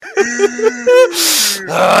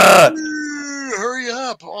Ah, Hurry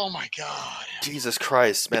up! Oh my god! Jesus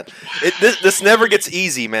Christ, man. This never gets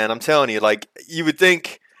easy, man. I'm telling you. Like, you would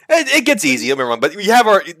think it gets easy. Don't get me wrong, but you have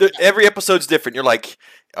every episode's different. You're like,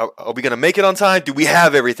 are we gonna make it on time? Do we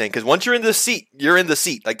have everything? Because once you're in the seat, you're in the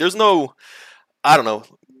seat. Like, there's no, I don't know.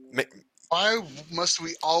 Why must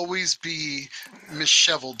we always be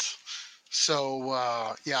misheveled?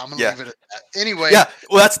 So yeah, I'm gonna Yeah. leave it at that. Anyway, Yeah,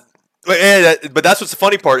 well, but that's what's the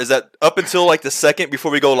funny part is that up until like the second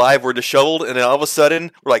before we go live, we're disheveled, and then all of a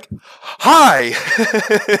sudden we're like, "Hi!"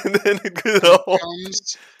 And then,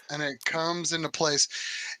 it comes into place.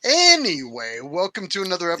 Anyway, welcome to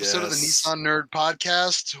another episode of the Yes. Nissan Nerd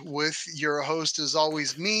Podcast with your host, as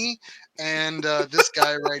always, me and this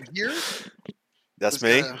guy right here. That's Who's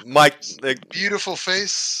me, got a Mike. beautiful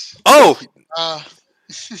face. Oh, Uh,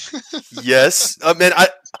 yes, man.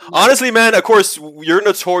 Honestly, man. Of course, you're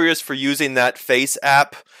notorious for using that face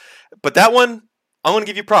app, but that one, I'm gonna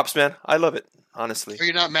give you props, man. I love it. Honestly, are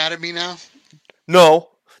you not mad at me now? no,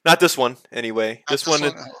 not this one. Anyway, Not this one, Oh,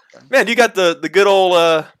 okay. man. You got the good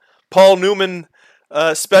old Paul Newman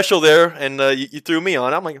special there, and you threw me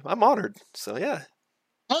on. I'm like, I'm honored. So yeah,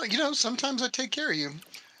 Well, sometimes I take care of you.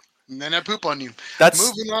 And then I poop on you. that's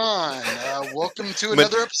Moving on. Welcome to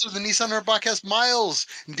another episode of the Nissan Nerd Podcast. Miles,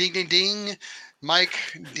 ding, ding, ding. Mike,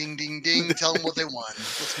 ding, ding, ding. Tell them what they want.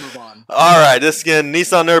 Let's move on. all right. This again,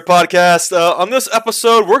 Nissan Nerd Podcast. On this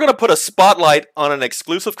episode, we're gonna put a spotlight on an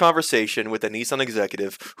exclusive conversation with a Nissan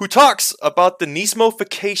executive who talks about the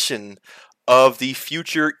Nismofication of the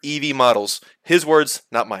future EV models. His words,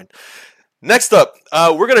 not mine. Next up,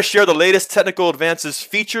 we're gonna share the latest technical advances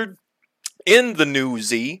featured in the new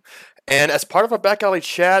Z. And as part of our back alley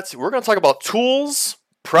chats, we're going to talk about tools,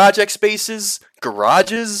 project spaces,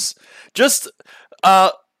 garages, just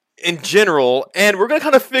in general. And we're going to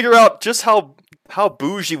kind of figure out just how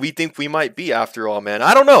bougie we think we might be after all, man.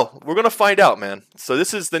 I don't know. We're going to find out, man. So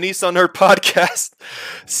this is the Nissan Nerd Podcast.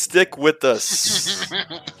 Stick with us.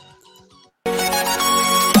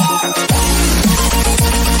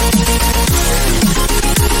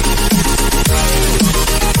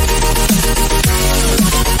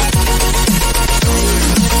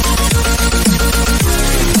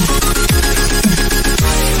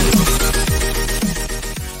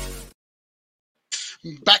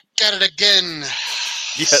 Back at it again.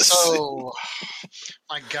 Yes. So,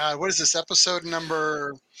 my God, what is this? Episode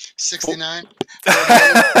number 69?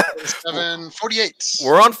 48.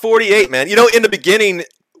 We're on 48, man. In the beginning,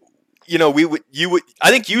 I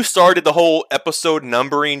think you started the whole episode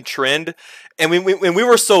numbering trend, and when we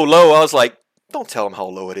were so low, I was like, don't tell them how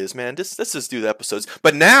low it is, man. Let's just do the episodes.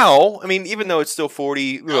 But now, I mean, even though it's still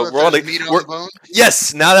 40, we're on the bone?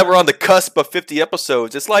 Yes, now that we're on the cusp of 50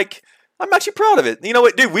 episodes, it's like I'm actually proud of it. You know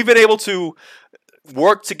what, dude? We've been able to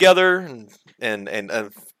work together and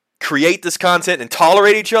create this content and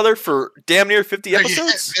tolerate each other for damn near 50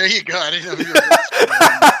 episodes. There you go. I didn't know you were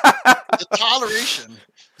the toleration,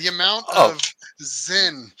 the amount of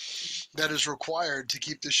zen that is required to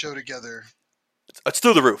keep the show together. It's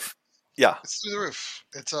through the roof. Yeah. It's through the roof.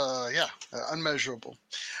 It's unmeasurable.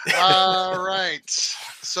 All right.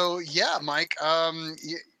 So yeah, Mike.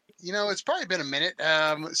 It's probably been a minute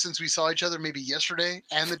since we saw each other. Maybe yesterday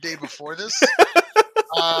and the day before this.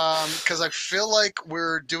 Because I feel like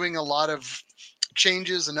we're doing a lot of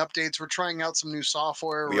changes and updates. We're trying out some new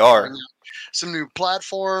software. We are some new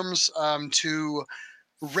platforms to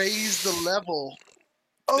raise the level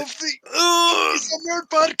of the Nerd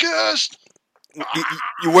Podcast.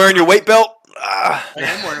 You wearing your weight belt? I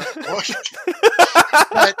am wearing a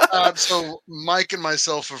but, so Mike and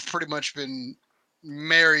myself have pretty much been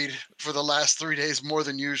married for the last 3 days more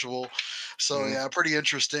than usual. So yeah, pretty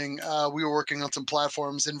interesting. We were working on some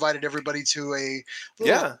platforms, invited everybody to a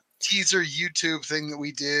little teaser YouTube thing that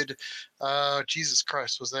we did. Jesus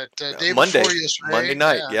Christ, was that day Monday, before yesterday? Monday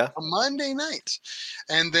night, a Monday night.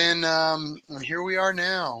 And then here we are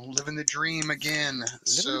now, living the dream again.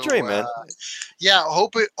 Living the dream, man. Yeah,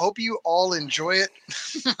 hope you all enjoy it.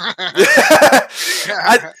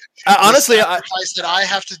 Honestly, that I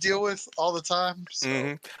have to deal with all the time.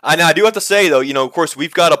 So. I do have to say though, of course,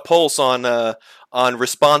 we've got a pulse on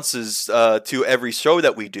responses to every show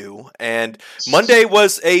that we do, and Monday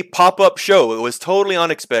was a pop-up show. It was totally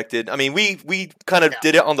unexpected. I mean, we kind of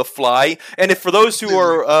did it on the fly, and if for those who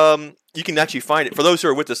are you can actually find it. For those who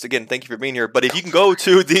are with us, again, thank you for being here. But if you can go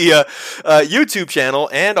to the YouTube channel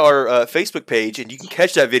and our Facebook page, and you can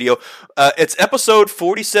catch that video, it's episode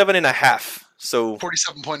 47.5. So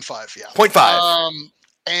 47.5, yeah. 0.5.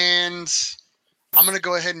 And I'm gonna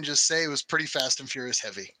go ahead and just say it was pretty Fast and Furious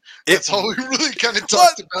heavy. It- That's all we really kind of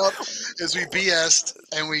talked about is we BS'd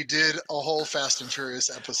and we did a whole Fast and Furious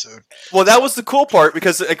episode. Well, that was the cool part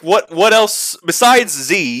because like what else besides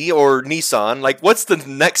Z or Nissan? Like, what's the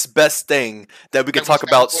next best thing that we could That we talk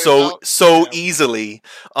about fanboy about? so Yeah. easily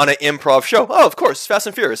on an improv show? Oh, of course, Fast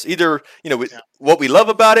and Furious. Either Yeah. what we love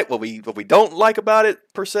about it, what we don't like about it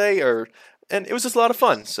per se, and it was just a lot of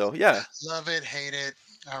fun. So yeah. Love it, hate it.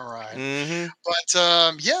 All right. Hmm. But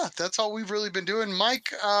yeah, that's all we've really been doing.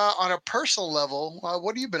 Mike, on a personal level,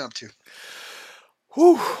 what have you been up to?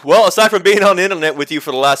 Whew. Well, aside from being on the internet with you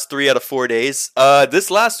for the last 3 out of 4 days,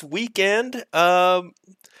 this last weekend, caught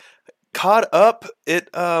up. It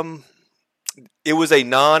was a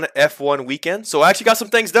non F1 weekend, so I actually got some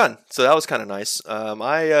things done. So that was kind of nice. What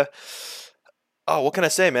can I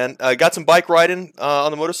say, man? I got some bike riding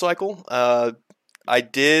on the motorcycle. I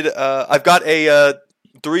did. I've got a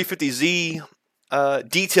 350Z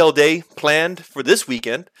detail day planned for this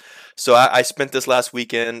weekend. So I spent this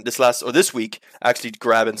week actually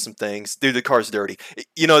grabbing some things. Dude, the car's dirty.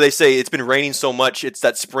 You know, they say it's been raining so much. It's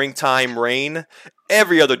that springtime rain.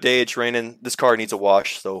 Every other day it's raining. This car needs a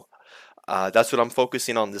wash. So that's what I'm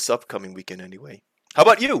focusing on this upcoming weekend anyway. How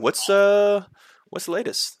about you? What's the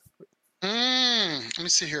latest? Let me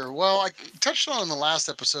see here. Well, I touched on it in the last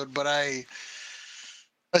episode, but I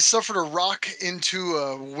suffered a rock into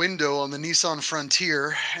a window on the Nissan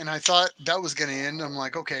Frontier, and I thought that was going to end. I'm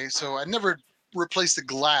like, okay, so I never replaced the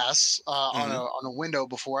glass on a window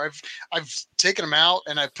before. I've taken them out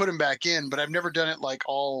and I put them back in, but I've never done it like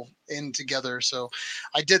all in together. So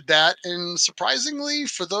I did that, and surprisingly,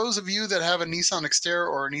 for those of you that have a Nissan Xterra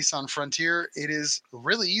or a Nissan Frontier, it is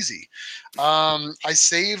really easy. I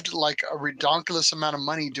saved like a redonkulous amount of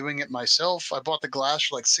money doing it myself. I bought the glass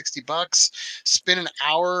for like $60. Spent an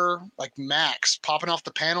hour like max popping off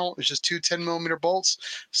the panel. It's just two 10mm bolts.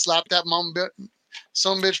 Slap that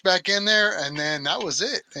some bitch back in there, and then that was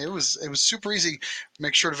it. It was super easy.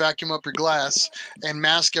 Make sure to vacuum up your glass and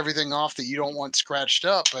mask everything off that you don't want scratched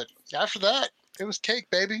up. But after that, it was cake,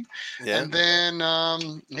 baby. Yeah. And then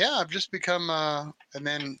I've just become and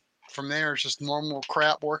then from there it's just normal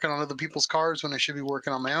crap working on other people's cars when I should be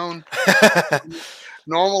working on my own.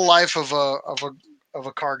 Normal life of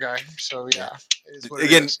a car guy. So yeah. It is what it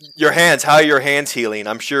Again, is. your hands. How are your hands healing?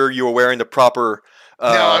 I'm sure you were wearing the proper No,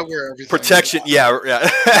 I wear everything. protection. Yeah.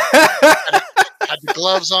 Had the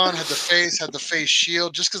gloves on, had the face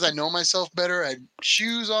shield. Just because I know myself better, I had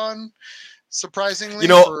shoes on. Surprisingly, You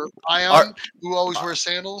know, for Ion, who always wears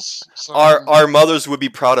sandals. So Our mothers would be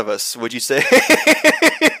proud of us. Would you say?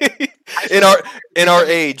 in our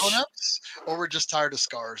age. grown-ups, or we're just tired of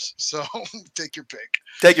scars. So take your pick.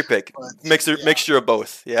 Take your pick. But, Mixture of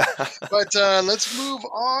both. Yeah. But let's move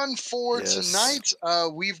on for Yes. tonight.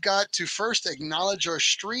 We've got to first acknowledge our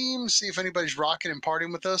stream, see if anybody's rocking and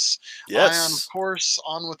partying with us. Yes. Ion, of course,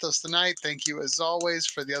 on with us tonight. Thank you, as always,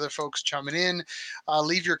 for the other folks chiming in.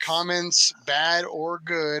 Leave your comments, bad or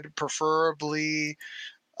good, preferably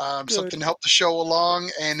something to help the show along,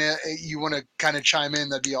 and you want to kind of chime in,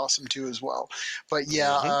 that'd be awesome too as well. But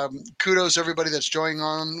yeah, kudos to everybody that's joining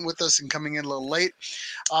on with us and coming in a little late.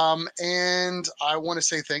 And I want to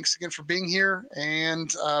say thanks again for being here.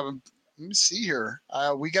 And let me see here.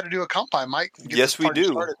 We got to do a compi, Mike. Get Yes, this we party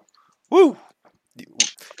do. started. Woo.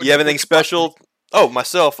 You have anything special? Oh,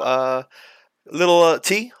 myself. Little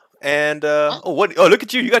tea and look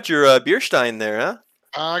at you. You got your Bierstein there, huh?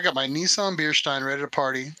 I got my Nissan Bierstein ready to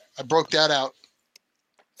party. I broke that out.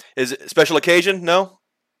 Is it special occasion? No?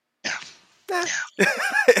 Yeah.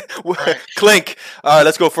 Right. Clink. All right,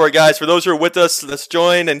 let's go for it, guys. For those who are with us, let's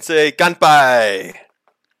join and say kanpai.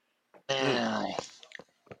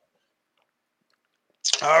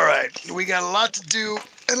 All right. We got a lot to do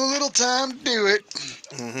and a little time to do it.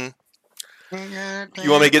 Mm-hmm. You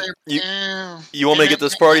want me to get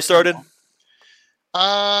this party started?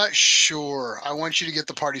 Sure. I want you to get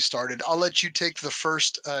the party started. I'll let you take the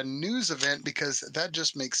first news event because that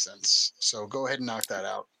just makes sense. So go ahead and knock that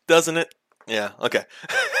out. Doesn't it? Yeah. Okay.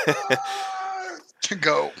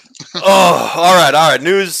 Go. Oh, all right.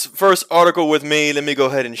 News first article with me. Let me go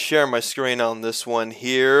ahead and share my screen on this one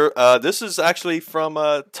here. This is actually from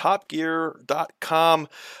TopGear.com.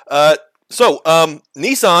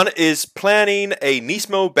 Nissan is planning a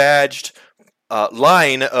Nismo badged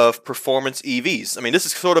line of performance EVs. I mean, this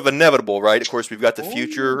is sort of inevitable, right? Of course, we've got the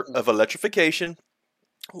future of electrification.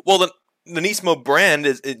 Well, the Nismo brand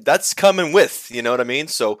that's coming with, you know what I mean?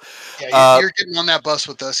 So yeah, you're getting on that bus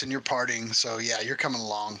with us and you're partying. So yeah, you're coming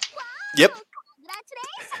along. Yep.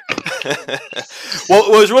 Well,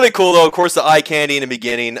 what was really cool, though, of course, the eye candy in the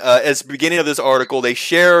beginning. As the beginning of this article, they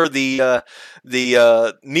share the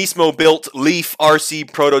Nismo built Leaf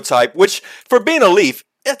RC prototype, which, for being a Leaf,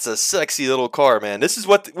 it's a sexy little car, man. This is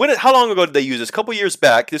how long ago did they use this? A couple years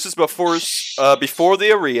back. This is before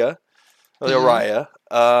the Aria,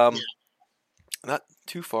 not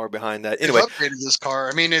too far behind that. Anyway, they've upgraded this car.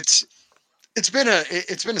 I mean, it's been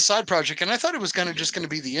a side project, and I thought it was just going to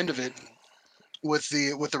be the end of it with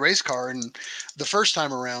the race car. And the first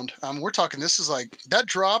time around, we're talking, this is like that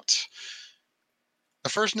dropped. The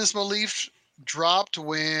first Nismo Leaf dropped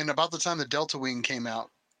about the time the Delta Wing came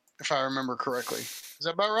out, if I remember correctly. Is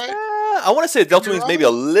that about right? I want to say Delta Wing's maybe a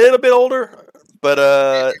little bit older, but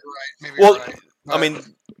maybe you're right. I mean,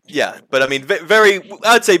 yeah, but I mean,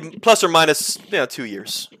 I'd say plus or minus 2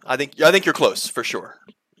 years. I think you're close for sure.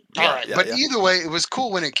 All right, but either way, it was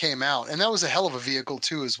cool when it came out, and that was a hell of a vehicle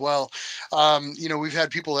too, as well. We've had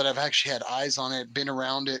people that have actually had eyes on it, been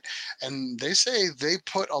around it, and they say they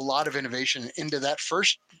put a lot of innovation into that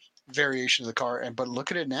first variation of the car. But look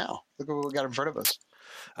at it now. Look at what we got in front of us.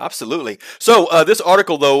 Absolutely. So this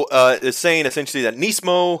article, though, is saying essentially that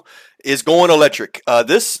Nismo is going electric.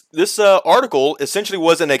 This article essentially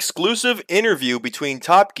was an exclusive interview between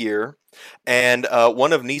Top Gear and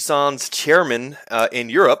one of Nissan's chairman in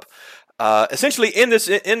Europe. Essentially, in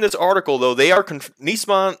this article, though, they are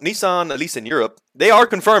Nissan, at least in Europe, they are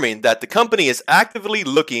confirming that the company is actively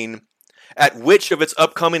looking at which of its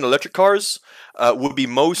upcoming electric cars would be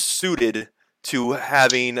most suited to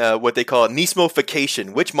having what they call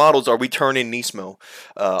Nismofication. Which models are we turning Nismo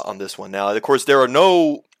on this one? Now, of course, there are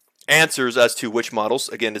no answers as to which models.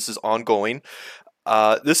 Again, this is ongoing.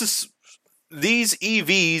 These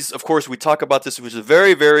EVs, of course, we talk about this, which is a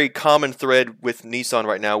very, very common thread with Nissan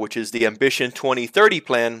right now, which is the Ambition 2030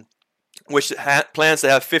 plan, which plans to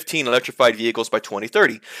have 15 electrified vehicles by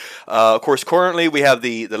 2030. Of course, currently we have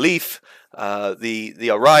the Leaf, the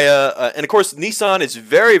Ariya, and of course Nissan is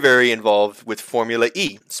very, very involved with Formula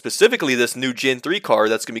E, specifically this new Gen 3 car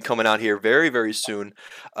that's going to be coming out here very, very soon.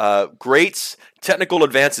 Great technical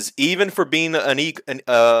advances, even for being an EV.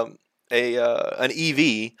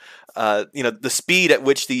 The speed at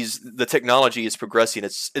which the technology is progressing,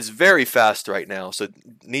 it's very fast right now. So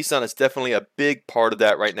Nissan is definitely a big part of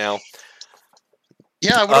that right now.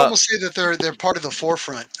 Yeah, I would almost say that they're part of the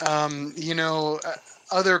forefront.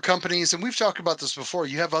 Other companies, and we've talked about this before,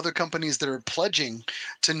 you have other companies that are pledging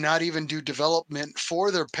to not even do development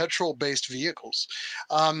for their petrol-based vehicles.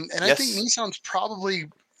 Yes. I think Nissan's probably,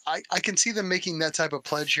 I can see them making that type of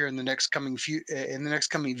pledge here in the next coming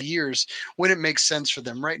years when it makes sense for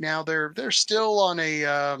them. Right now, they're still on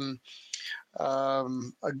a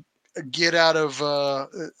get out of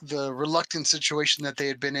the reluctant situation that they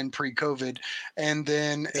had been in pre-COVID, and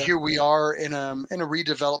then here we are in a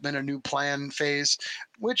redevelopment, a new plan phase,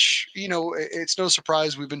 which it's no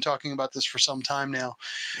surprise we've been talking about this for some time now,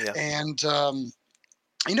 and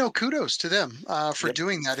kudos to them for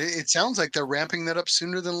doing that. It sounds like they're ramping that up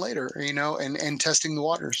sooner than later, and testing the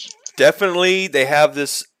waters. Definitely, they have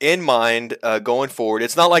this in mind going forward.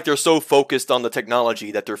 It's not like they're so focused on the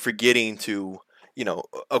technology that they're forgetting to.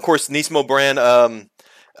 Of course, Nismo brand,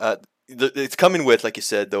 it's coming with, like you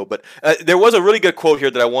said, though. But there was a really good quote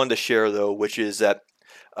here that I wanted to share, though, which is that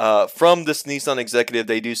from this Nissan executive,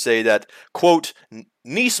 they do say that, quote,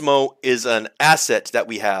 Nismo is an asset that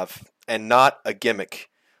we have and not a gimmick,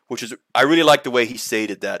 which is, I really like the way he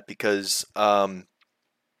stated that because, what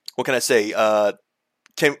can I say?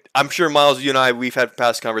 I'm sure, Miles, you and I, we've had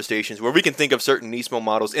past conversations where we can think of certain Nismo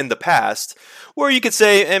models in the past where you could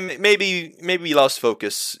say, and maybe we lost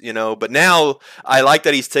focus, But now I like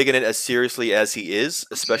that he's taking it as seriously as he is,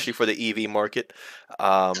 especially for the EV market.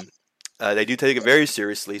 They do take it very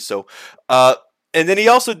seriously. So, and then he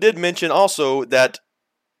also did mention that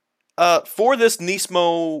for this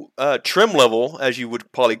Nismo trim level, as you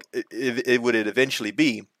would probably it would eventually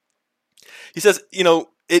be, he says,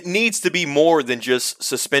 it needs to be more than just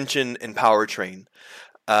suspension and powertrain.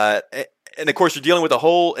 And of course, you're dealing with a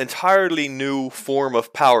whole entirely new form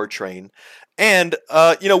of powertrain. And,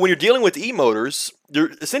 when you're dealing with e-motors,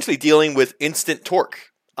 you're essentially dealing with instant torque.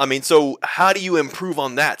 I mean, so how do you improve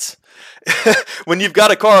on that? When you've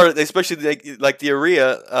got a car, especially like the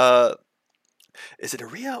Ariya, is it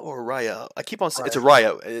Ariya or Ariya? I keep on saying it's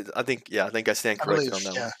Ariya. I think I stand corrected on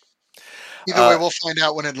that one. Either way, we'll find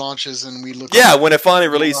out when it launches, and we look. Yeah, when it finally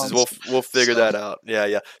releases, we'll figure that out.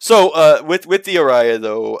 Yeah. So with the Ariya,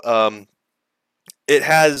 though, it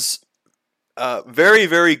has very,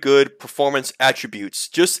 very good performance attributes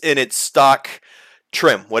just in its stock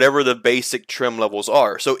trim, whatever the basic trim levels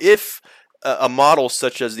are. So if a model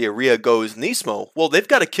such as the Aria Goes Nismo, well, they've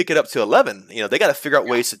got to kick it up to 11. They got to figure out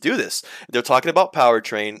ways to do this. They're talking about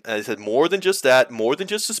powertrain. As I said, more than just that, more than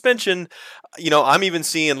just suspension. I'm even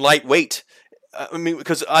seeing lightweight. I mean,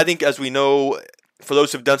 because I think, as we know, for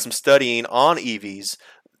those who've done some studying on EVs,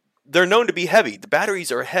 they're known to be heavy. The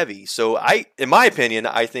batteries are heavy. So in my opinion,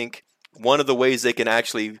 I think one of the ways they can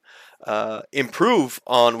actually improve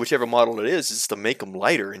on whichever model it is to make them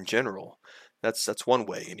lighter in general. That's one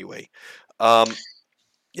way anyway.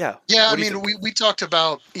 Yeah. Yeah, I mean, we talked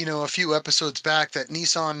about a few episodes back that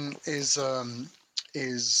Nissan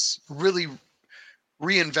is really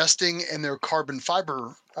reinvesting in their carbon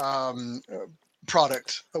fiber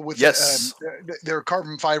product with their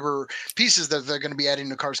carbon fiber pieces that they're going to be adding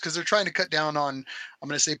to cars, because they're trying to cut down on, I'm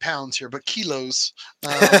going to say pounds here, but kilos.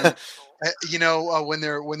 When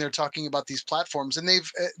they're talking about these platforms, and it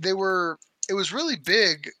was really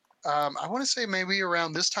big. I want to say maybe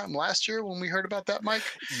around this time last year when we heard about that, Mike.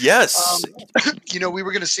 Yes. We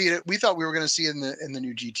were going to see it. We thought we were going to see it in the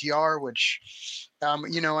new GTR, which,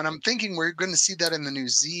 and I'm thinking we're going to see that in the new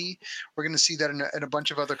Z. We're going to see that in a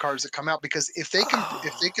bunch of other cars that come out, because if they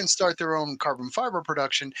can start their own carbon fiber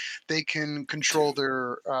production, they can control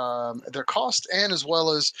their cost, and as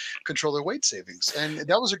well as control their weight savings. And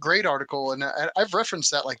that was a great article, and I've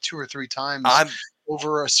referenced that like 2 or 3 times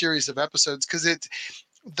over a series of episodes, because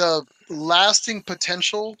the lasting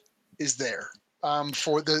potential is there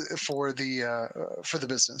for the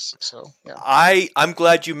business. So yeah, I'm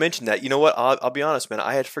glad you mentioned that. You know what? I'll be honest, man.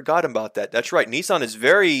 I had forgotten about that. That's right. Nissan is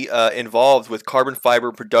very involved with carbon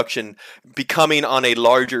fiber production becoming on a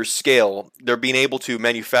larger scale. They're being able to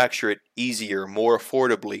manufacture it easier, more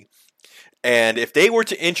affordably. And if they were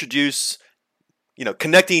to introduce,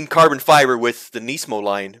 connecting carbon fiber with the Nismo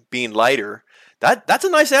line being lighter, that's a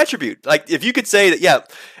nice attribute. Like, if you could say that, yeah,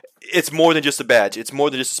 it's more than just a badge. It's more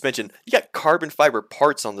than just suspension. You got carbon fiber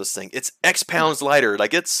parts on this thing. It's X pounds lighter. Like,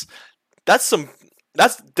 that's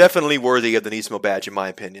definitely worthy of the Nismo badge, in my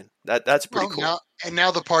opinion. That's pretty cool. Now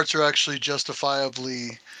the parts are actually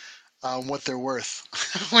justifiably what they're worth.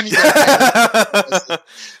 When you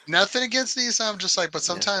nothing against Nissan, I'm just like, but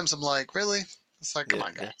sometimes I'm like, really? It's like, come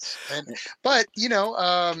on, guys. But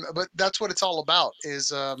that's what it's all about,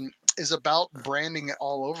 is about branding it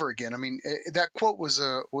all over again. I mean, that quote was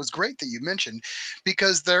great that you mentioned,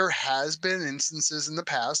 because there has been instances in the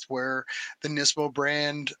past where the Nismo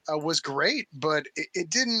brand was great, but it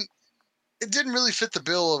didn't really fit the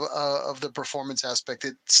bill of the performance aspect.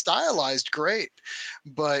 It stylized great,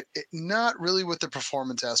 but not really with the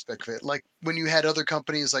performance aspect of it. Like when you had other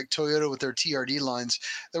companies like Toyota with their TRD lines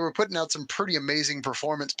that were putting out some pretty amazing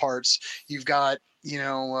performance parts. You've got,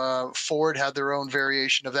 Ford had their own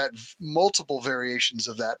variation of that, multiple variations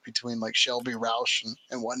of that between like Shelby, Roush,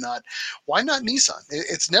 and whatnot. Why not Nissan?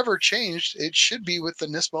 It's never changed. It should be with the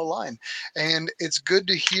Nismo line. And it's good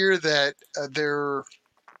to hear that they're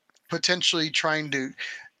potentially trying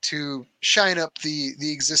to shine up the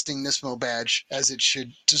existing Nismo badge, as it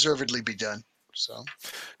should deservedly be done. So,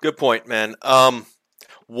 good point, man.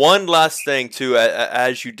 One last thing too,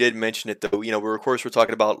 as you did mention it though, we're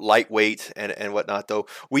talking about lightweight and whatnot though.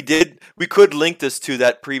 We could link this to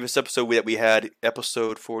that previous episode that we had,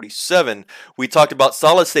 episode 47. We talked about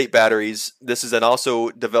solid state batteries. This is an also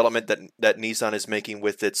development that Nissan is making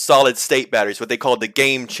with its solid state batteries, what they call the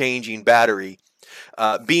game changing battery.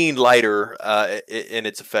 Being lighter in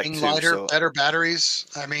its effect being too. Lighter, better batteries.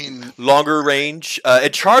 I mean, longer range.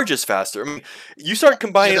 It charges faster. I mean, you start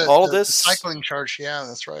combining all of this. The cycling charge. Yeah,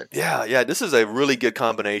 that's right. Yeah. This is a really good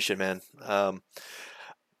combination, man.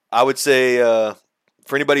 I would say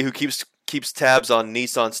for anybody who keeps tabs on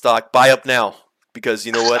Nissan stock, buy up now, because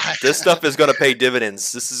you know what, this stuff is going to pay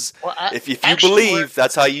dividends. This is if you believe,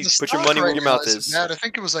 that's how you put your money where your mouth is. I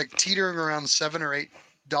think it was like teetering around $7 or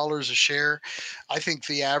 $8 a share. I think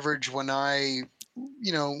the average when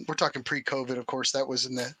we're talking pre-COVID, of course, that was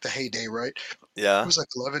in the heyday, right? Yeah. It was like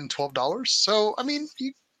 $11-12. So, I mean,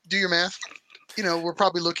 you do your math. We're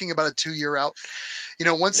probably looking about a 2-year out.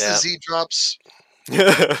 Once the Z drops,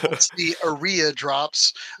 once the Aria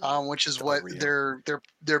drops, which is what they're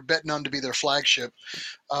betting on to be their flagship,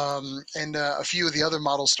 and a few of the other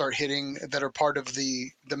models start hitting that are part of the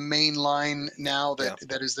main line now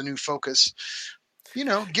that is the new Focus.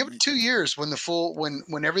 Give it 2 years when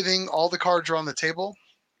everything, all the cards are on the table.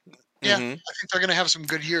 Yeah, I think they're going to have some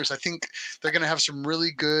good years. I think they're going to have some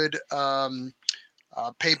really good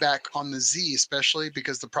payback on the Z, especially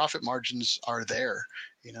because the profit margins are there.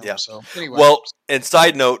 Yeah. So anyway. Well, and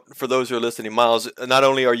side note for those who are listening, Miles, not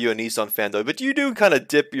only are you a Nissan fan though, but you do kind of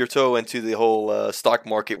dip your toe into the whole stock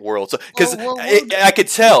market world. So, because I could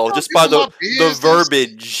tell just by the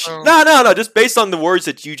verbiage. No, just based on the words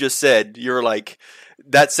that you just said, you're like,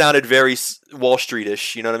 that sounded very Wall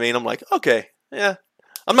Street-ish. You know what I mean? I'm like, okay, yeah.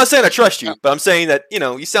 I'm not saying I trust you, but I'm saying that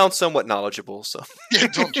you sound somewhat knowledgeable. So yeah,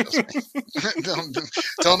 don't trust me.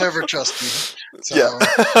 don't ever trust me. So. Yeah.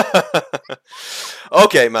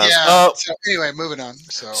 Okay, Miles. Yeah. So anyway, moving on.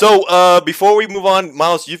 So before we move on,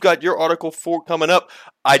 Miles, you've got your Article 4 coming up.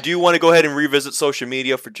 I do want to go ahead and revisit social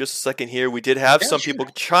media for just a second here. We did have some people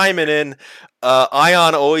chiming in.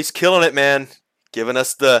 Ion always killing it, man. Giving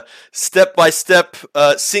us the step-by-step,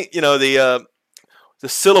 the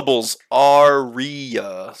syllables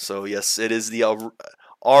aria. So yes, it is the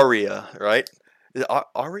aria, right? Is it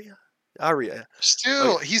aria?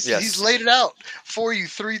 Still, he's laid it out for you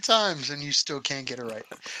 3 times, and you still can't get it right.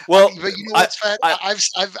 Well, but you know what's fat?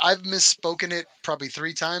 I've misspoken it probably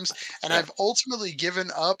 3 times, and I've ultimately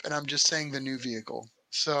given up, and I'm just saying the new vehicle.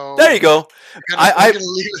 So there you go. I'm gonna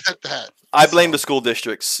leave it at that. I blame the school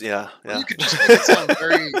districts. Yeah. You could just make it sound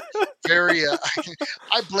very, very.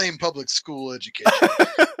 I blame public school education.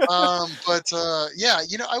 Yeah,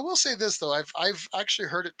 I will say this though. I've actually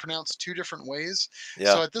heard it pronounced 2 different ways.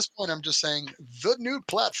 Yeah. So at this point, I'm just saying the new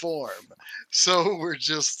platform. So we're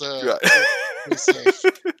just safe at this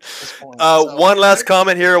point. One last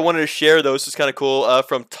comment here. I wanted to share those. It's kind of cool.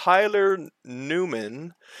 From Tyler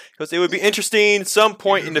Newman, because it would be interesting some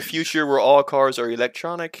point in the future where all cars are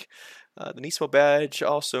electronic. The Nismo badge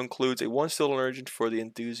also includes a 1-cylinder engine for the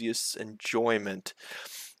enthusiast's enjoyment.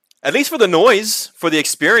 At least for the noise, for the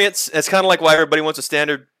experience. It's kind of like why everybody wants a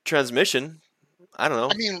standard transmission. I don't know.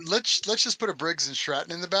 I mean, let's just put a Briggs and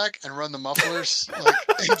Stratton in the back and run the mufflers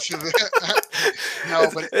into the. No,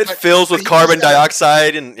 but it fills with carbon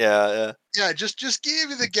dioxide and yeah. Yeah, just give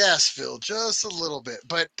you the gas fill just a little bit,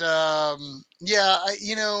 but and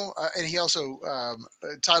he also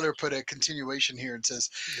Tyler put a continuation here and says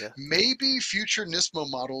maybe future Nismo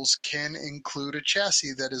models can include a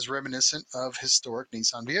chassis that is reminiscent of historic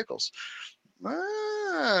Nissan vehicles.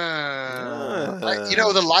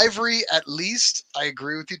 The livery, at least, I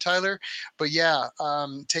agree with you, Tyler. But yeah,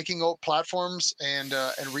 taking old platforms and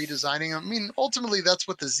redesigning them. I mean, ultimately, that's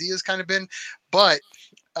what the Z has kind of been. But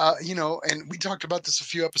and we talked about this a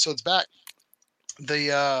few episodes back.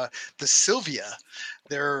 The Silvia,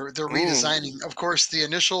 they're redesigning. Of course, the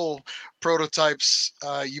initial prototypes,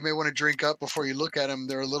 you may want to drink up before you look at them.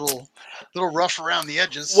 They're a little rough around the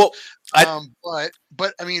edges. Well,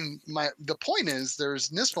 but I mean, the point is there's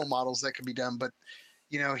Nismo models that can be done, but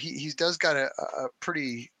he does got a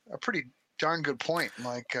pretty darn good point.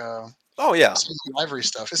 Like oh yeah, some livery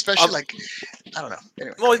stuff, especially like I don't know.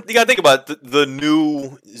 Anyway, well, you gotta think about it. The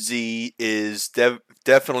new Z is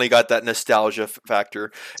definitely got that nostalgia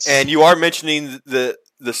factor, and you are mentioning the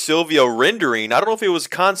Silvia rendering. I don't know if it was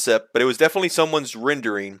concept, but it was definitely someone's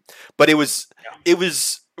rendering. But it was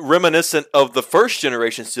reminiscent of the first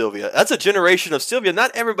generation Silvia. That's a generation of Silvia not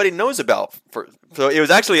everybody knows about. So it was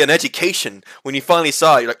actually an education when you finally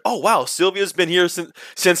saw it. You're like, oh wow, Silvia's been here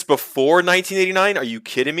since before 1989. Are you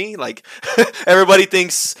kidding me? Like everybody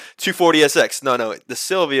thinks 240SX. No, the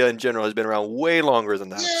Silvia in general has been around way longer than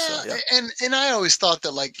that. Yeah, so, and I always thought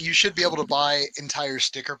that like you should be able to buy entire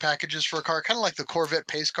sticker packages for a car, kind of like the Corvette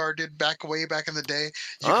pace car did way back in the day.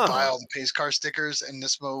 You could buy all the pace car stickers, and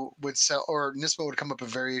Nismo would sell, or Nismo would come up with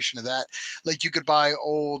a variation of that. Like you could buy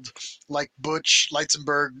old like Butch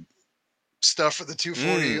Leitzenberg stuff for the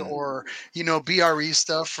 240 or BRE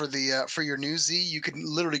stuff for the for your new Z. You could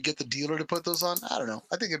literally get the dealer to put those on. I don't know.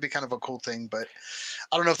 I think it'd be kind of a cool thing, but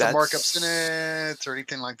I don't know if the markups in it or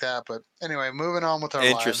anything like that. But anyway, moving on with our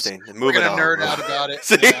lives. We're gonna nerd out about it.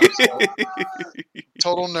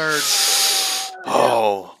 Total nerds.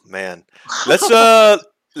 Oh man, let's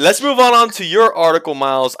move on to your article,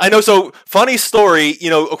 Miles. I know. So funny story.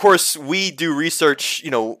 Of course, we do research.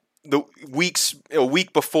 The a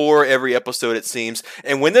week before every episode, it seems.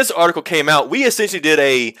 And when this article came out, we essentially did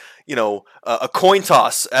a coin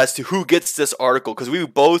toss as to who gets this article because we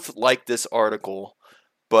both like this article.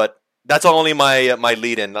 But that's only my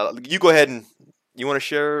lead in. You go ahead and you want to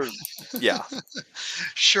share? Yeah,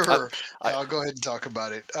 sure. I'll go ahead and talk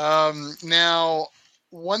about it. Now,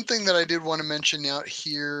 one thing that I did want to mention out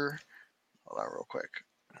here. Hold on, real quick.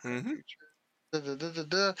 Mm-hmm.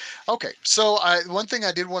 Okay, so one thing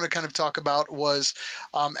I did want to kind of talk about was,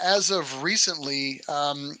 as of recently,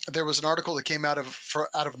 there was an article that came out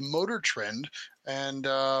of Motor Trend, and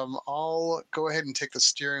I'll go ahead and take the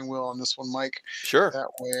steering wheel on this one, Mike. Sure. That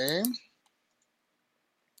way,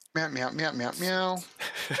 meow meow meow meow meow.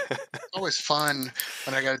 Always fun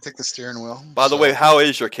when I got to take the steering wheel. By the way, how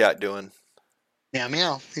is your cat doing? Meow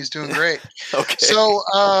meow. He's doing great. Okay.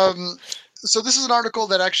 So this is an article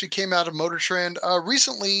that actually came out of Motor Trend.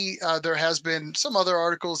 Recently, there has been some other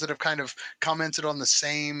articles that have kind of commented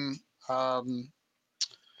um,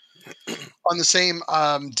 on the same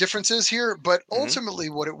differences here, but Mhm. ultimately,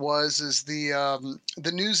 what it was is the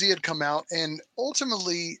newsy had come out, and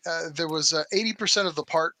ultimately, there was 80% of the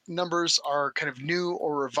part numbers are kind of new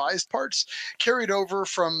or revised parts carried over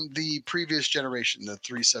from the previous generation, the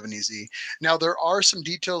 370Z. Now, there are some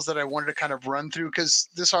details that I wanted to kind of run through because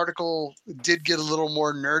this article did get a little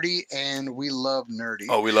more nerdy, and we love nerdy.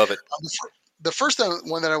 Oh, we love it. The first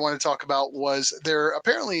one that I want to talk about was there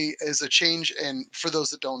apparently is a change. And for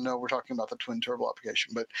those that don't know, we're talking about the twin turbo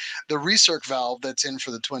application, but the recirc valve that's in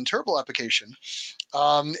for the twin turbo application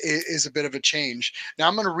is a bit of a change. Now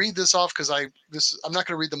I'm going to read this off because I'm not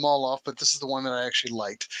going to read them all off, but this is the one that I actually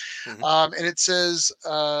liked. Mhm. And it says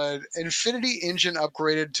Infinity engine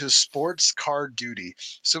upgraded to sports car duty.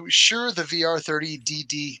 So sure, the VR30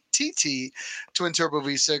 DD-TT twin turbo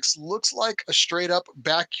V6 looks like a straight up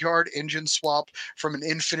backyard engine swap from an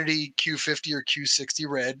Infinity Q50 or Q60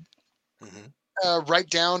 Red. Mhm. Right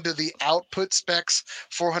down to the output specs: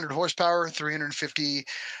 400 horsepower, 350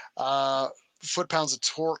 uh, foot pounds of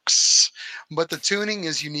torques. But the tuning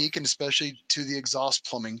is unique, and especially to the exhaust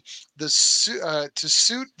plumbing. To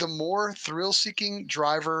suit the more thrill-seeking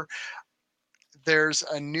driver, there's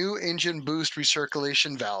a new engine boost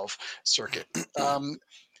recirculation valve circuit. Um,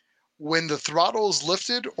 when the throttle is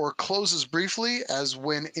lifted or closes briefly, as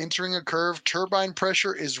when entering a curve, turbine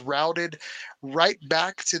pressure is routed right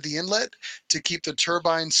back to the inlet to keep the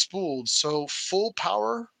turbine spooled. So full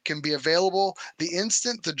power can be available the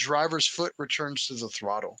instant the driver's foot returns to the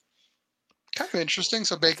throttle. Kind of interesting.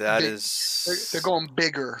 So That they're is, going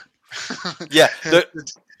bigger. yeah.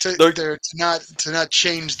 They're to not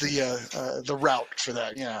change the route for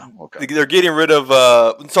that. Yeah. Okay. they're getting rid of.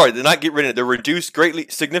 Sorry, they're not getting rid of it. They're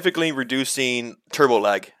significantly reducing turbo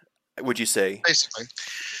lag. Would you say? Basically.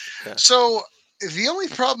 Yeah. So the only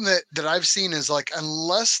problem that I've seen is, like,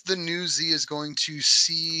 unless the new Z is going to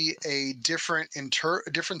see a difference in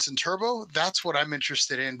turbo, that's what I'm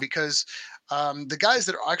interested in, because the guys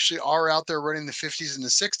that actually are out there running the 50s and the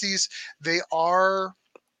 60s, they are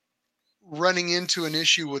running into an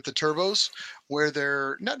issue with the turbos where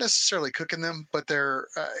they're not necessarily cooking them, but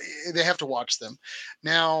they have to watch them.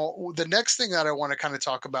 Now, the next thing that I want to kind of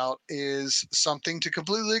talk about is something to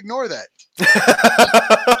completely ignore that.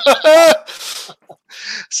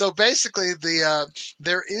 So basically,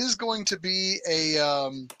 there is going to be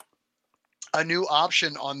a new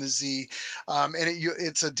option on the Z, and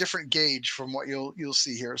it's a different gauge from what you'll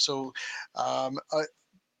see here. So, um, uh,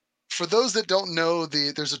 for those that don't know,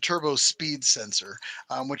 there's a turbo speed sensor,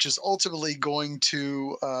 which is ultimately going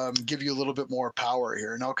to give you a little bit more power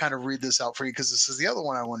here. And I'll kind of read this out for you because this is the other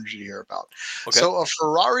one I wanted you to hear about. Okay. So, a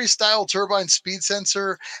Ferrari style turbine speed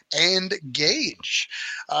sensor and gauge.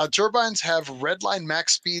 Turbines have redline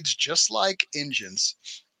max speeds just like engines.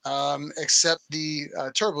 Except the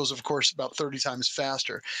turbos, of course, about 30 times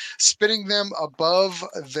faster. Spinning them above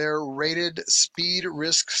their rated speed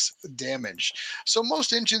risks damage. So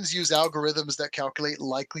most engines use algorithms that calculate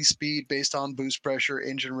likely speed based on boost pressure,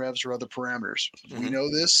 engine revs, or other parameters. We Mhm. know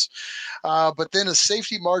this, but then a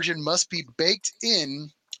safety margin must be baked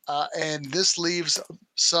in, and this leaves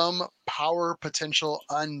some power potential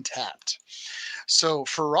untapped. So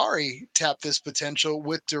Ferrari tapped this potential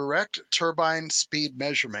with direct turbine speed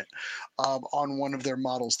measurement on one of their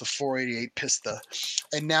models, the 488 Pista.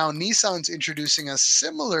 And now Nissan's introducing a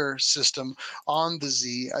similar system on the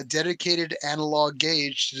Z, a dedicated analog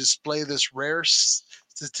gauge to display this rare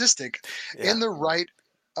statistic Yeah. in the right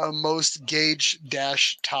most gauge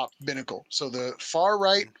dash top binnacle. So the far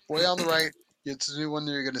right, way on the right, it's the new one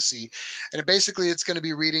that you're going to see. And it's going to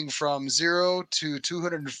be reading from 0 to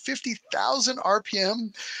 250,000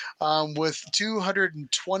 RPM, with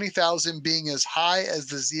 220,000 being as high as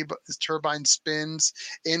the Z turbine spins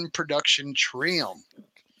in production trim.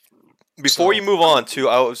 Before you So, move on to,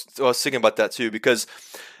 I was thinking about that too, because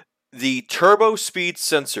the turbo speed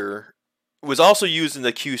sensor was also used in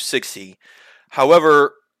the Q60.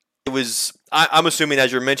 However, I'm assuming,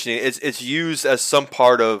 as you're mentioning, it's used as some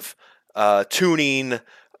part of tuning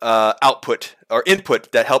output or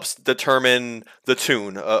input that helps determine the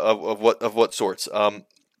tune of what sorts.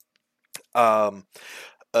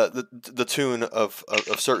 The tune of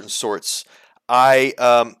certain sorts.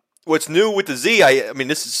 What's new with the Z? I mean,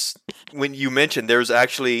 this is when you mentioned there's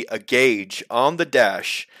actually a gauge on the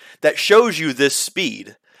dash that shows you this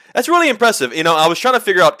speed. That's really impressive. I was trying to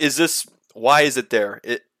figure out why is it there?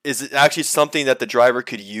 Is it actually something that the driver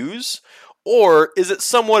could use, or is it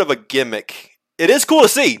somewhat of a gimmick? It is cool to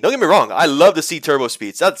see. Don't get me wrong. I love to see turbo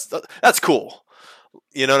speeds. That's cool.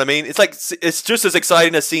 You know what I mean? It's just as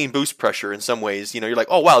exciting as seeing boost pressure in some ways. You're like,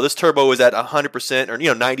 oh wow, this turbo is at 100% or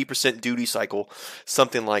 90% duty cycle,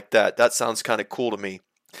 something like that. That sounds kind of cool to me.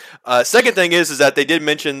 Second thing is that they did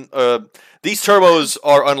mention these turbos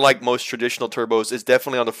are unlike most traditional turbos. It's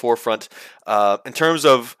definitely on the forefront in terms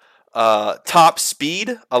of top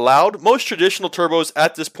speed allowed. Most traditional turbos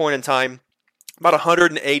at this point in time, about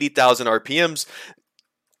 180,000 RPMs.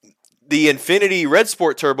 The Infiniti Red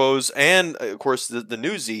Sport turbos and, of course, the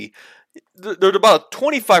new Z, they're about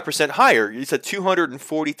 25% higher. You said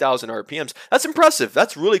 240,000 RPMs. That's impressive.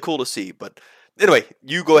 That's really cool to see. But anyway,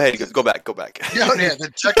 you go ahead. Go back. Yeah,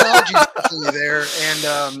 the technology is definitely there,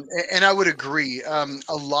 and I would agree. A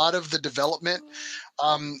lot of the development.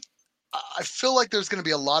 I feel like there's going to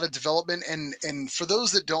be a lot of development, and for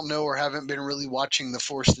those that don't know or haven't been really watching the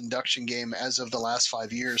forced induction game as of the last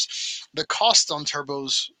 5 years, the cost on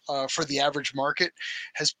turbos for the average market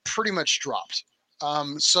has pretty much dropped.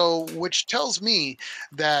 Which tells me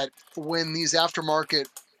that when these aftermarket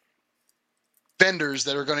vendors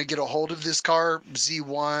that are going to get a hold of this car,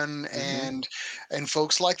 Z1 and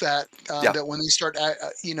folks like that, that when they start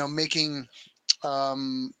making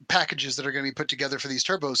packages that are going to be put together for these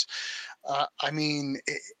turbos,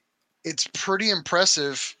 it's pretty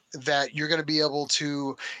impressive that you're going to be able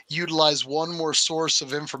to utilize one more source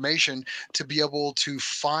of information to be able to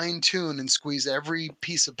fine tune and squeeze every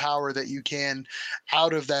piece of power that you can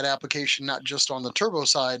out of that application, not just on the turbo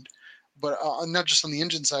side, but not just on the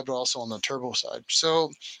engine side, but also on the turbo side.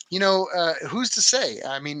 So, who's to say?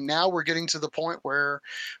 I mean, now we're getting to the point where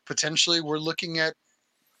potentially we're looking at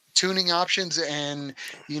tuning options and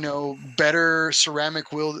better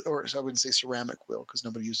ceramic wheel, or I wouldn't say ceramic wheel because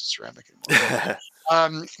nobody uses ceramic anymore.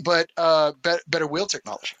 But better wheel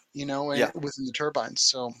technology, within the turbines.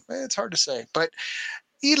 So it's hard to say, but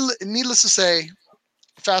needless to say,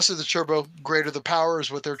 faster the turbo, greater the power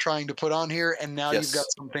is what they're trying to put on here. And now you've got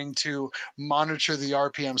something to monitor the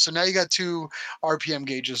RPM. So now you got 2 RPM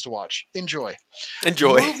gauges to watch. Enjoy.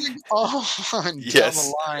 Moving on down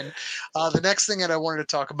the line. The next thing that I wanted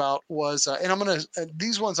to talk about was, and I'm going to,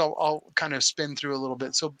 these ones I'll kind of spin through a little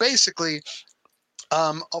bit. So basically,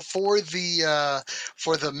 for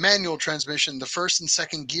the manual transmission, the first and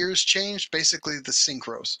second gears changed, basically the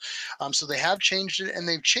synchros. So they have changed it, and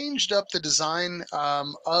they've changed up the design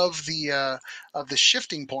of the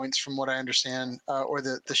shifting points, from what I understand, or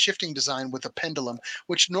the shifting design with a pendulum,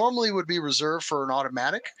 which normally would be reserved for an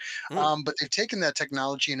automatic. But they've taken that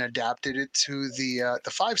technology and adapted it to the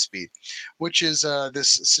 5-speed, which is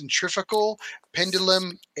this centrifugal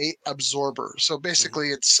pendulum absorber. So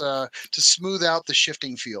basically, it's to smooth out the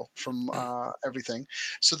shifting feel from everything.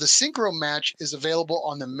 So the Synchro Match is available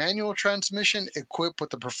on the manual transmission, equipped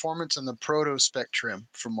with the performance and the proto spec trim,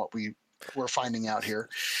 from what we're finding out here.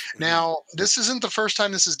 Now, this isn't the first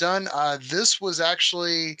time this is done. This was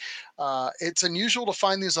actually, it's unusual to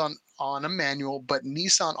find these on a manual, but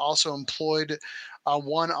Nissan also employed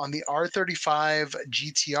one on the R35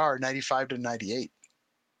 GTR 95 to 98.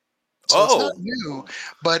 So it's not new,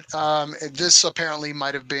 but this apparently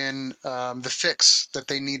might have been the fix that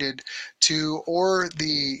they needed to, or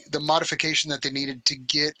the modification that they needed to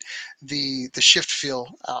get the shift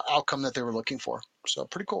feel outcome that they were looking for. So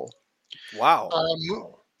pretty cool. Wow.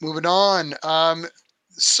 Moving on.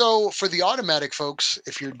 So for the automatic folks,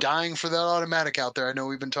 if you're dying for that automatic out there, I know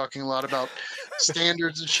we've been talking a lot about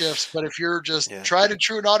standards and shifts, but if you're just tried and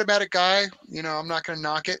true an automatic guy, I'm not going to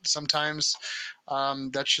knock it. Sometimes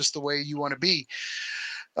that's just the way you want to be.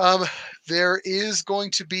 There is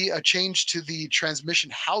going to be a change to the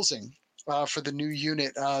transmission housing for the new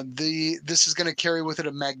unit. This is going to carry with it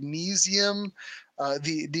a magnesium,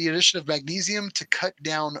 the addition of magnesium to cut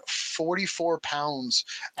down 44 pounds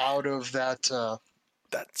out of that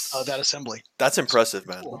assembly. That's impressive,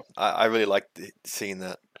 man. Cool. I really like seeing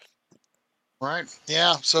that. Right.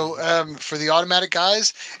 Yeah. So for the automatic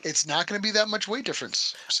guys, it's not going to be that much weight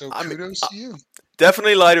difference. So kudos to you.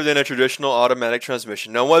 Definitely lighter than a traditional automatic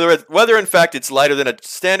transmission. Now, whether in fact it's lighter than a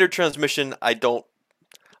standard transmission, I doubt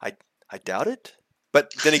it.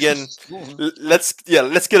 But then again, let's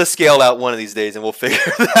get a scale out one of these days, and we'll figure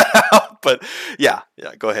that out. But yeah,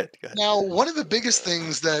 go ahead. Now, one of the biggest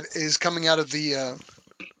things that is coming out of the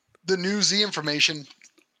new Z information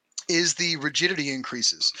is the rigidity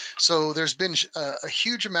increases. So there's been a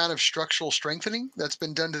huge amount of structural strengthening that's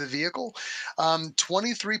been done to the vehicle.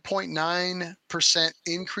 23.9%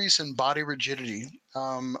 increase in body rigidity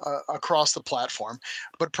across the platform.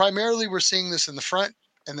 But primarily we're seeing this in the front,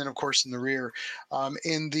 and then of course in the rear. And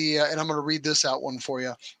I'm going to read this out one for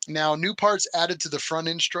you. Now, new parts added to the front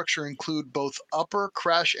end structure include both upper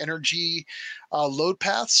crash energy load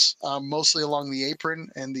paths, mostly along the apron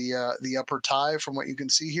and the upper tie, from what you can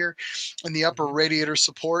see here, and the upper radiator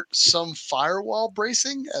support, some firewall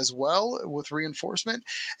bracing as well with reinforcement,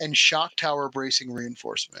 and shock tower bracing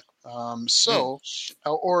reinforcement. And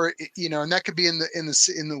that could be in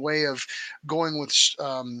the way of going with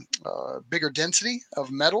bigger density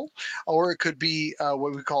of metal, or it could be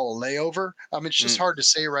what we call a layover. It's just hard to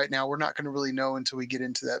say right now. We're not going to really know until we get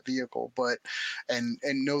into that vehicle, and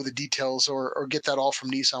know the details, or get that all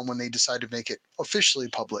from Nissan when they decide to make it officially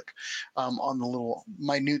public on the little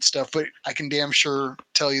minute stuff. But I can damn sure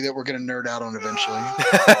tell you that we're going to nerd out on eventually.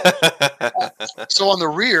 So on the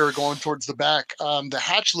rear, going towards the back, the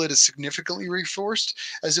hatch lid is significantly reinforced,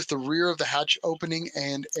 as if the rear of the hatch opening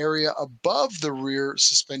and area above the rear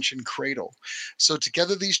suspension cradle. So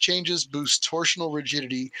together, these changes boost torsional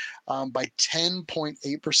rigidity by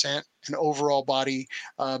 10.8%, and overall body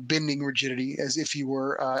bending rigidity, as if you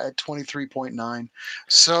were at 23.9.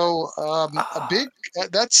 So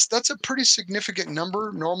that's a pretty significant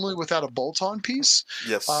number normally without a bolt-on piece.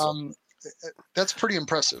 Yes. That's pretty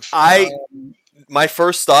impressive. My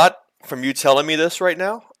first thought from you telling me this right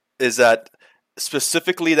now is that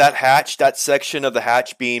specifically that hatch, that section of the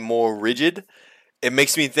hatch being more rigid, it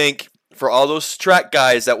makes me think for all those track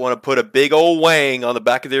guys that want to put a big old wang on the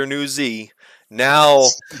back of their new Z, now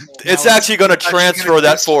it's actually going to transfer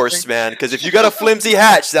that force, man. Because if you got a flimsy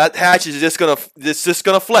hatch, that hatch is just gonna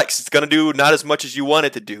flex. It's gonna do not as much as you want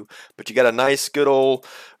it to do, but you got a nice, good old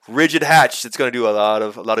rigid hatch that's gonna do a lot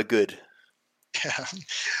of good. Yeah.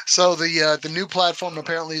 So the new platform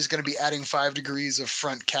apparently is going to be adding 5 degrees of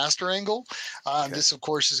front caster angle. This, of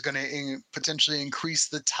course, is going to potentially increase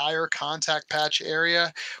the tire contact patch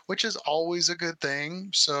area, which is always a good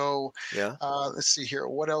thing. So let's see here.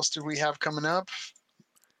 What else do we have coming up?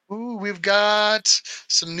 Ooh, we've got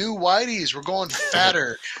some new whiteys. We're going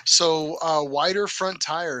fatter. So wider front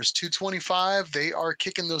tires, 225. They are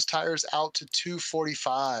kicking those tires out to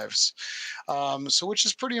 245s. So which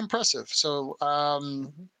is pretty impressive. So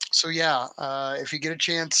if you get a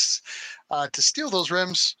chance to steal those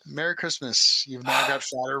rims, Merry Christmas. You've now got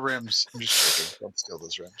fatter rims. I'm just joking. Don't steal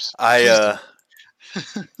those rims. I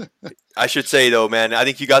should say though, man, I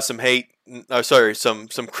think you got some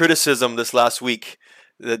some criticism this last week.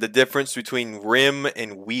 The difference between rim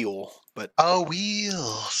and wheel, but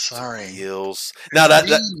wheel. Sorry, wheels. Now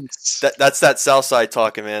that's that South Side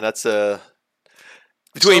talking, man. That's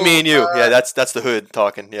between me and you. Yeah, that's the hood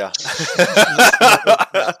talking. Yeah.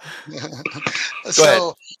 Go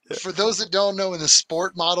ahead. For those that don't know, in the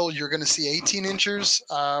sport model, you're going to see 18 inches.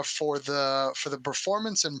 For the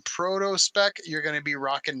performance and proto spec, you're going to be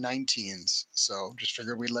rocking 19s. So just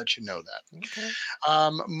figured we'd let you know that. Okay.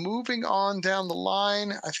 Moving on down the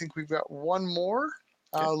line, I think we've got one more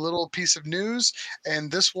little piece of news,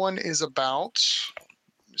 and this one is about.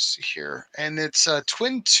 Let's see here, and it's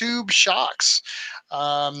twin tube shocks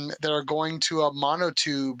that are going to a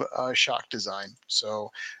monotube shock design.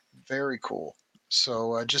 So very cool.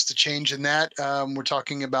 So just a change in that. We're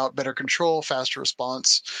talking about better control, faster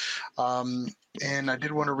response. And I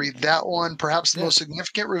did want to read that one. Perhaps the most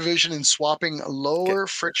significant revision in swapping lower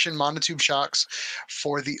friction monotube shocks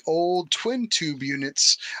for the old twin tube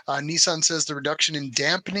units. Nissan says the reduction in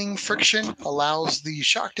dampening friction allows the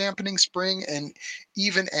shock dampening spring and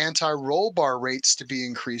even anti-roll bar rates to be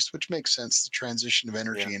increased, which makes sense, the transition of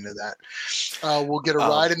energy into that. We'll get a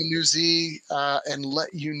ride in the new Z and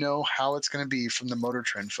let you know how it's going to be from the Motor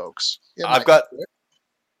Trend folks. Yeah, I've got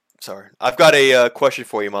a question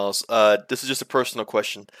for you, Miles. This is just a personal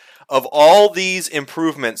question. Of all these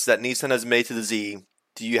improvements that Nissan has made to the Z,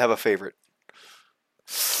 do you have a favorite?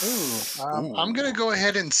 I'm going to go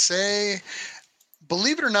ahead and say,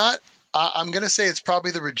 believe it or not, I'm going to say it's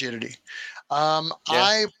probably the rigidity.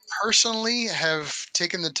 I personally have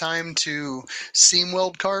taken the time to seam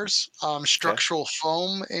weld cars, structural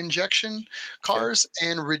foam injection cars,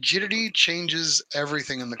 and rigidity changes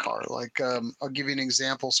everything in the car. Like, I'll give you an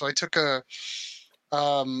example. So I took a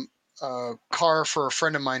car for a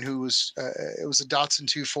friend of mine who was, it was a Datsun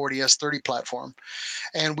 240 S30 platform.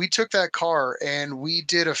 And we took that car and we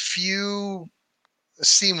did a few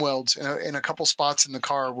seam welds in a couple spots in the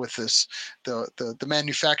car with the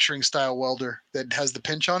manufacturing style welder that has the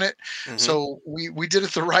pinch on it. Mm-hmm. So we did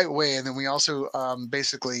it the right way, and then we also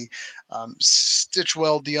basically stitch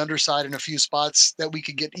weld the underside in a few spots that we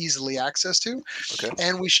could get easily access to, Okay.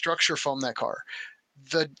 and we structure foam that car.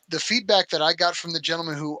 The feedback that I got from the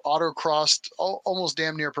gentleman who autocrossed almost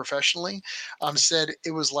damn near professionally said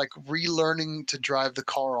it was like relearning to drive the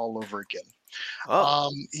car all over again.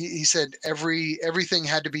 Oh. He said everything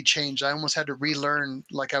had to be changed. I almost had to relearn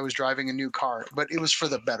like I was driving a new car, but it was for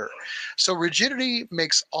the better. So rigidity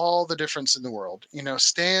makes all the difference in the world.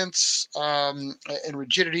 Stance and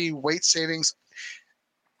rigidity, weight savings.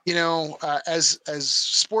 As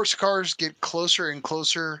sports cars get closer and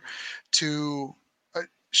closer to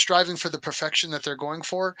striving for the perfection that they're going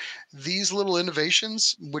for, these little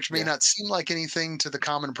innovations, which may Yeah. not seem like anything to the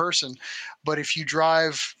common person, but if you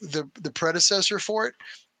drive the predecessor for it,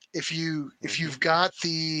 if Mm-hmm. you've got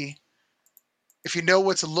if you know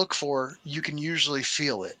what to look for, you can usually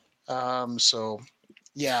feel it. So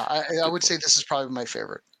yeah, I Good would say point. this is probably my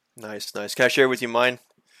favorite. Nice, nice. Can I share with you mine?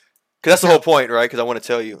 Because that's the Yeah, whole point, right? Because I want to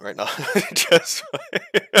tell you right now. Just.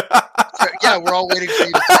 yeah, we're all waiting for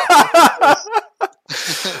you to talk. Go first.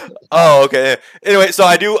 Oh, okay. Anyway, so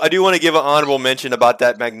I do want to give an honorable mention about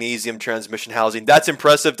that magnesium transmission housing. That's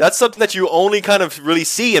impressive. That's something that you only kind of really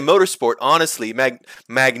see in motorsport. Honestly,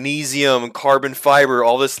 magnesium, carbon fiber,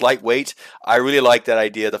 all this lightweight. I really like that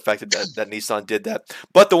idea. The fact that Nissan did that.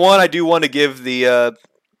 But the one I do want to give the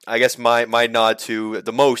I guess my nod to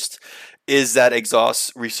the most is that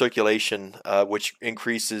exhaust recirculation, which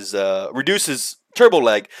reduces turbo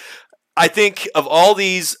lag. I think of all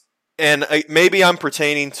these, and maybe I'm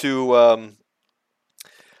pertaining to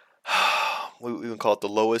we can call it the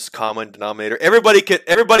lowest common denominator.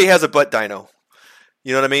 Everybody has a butt dyno.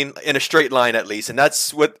 You know what I mean? In a straight line, at least, and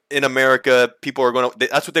that's what in America people are going to.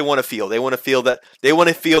 That's what they want to feel. They want to feel that. They want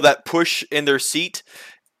to feel that push in their seat,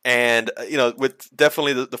 and with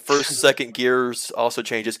definitely the first, second gears also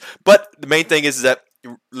changes. But the main thing is that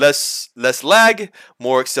less lag,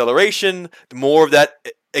 more acceleration, more of that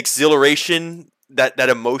exhilaration, that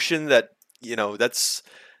emotion that that's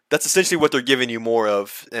essentially what they're giving you more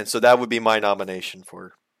of, and so that would be my nomination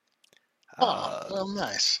for Oh, uh, well,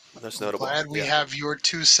 nice. most I'm notable. glad we Yeah. have your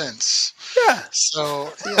 2 cents. Yeah.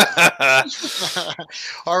 So, yeah.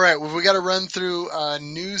 All right. Well, we got to run through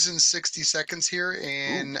news in 60 seconds here. Ooh.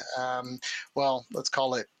 And, well, let's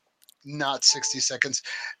call it not 60 seconds.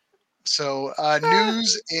 So,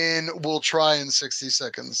 news in we'll try in 60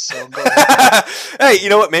 seconds. So, go ahead. Hey, you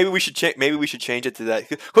know what? Maybe we should change. Maybe we should change it to that.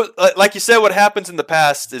 'Cause, like you said, what happens in the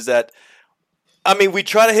past is that we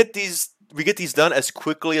try to hit these. We get these done as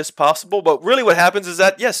quickly as possible, but really, what happens is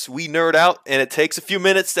that yes, we nerd out, and it takes a few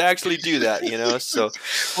minutes to actually do that. So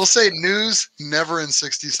We'll say news never in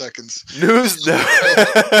 60 seconds. news. No.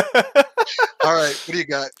 All right. What do you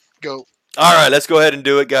got? Go. All right, let's go ahead and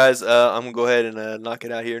do it, guys. I'm gonna go ahead and knock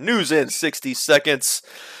it out here. News in 60 seconds.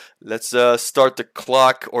 Let's start the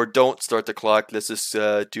clock, or don't start the clock. Let's just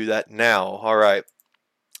do that now. All right.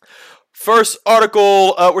 First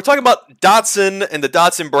article, we're talking about Datsun and the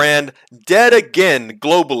Datsun brand dead again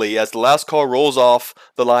globally as the last car rolls off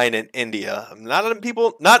the line in India.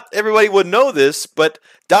 Not everybody would know this, but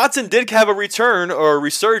Datsun did have a return or a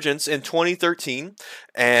resurgence in 2013,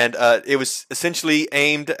 and it was essentially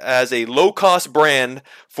aimed as a low-cost brand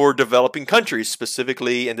for developing countries.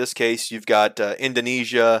 Specifically, in this case, you've got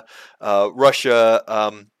Indonesia,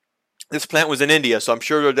 Russia. This plant was in India, so I'm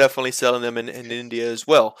sure they're definitely selling them in India as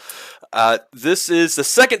well. This is the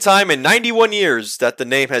second time in 91 years that the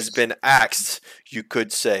name has been axed, you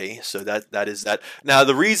could say. So that is that. Now,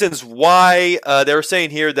 the reasons why they were saying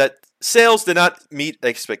here that sales did not meet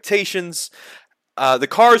expectations. The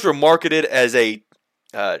cars were marketed as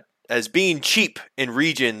being cheap in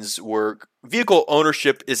regions where vehicle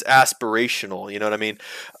ownership is aspirational. You know what I mean?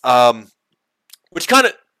 Which kind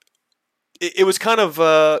of it was kind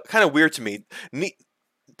of weird to me.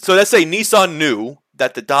 So let's say Nissan knew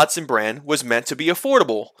that the Datsun brand was meant to be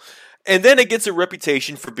affordable, and then it gets a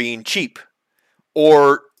reputation for being cheap,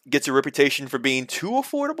 or gets a reputation for being too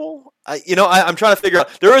affordable. I'm trying to figure out.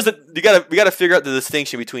 We got to figure out the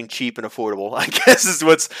distinction between cheap and affordable. I guess is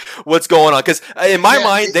what's going on. Because in my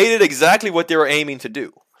mind, they did exactly what they were aiming to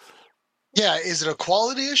do. Yeah, is it a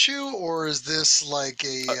quality issue or is this like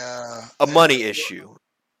a money issue?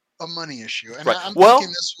 A money issue, and Right. I'm thinking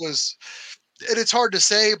this was And it's hard to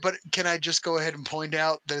say, but can I just go ahead and point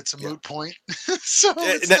out that it's a Yeah. moot point? So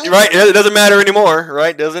it's Right, it doesn't matter anymore,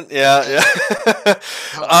 right? Doesn't? Yeah,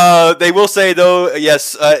 yeah. They will say though,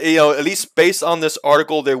 yes, at least based on this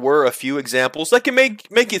article, there were a few examples that can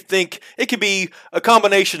make you think it could be a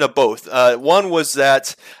combination of both. One was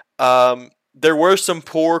that there were some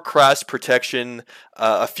poor crash protection,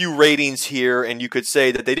 a few ratings here, and you could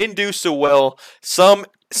say that they didn't do so well. Some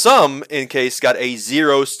in case got a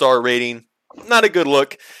 0-star rating. Not a good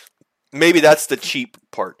look. Maybe that's the cheap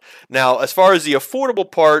part. Now, as far as the affordable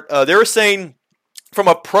part, they were saying from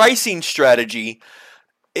a pricing strategy,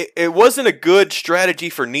 it wasn't a good strategy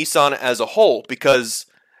for Nissan as a whole because,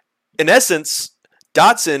 in essence,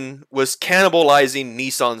 Datsun was cannibalizing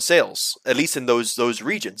Nissan sales, at least in those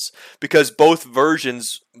regions, because both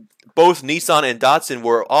versions, both Nissan and Datsun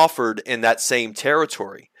were offered in that same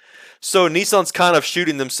territory. So Nissan's kind of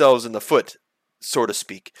shooting themselves in the foot, so to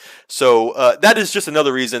speak. So that is just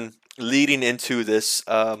another reason leading into this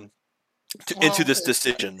into this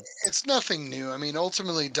decision. It's nothing new. I mean,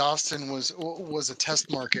 ultimately, Datsun was a test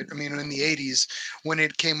market. I mean, in the '80s when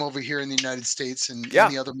it came over here in the United States and in Yeah.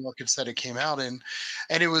 the other markets that it came out in,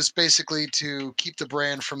 and it was basically to keep the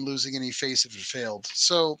brand from losing any face if it failed.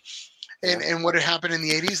 So, Yeah. and what had happened in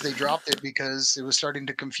the '80s, they dropped it because it was starting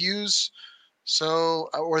to confuse. So,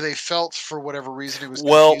 or they felt for whatever reason it was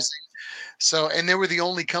Well, confusing. So, and they were the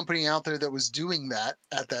only company out there that was doing that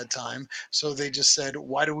at that time. So they just said,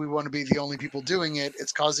 why do we want to be the only people doing it?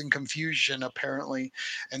 It's causing confusion apparently.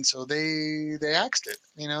 And so they axed it.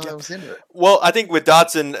 You know, yeah. that was the end of it. Well, I think with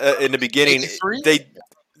Datsun in the beginning, 83? they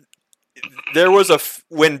there was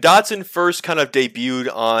when Datsun first kind of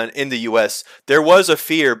debuted on in the U.S., there was a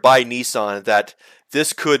fear by Nissan that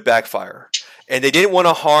this could backfire, and they didn't want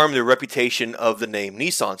to harm the reputation of the name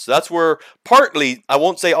Nissan. So that's where partly, I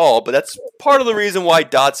won't say all, but that's part of the reason why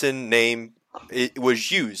Datsun name it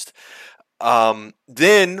was used.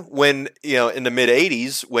 Then when in the mid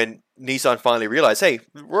 '80s, when Nissan finally realized, hey,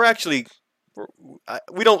 we're actually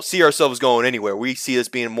we don't see ourselves going anywhere. We see this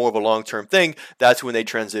being more of a long-term thing. That's when they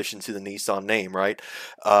transitioned to the Nissan name, right?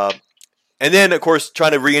 And then, of course,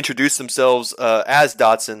 trying to reintroduce themselves as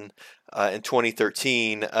Datsun in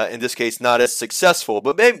 2013. In this case, not as successful,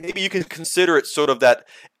 but maybe you can consider it sort of that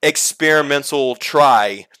experimental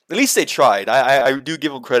try. At least they tried. I do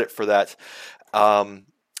give them credit for that.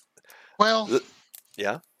 Well,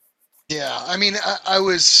 Yeah. yeah. I mean, I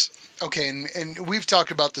was okay. And we've talked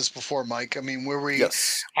about this before, Mike. I mean,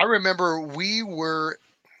 Yes. I remember we were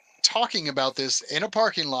talking about this in a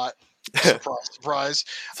parking lot. Surprise, surprise.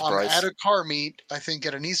 At Surprise. a car meet, I think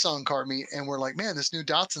at a Nissan car meet, and we're like, man, this new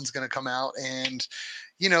Datsun's going to come out, and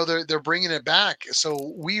they're bringing it back.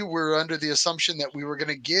 So we were under the assumption that we were going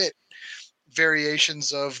to get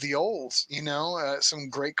variations of the old, some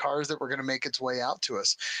great cars that were going to make its way out to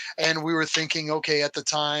us. And we were thinking, okay, at the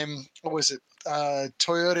time, what was it?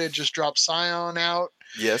 Toyota had just dropped Scion out,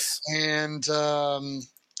 Yes. and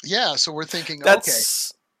yeah, so we're thinking, okay,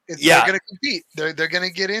 That's they're going to compete. They're going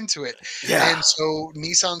to get into it, yeah. and so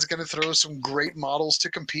Nissan's going to throw some great models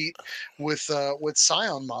to compete with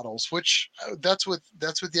Scion models, which that's what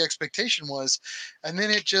the expectation was, and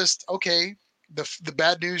then it just the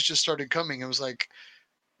bad news just started coming. It was like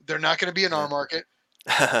they're not going to be in our market,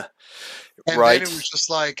 and then Right. it was just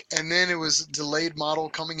like, and then it was delayed model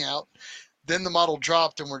coming out. Then the model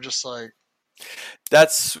dropped, and we're just like,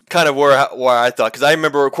 That's kind of where I thought, because I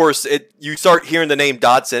remember, of course, you start hearing the name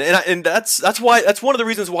Datsun, and that's one of the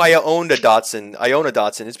reasons why I owned a Datsun. I own a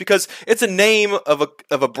Datsun. It's because it's a name of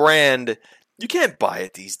a brand. You can't buy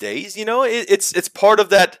it these days. It's part of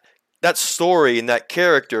that story and that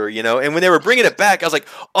character. And when they were bringing it back, I was like,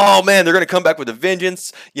 oh man, they're gonna come back with a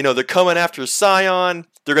vengeance. They're coming after Scion.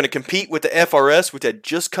 They're gonna compete with the FRS, which had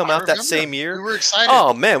just come out that same year. We were excited.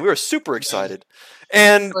 Oh man, we were super excited.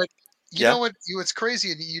 And but you know what? What's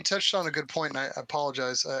crazy, and you touched on a good point, and I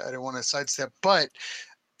apologize. I don't want to sidestep, but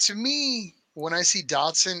to me, when I see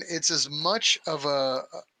Datsun, it's as much of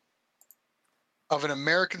an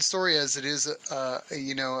American story as it is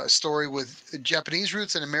a story with Japanese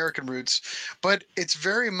roots and American roots, but it's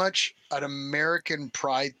very much an American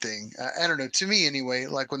pride thing. I don't know, to me anyway.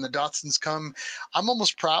 Like when the Datsuns come, I'm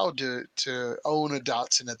almost proud to own a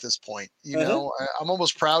Datsun at this point. I'm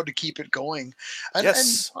almost proud to keep it going. And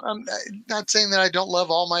I'm not saying that I don't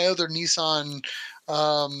love all my other Nissan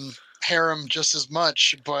harem just as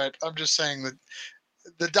much, but I'm just saying that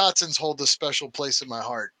the Datsuns hold a special place in my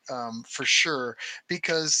heart, for sure,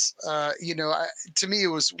 because to me it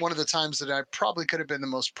was one of the times that I probably could have been the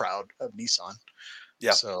most proud of Nissan.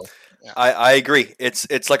 Yeah. So yeah. I agree.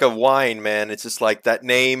 It's like a wine, man. It's just like that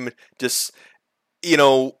name just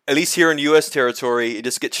at least here in U.S. territory, it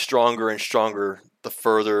just gets stronger and stronger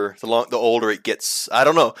the older it gets. I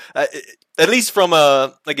don't know. At least from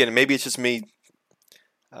again, maybe it's just me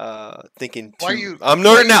thinking too. I'm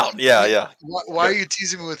nerding out. Yeah. Why are you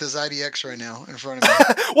teasing me with this IDX right now in front of me?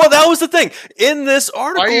 Well, that was the thing in this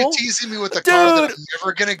article. Why are you teasing me with the car that I'm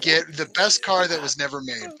never gonna get? The best car that was never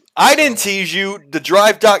made. I didn't tease you. The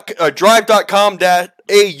drive.com.au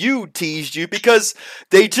teased you because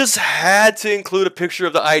they just had to include a picture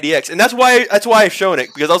of the IDX, and that's why I've shown it,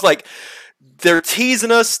 because I was like, they're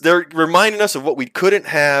teasing us. They're reminding us of what we couldn't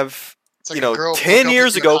have. It's like 10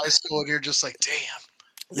 years ago. High school, and you're just like, damn.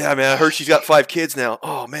 Yeah, man, I heard she's got 5 kids now.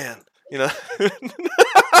 Oh, man. Moving on.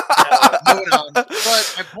 But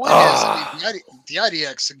my point is, the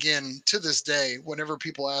IDX, again, to this day, whenever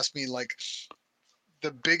people ask me, like,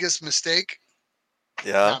 the biggest mistake,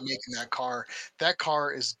 not making that car. That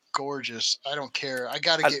car is gorgeous. I don't care.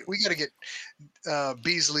 We got to get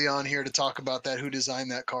Beasley on here to talk about that, who designed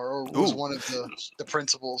that car, or was one of the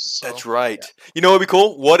principals. So, that's right. Yeah. You know what would be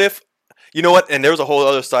cool? What if, you know what? And there was a whole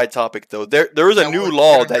other side topic, though. There is a new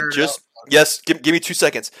law that just... Yes, give me 2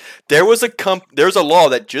 seconds. There's a law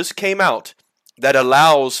that just came out that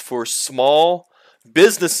allows for small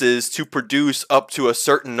businesses to produce up to a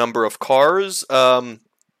certain number of cars.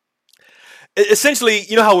 Essentially,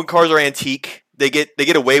 you know how when cars are antique, they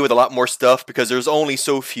get away with a lot more stuff because there's only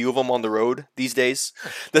so few of them on the road these days.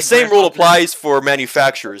 The same rule applies for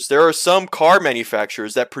manufacturers. There are some car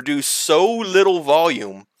manufacturers that produce so little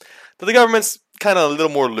volume that the government's kind of a little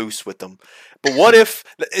more loose with them. But what if,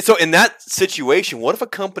 so in that situation, what if a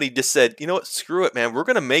company just said, you know what, screw it, man, we're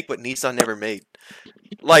going to make what Nissan never made.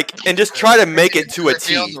 Like, and just try to make it to a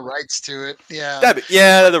T. They own the rights to it, yeah.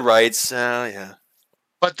 The rights, yeah.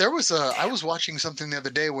 But I was watching something the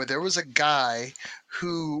other day where there was a guy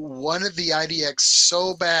who wanted the IDX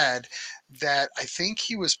so bad that I think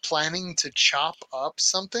he was planning to chop up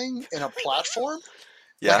something in a platform.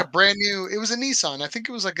 Yeah. Like a brand new, it was a Nissan. I think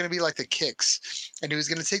it was like going to be like the kicks. And he was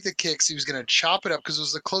going to take the kicks. He was going to chop it up because it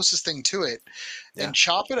was the closest thing to it. Yeah. And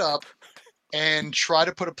chop it up and try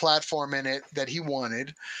to put a platform in it that he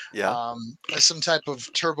wanted. Yeah. Some type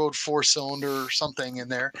of turboed 4-cylinder or something in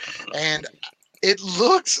there. And it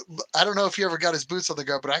looked, I don't know if he ever got his boots on the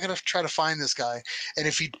ground, but I got to try to find this guy. And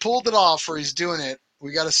if he pulled it off or he's doing it,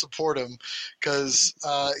 we got to support him because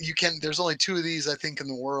there's only 2 of these, I think, in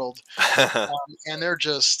the world. And they're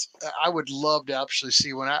just, I would love to actually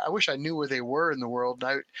see one. I wish I knew where they were in the world.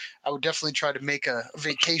 I would definitely try to make a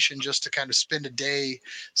vacation just to kind of spend a day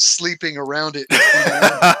sleeping around it.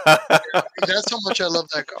 That's how much I love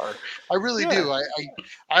that car. I really do.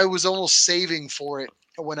 I was almost saving for it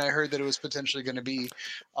when I heard that it was potentially going to be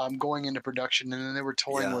going into production, and then they were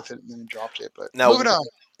toying with it and then dropped it. But now, moving on.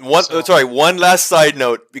 One last side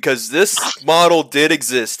note, because this model did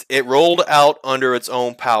exist. It rolled out under its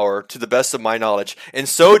own power, to the best of my knowledge, and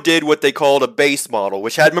so did what they called a base model,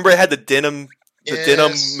 which had the denim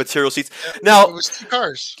material seats. Now it was 2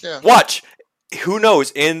 cars. Yeah. Watch. Who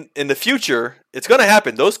knows? In the future, it's going to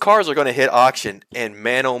happen. Those cars are going to hit auction, and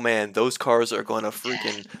man, oh man, those cars are going to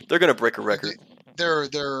they're going to break a record.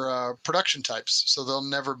 They're production types, so they'll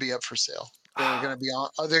never be up for sale. They're going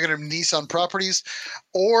to be Nissan properties,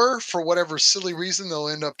 or for whatever silly reason, they'll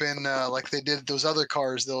end up in like they did those other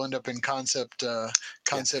cars. They'll end up in concept hell.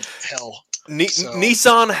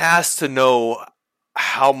 Nissan has to know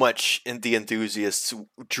how much the enthusiasts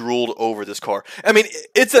drooled over this car. I mean,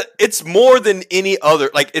 it's more than any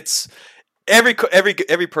other. Like, it's every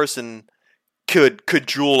person could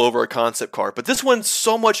drool over a concept car, but this one's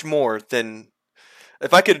so much more than.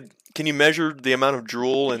 If I could, can you measure the amount of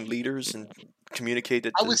drool and liters and communicate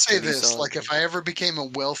it? I would say this: like, if I ever became a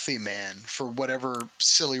wealthy man for whatever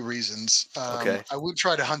silly reasons, I would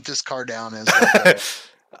try to hunt this car down as.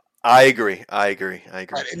 I agree. Right,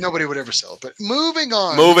 nobody would ever sell it. But moving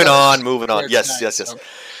on. Yes. So,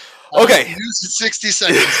 okay. News in 60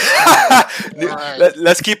 seconds. Right.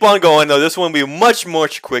 Let's keep on going, though. This one will be much,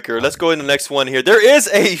 much quicker. Let's go into the next one here. There is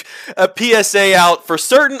a PSA out for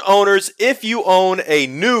certain owners. If you own a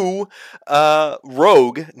new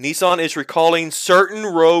Rogue, Nissan is recalling certain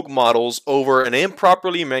Rogue models over an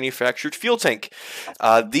improperly manufactured fuel tank.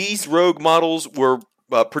 These Rogue models were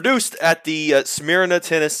produced at the Smyrna,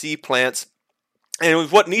 Tennessee plants. And it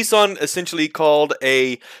was what Nissan essentially called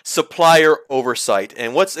a supplier oversight.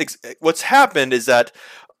 And what's happened is that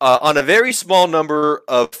on a very small number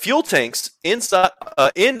of fuel tanks inside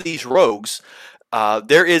in these Rogues,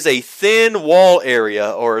 there is a thin wall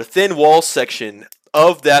area or a thin wall section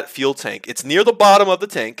of that fuel tank. It's near the bottom of the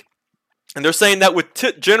tank, and they're saying that with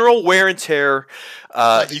general wear and tear,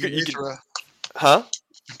 you could, huh?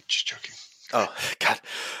 Just joking. Oh God.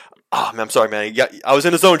 Oh man, I'm sorry, man. I was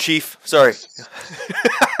in the zone, Chief. Sorry.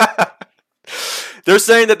 They're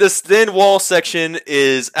saying that this thin wall section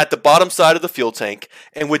is at the bottom side of the fuel tank,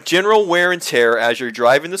 and with general wear and tear as you're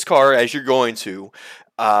driving this car, as you're going to,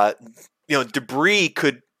 uh, debris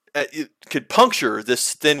could puncture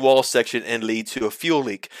this thin wall section and lead to a fuel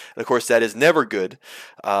leak. And of course, that is never good.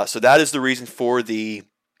 So that is the reason for this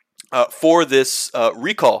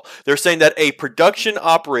recall. They're saying that a production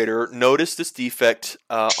operator noticed this defect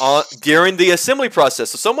during the assembly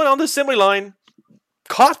process. So someone on the assembly line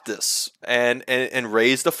caught this and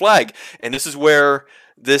raised the flag. And this is where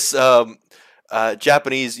this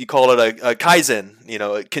Japanese, you call it a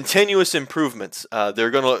kaizen, continuous improvements.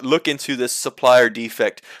 They're going to look into this supplier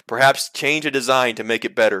defect, perhaps change a design to make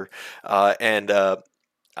it better. I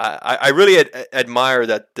really admire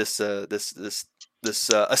that this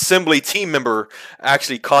assembly team member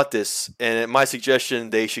actually caught this. And my suggestion,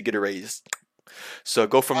 they should get erased. So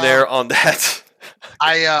go from there on that.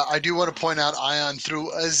 I do want to point out Ion threw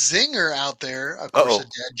a zinger out there, of course, a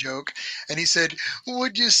dad joke, and he said,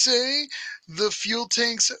 "Would you say the fuel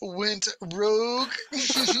tanks went rogue?"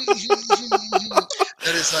 That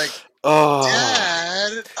is like,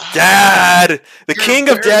 Dad, the king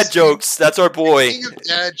of dad jokes. That's our boy. The king of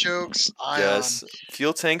dad jokes. Ion. Yes,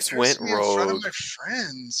 fuel tanks went rogue. In front of my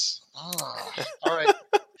friends. All right.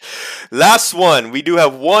 Last one. We do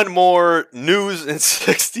have one more news in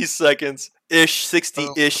 60 seconds.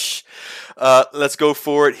 60-ish. Let's go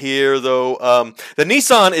for it here, though. The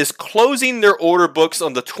Nissan is closing their order books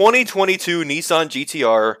on the 2022 Nissan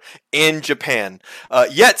GTR in Japan.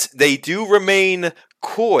 Yet, they do remain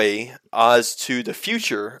coy as to the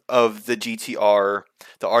future of the GTR,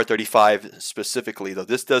 the R35 specifically, though.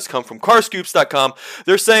 This does come from carscoops.com.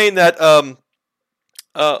 They're saying that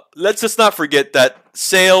let's just not forget that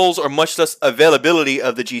sales or much less availability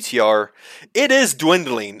of the GTR, it is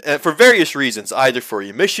dwindling for various reasons, either for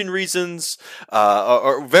emission reasons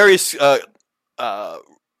or various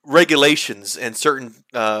regulations in certain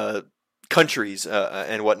countries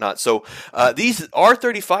and whatnot. So these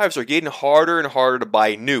R35s are getting harder and harder to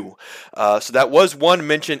buy new. So that was one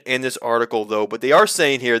mention in this article, though. But they are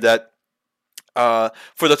saying here that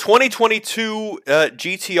for the 2022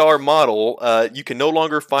 GTR model, you can no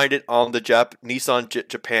longer find it on the Nissan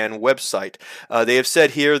Japan website. They have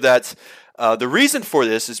said here that the reason for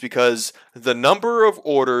this is because the number of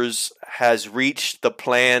orders has reached the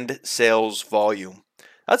planned sales volume.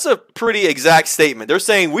 That's a pretty exact statement. They're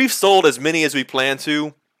saying we've sold as many as we plan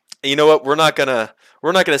to. And you know what? We're not gonna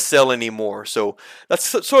sell anymore. So that's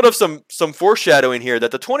sort of some foreshadowing here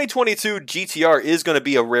that the 2022 GTR is going to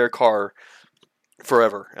be a rare car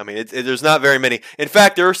forever. I mean, there's not very many. In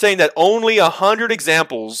fact, they're saying that only 100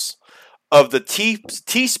 examples of the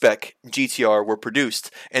T-Spec GTR were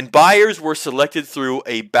produced, and buyers were selected through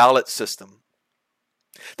a ballot system.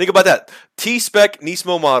 Think about that. T-Spec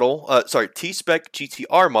Nismo model, T-Spec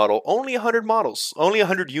GTR model, only 100 models, only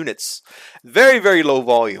 100 units. Very, very low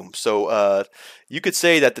volume. So you could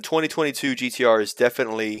say that the 2022 GTR is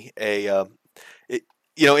definitely when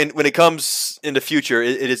it comes in the future,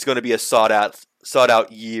 it is going to be a sought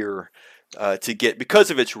out year to get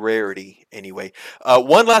because of its rarity anyway.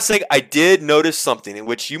 One last thing, I did notice something in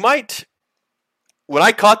which you might, when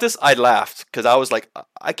I caught this, I laughed because I was like,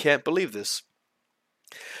 I can't believe this.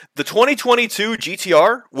 The 2022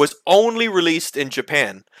 GTR was only released in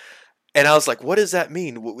Japan. And I was like, what does that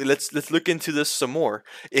mean? Let's look into this some more.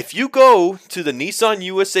 If you go to the Nissan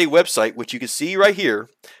USA website, which you can see right here,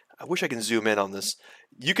 I wish I can zoom in on this.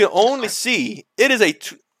 You can only see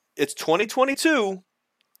it's 2022,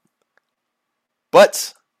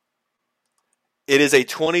 but it is a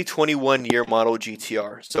 2021 year model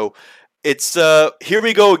GTR. So it's here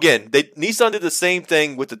we go again. Nissan did the same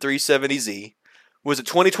thing with the 370Z. Was it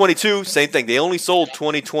 2022? Same thing. They only sold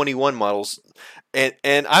 2021 models,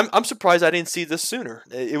 and I'm surprised I didn't see this sooner.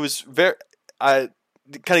 It was it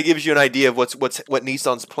kind of gives you an idea of what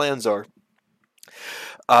Nissan's plans are.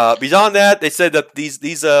 Beyond that, they said that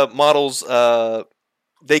these models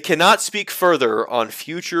they cannot speak further on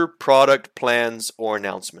future product plans or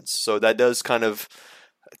announcements. So that does kind of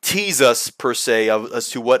tease us per se as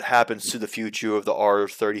to what happens to the future of the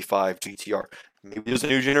R35 GTR. Maybe there's a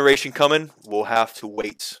new generation coming. We'll have to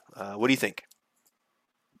wait. What do you think?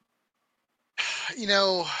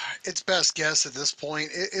 It's best guess at this point.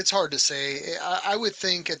 It's hard to say. I would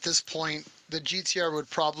think at this point the GTR would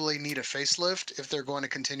probably need a facelift if they're going to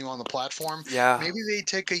continue on the platform. Yeah. Maybe they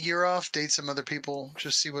take a year off, date some other people,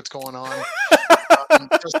 just see what's going on.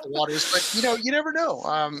 Test the waters. But, you never know.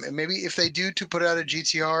 Maybe if they do to put out a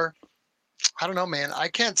GTR I don't know, man. I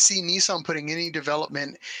can't see Nissan putting any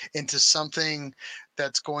development into something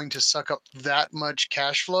that's going to suck up that much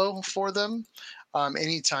cash flow for them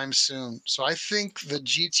anytime soon. So I think the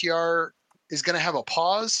GTR is going to have a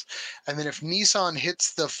pause. And then if Nissan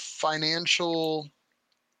hits the financial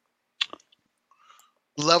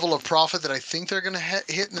level of profit that I think they're going to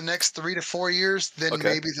hit in the next 3 to 4 years, then Okay.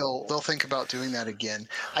 maybe they'll think about doing that again.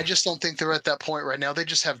 I just don't think they're at that point right now. They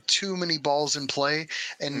just have too many balls in play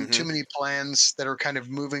and Hmm. too many plans that are kind of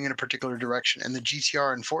moving in a particular direction. And the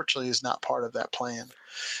GTR, unfortunately, is not part of that plan at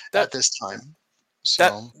That this time.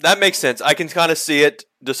 that So that makes sense. I can kind of see it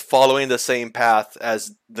just following the same path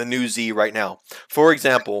as the new Z right now. For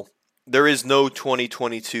example, there is no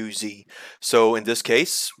 2022 Z. So in this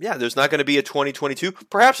case, yeah, there's not going to be a 2022,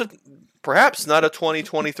 perhaps not a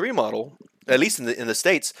 2023 model, at least in the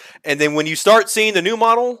states. And then when you start seeing the new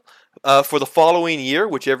model for the following year,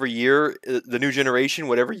 whichever year the new generation,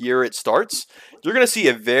 whatever year it starts, you're going to see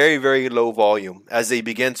a very, very low volume as they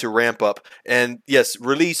begin to ramp up. And yes,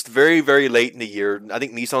 released very, very late in the year. I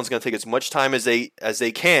think Nissan's going to take as much time as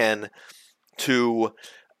they can to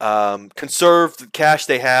conserve the cash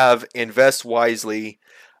they have, invest wisely.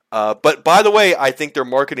 But by the way, I think their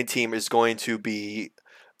marketing team is going to be,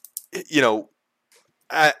 you know,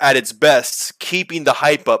 at its best, keeping the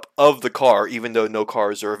hype up of the car, even though no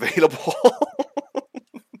cars are available.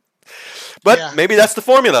 But yeah, maybe that's the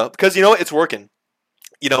formula because it's working.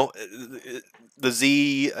 You know, the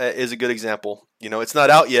Z is a good example. It's not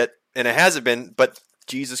out yet, and it hasn't been. But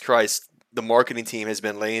Jesus Christ, the marketing team has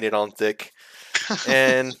been laying it on thick,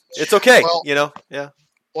 and it's okay. well, Yeah.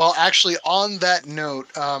 Well, actually, on that note,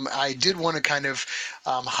 I did want to kind of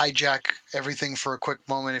hijack everything for a quick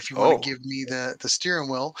moment. If you want to Oh. give me the steering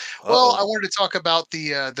wheel, Uh well, I oh. wanted to talk about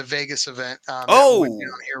the Vegas event that went Oh.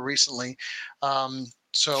 down here recently.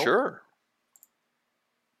 So, Sure.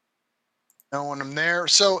 no one I'm there.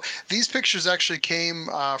 So these pictures actually came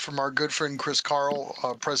from our good friend Chris Carl,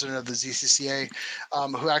 president of the ZCCA,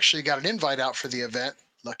 who actually got an invite out for the event.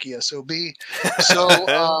 Lucky SOB. So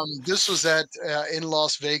this was at in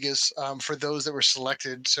Las Vegas for those that were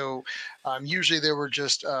selected. So usually there were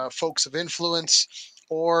just folks of influence,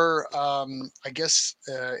 or I guess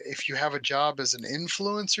if you have a job as an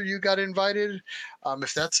influencer, you got invited,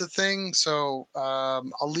 if that's a thing. So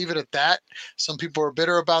I'll leave it at that. Some people are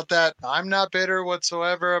bitter about that. I'm not bitter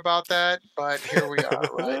whatsoever about that, but here we are,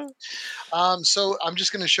 right? So I'm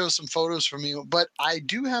just going to show some photos from you, but I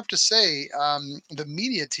do have to say, the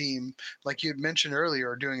media team, like you had mentioned earlier,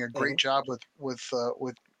 are doing a great Mhm. job with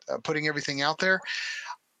putting everything out there.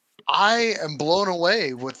 I am blown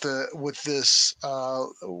away with this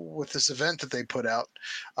event that they put out.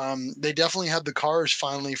 They definitely had the cars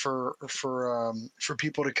finally for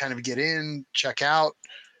people to kind of get in, check out,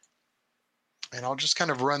 and I'll just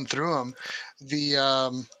kind of run through them.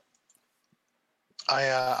 The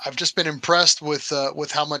I've just been impressed with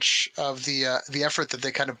how much of the effort that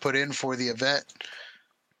they kind of put in for the event.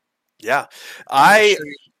 Yeah. I'm going to I show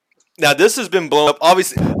you. Now this has been blown up.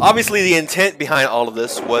 Obviously, the intent behind all of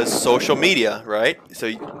this was social media, right? So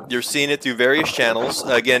you're seeing it through various channels.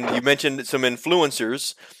 Again, you mentioned some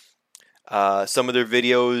influencers. Some of their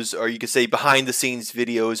videos, or you could say behind the scenes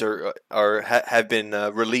videos, have been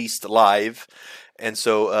released live, and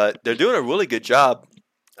so they're doing a really good job.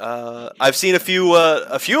 I've seen a few of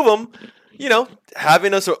them,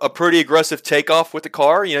 having a pretty aggressive takeoff with the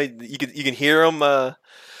car. You can hear them.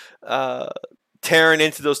 Uh, Tearing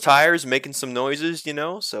into those tires, making some noises,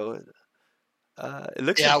 So it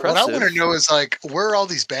looks Yeah, what I want to impressive. know is like, where are all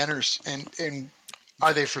these banners, and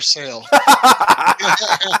are they for sale?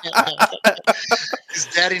 Because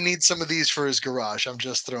Daddy needs some of these for his garage. I'm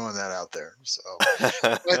just throwing that out there. So,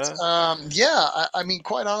 but yeah, I mean,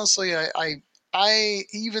 quite honestly, I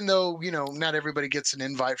even though not everybody gets an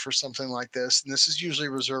invite for something like this, and this is usually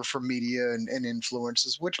reserved for media and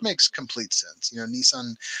influencers, which makes complete sense.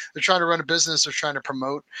 Nissan, they're trying to run a business, they're trying to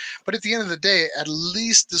promote, but at the end of the day, at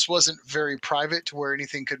least this wasn't very private to where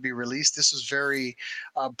anything could be released. This was very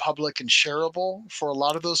public and shareable for a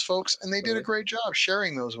lot of those folks, and they did a Right. great job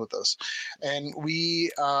sharing those with us, and we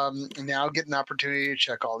now get an opportunity to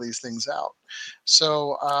check all these things out.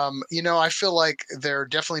 So, I feel like they're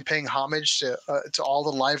definitely paying homage to all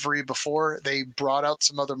the livery before. They brought out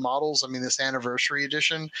some other models. I mean, this anniversary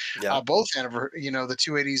edition, Yeah. the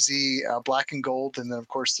 280Z black and gold, and then of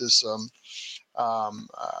course this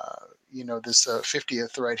this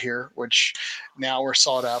 50th right here, which now we're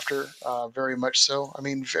sought after, very much so. I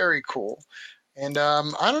mean, very cool. And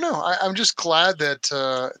I don't know. I'm just glad that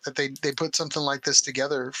they put something like this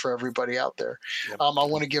together for everybody out there. Yep. I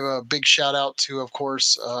want to give a big shout out to, of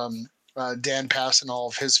course, Dan Pass and all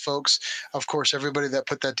of his folks. Of course, everybody that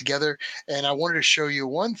put that together. And I wanted to show you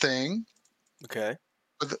one thing. Okay.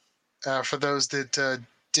 For those that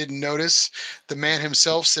didn't notice, the man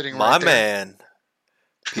himself sitting My right there. man,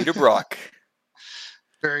 Peter Brock.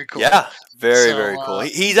 Very cool. Yeah, very, So, very cool.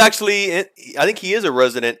 He's actually, I think he is a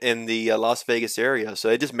resident in the Las Vegas area, so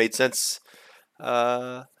it just made sense.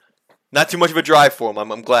 Not too much of a drive for him.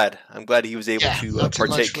 I'm glad. I'm glad he was able to not too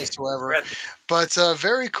partake. much whatsoever. But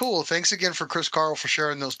very cool. Thanks again for Chris Carl for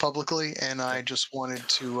sharing those publicly. And I just wanted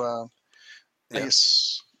to, I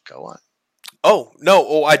guess, go on. Oh no!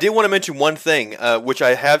 Oh, I did want to mention one thing, which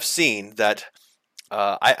I have seen that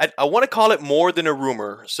I want to call it more than a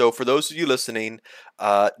rumor. So for those of you listening,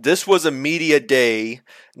 this was a media day.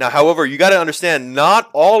 Now, however, you got to understand,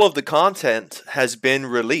 not all of the content has been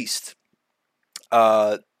released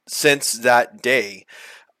since that day.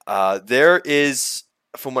 There is,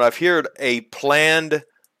 from what I've heard, a planned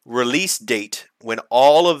release date when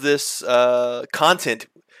all of this content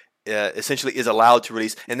essentially is allowed to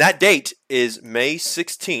release. And that date is May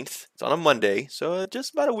 16th. It's on a Monday, so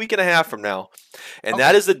just about a week and a half from now. And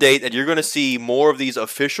that is the date that you're going to see more of these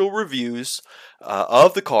official reviews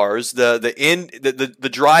of the cars, the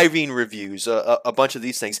driving reviews, a bunch of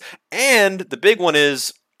these things. And the big one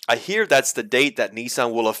is, I hear that's the date that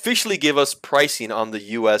Nissan will officially give us pricing on the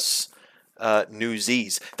U.S. New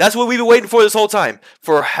Zs. That's what we've been waiting for this whole time.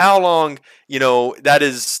 For how long? You know, that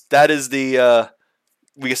is the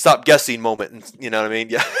we can stop guessing moment. You know what I mean?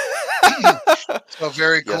 Yeah. So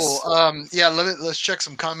very cool. Yes. Let's check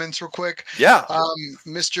some comments real quick. Yeah.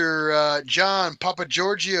 Mr. John Papa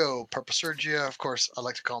Sergio, of course, I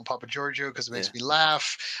like to call him Papa Giorgio because it makes me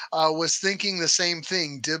laugh. Was thinking the same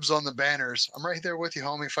thing. Dibs on the banners. I'm right there with you,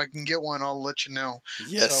 homie. If I can get one, I'll let you know.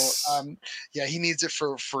 Yes. So, he needs it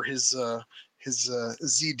for his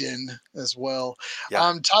Z-Din as well.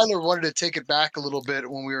 Yeah. Tyler wanted to take it back a little bit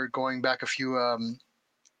when we were going back a few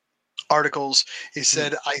articles. He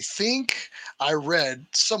said, I think I read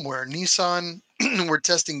somewhere Nissan were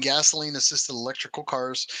testing gasoline assisted electrical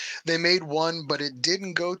cars. They made one, but it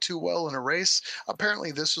didn't go too well in a race.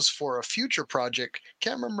 Apparently this was for a future project.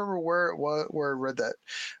 Can't remember where I read that.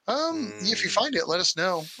 If you find it, let us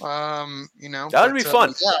know. That would be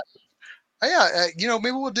fun.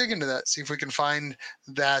 Maybe we'll dig into that, see if we can find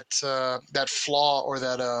that flaw or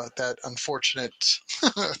that unfortunate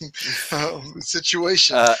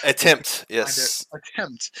situation. Attempt, yes.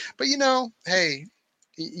 Attempt. But hey,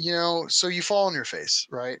 so you fall on your face,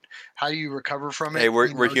 right? How do you recover from it? Hey, we're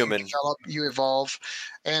human. You develop, you evolve,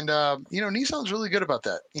 and Nissan's really good about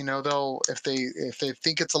that. They'll if they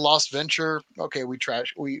think it's a lost venture, okay, we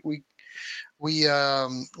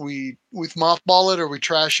mothball it or we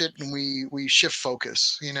trash it and we shift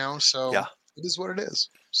focus, so it is what it is.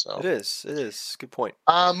 So it is good point.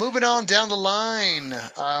 Moving on down the line,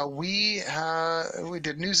 we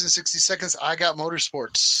did news in 60 seconds. I got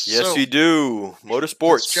motorsports. Yes, you do.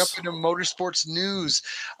 Motorsports. Let's jump into motorsports news.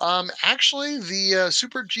 Actually, the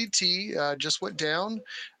Super GT just went down,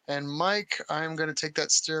 and Mike, I'm going to take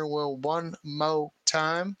that steering wheel one more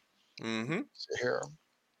time. Mm-hmm. So here.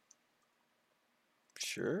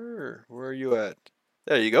 Sure. Where are you at?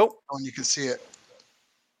 There you go. Oh, and you can see it.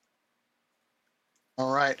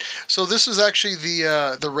 All right. So this is actually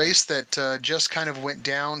the race that just kind of went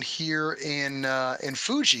down here in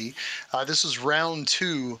Fuji. This is round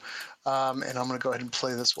 2, and I'm going to go ahead and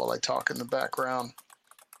play this while I talk in the background.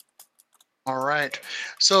 All right.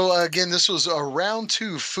 So again, this was a round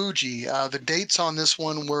 2 Fuji. The dates on this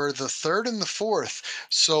one were the 3rd and the 4th.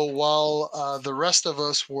 So while the rest of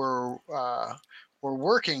us were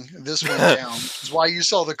working, this went down. That's why you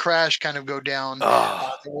saw the crash kind of go down.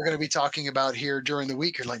 That we're going to be talking about here during the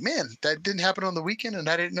week. You're like, man, that didn't happen on the weekend, and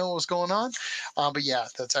I didn't know what was going on. But yeah,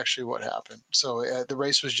 that's actually what happened. So the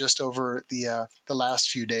race was just over the last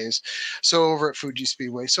few days. So over at Fuji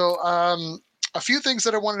Speedway. So a few things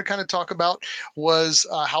that I wanted to kind of talk about was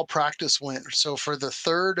how practice went. So for the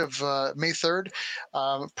May 3rd,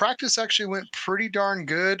 practice actually went pretty darn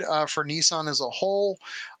good for Nissan as a whole.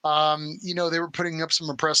 They were putting up some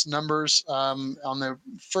impressive numbers on the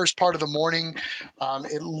first part of the morning.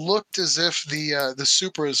 It looked as if the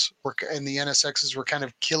Supras and the NSXs were kind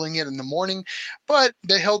of killing it in the morning, but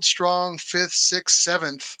they held strong 5th, 6th,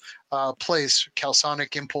 7th place.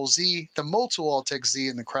 Calsonic Impulse Z, the Motul Alltech Z,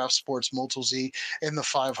 and the Craft Sports Motul Z in the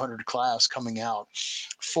 500 class coming out.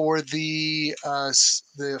 For the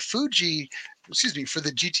Fuji, for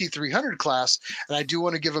the GT300 class, and I do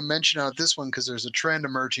want to give a mention out this one because there's a trend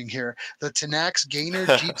emerging here. The Tenax Gainer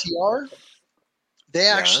GTR. They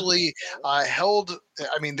Yeah. actually held.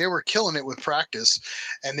 I mean, they were killing it with practice,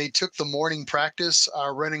 and they took the morning practice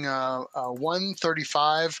running a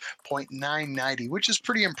 1:35.990, which is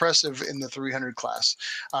pretty impressive in the 300 class.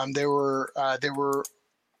 They were a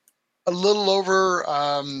little over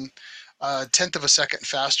a tenth of a second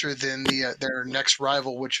faster than their next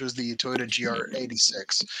rival, which was the Toyota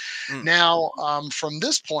GR86. Mm. Now, from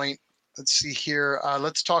this point, let's see here.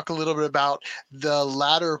 Let's talk a little bit about the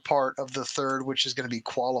latter part of the third, which is going to be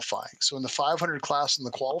qualifying. So in the 500 class in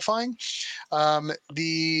the qualifying,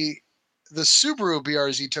 the Subaru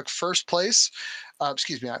BRZ took first place.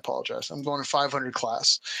 Excuse me, I apologize. I'm going to 500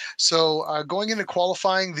 class. So going into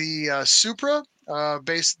qualifying, the Supra,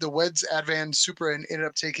 the WEDS Advan Supra, ended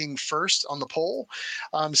up taking first on the pole.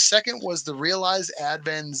 Second was the Realize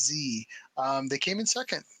Advan Z. They came in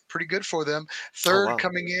second. Pretty good for them. Third wow.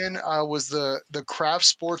 coming in was the Craft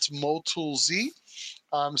Sports Motul Z.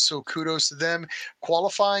 So kudos to them.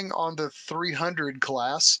 Qualifying on the 300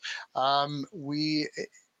 class, let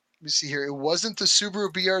me see here. It wasn't the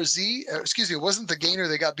Subaru BRZ. Excuse me. It wasn't the Gainer.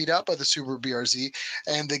 They got beat up by the Subaru BRZ,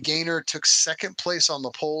 and the Gainer took second place on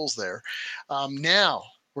the polls there. Now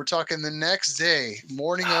we're talking the next day,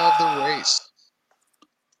 morning of the race.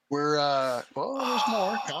 We're well, there's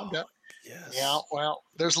more. Calm down. Yes. Yeah, well,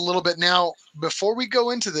 there's a little bit now. Before we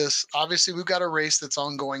go into this, obviously we've got a race that's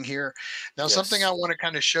ongoing here. Now, something Yes. I want to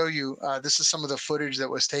kind of show you. This is some of the footage that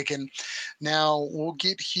was taken. Now we'll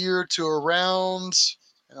get here to around,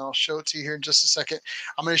 and I'll show it to you here in just a second.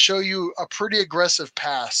 I'm going to show you a pretty aggressive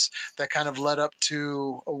pass that kind of led up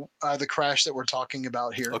to the crash that we're talking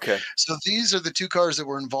about here. Okay. So these are the two cars that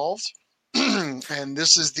were involved, and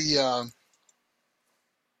this is the.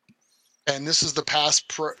 And this is the pass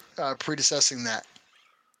predecessing that.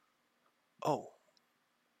 Oh.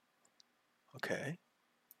 Okay.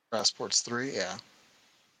 Passports 3, yeah.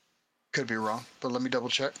 Could be wrong, but let me double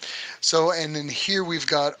check. So, and then here we've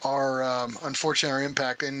got our, unfortunately, our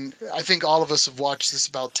impact. And I think all of us have watched this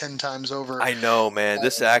about 10 times over. I know, man.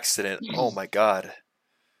 This accident. Oh my God.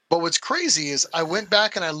 But what's crazy is I went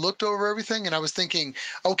back and I looked over everything and I was thinking,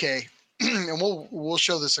 okay, and we'll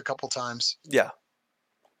show this a couple times. Yeah.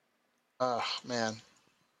 Oh, man.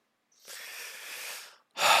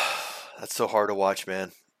 That's so hard to watch,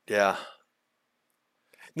 man. Yeah.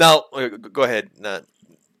 Now, go ahead. Now,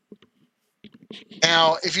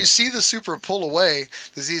 if you see the Supra pull away,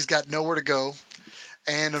 the Z's got nowhere to go.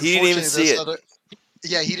 And He didn't even see it.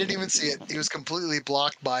 Yeah, he didn't even see it. He was completely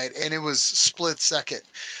blocked by it, and it was split second.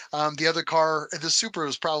 The other car, the Supra,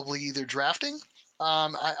 was probably either drafting.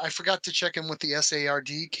 I forgot to check in with the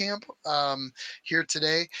SARD camp here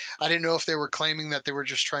today. I didn't know if they were claiming that they were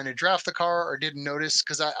just trying to draft the car or didn't notice,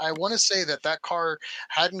 because I want to say that car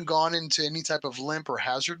hadn't gone into any type of limp or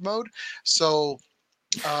hazard mode. So,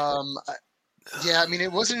 yeah, I mean,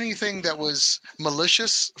 it wasn't anything that was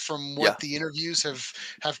malicious from what the interviews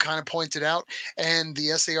have kind of pointed out. And the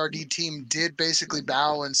SARD team did basically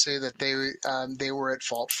bow and say that they were at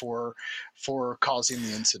fault for causing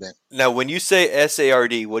the incident. Now, when you say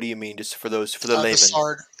SARD, what do you mean? Just for the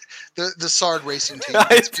layman. The SARD racing team.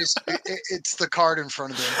 It's the card in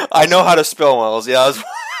front of them. I know how to spell Miles. Yeah,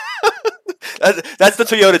 that's the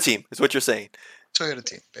Toyota team. Is what you're saying. Toyota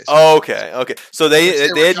team, basically. Oh, okay. So they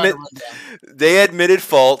admitted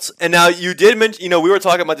faults, and now you did mention. We were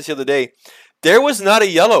talking about this the other day. There was not a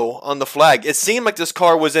yellow on the flag. It seemed like this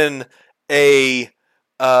car was in a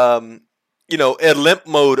limp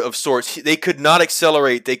mode of sorts. They could not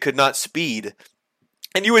accelerate. They could not speed.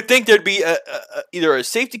 And you would think there'd be either a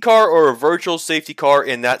safety car or a virtual safety car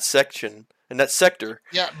in that section. In that sector.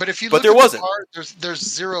 Yeah, but if you look there at wasn't. The car, there's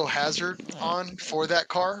zero hazard on for that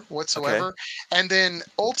car whatsoever. Okay. And then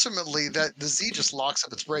ultimately the Z just locks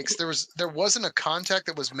up its brakes. There wasn't a contact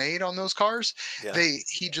that was made on those cars. Yeah.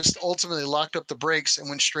 He just ultimately locked up the brakes and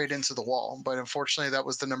went straight into the wall. But unfortunately that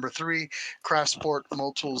was the number 3 Craft Sport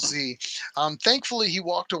Motul Z. Thankfully he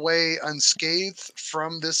walked away unscathed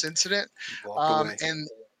from this incident. And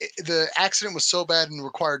the accident was so bad and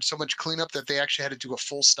required so much cleanup that they actually had to do a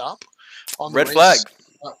full stop on the red race. Flag.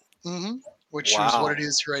 Which is what it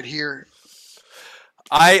is right here.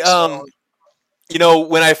 When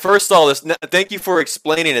I first saw this, thank you for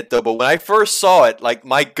explaining it though, but when I first saw it, like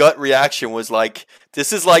my gut reaction was like,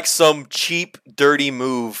 this is like some cheap, dirty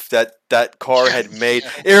move that car had made.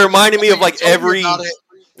 Yeah. It reminded me of like every...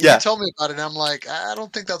 Yeah, tell me about it. And I'm like, I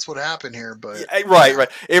don't think that's what happened here, but right.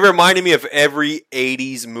 It reminded me of every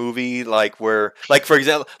 '80s movie, like where, like for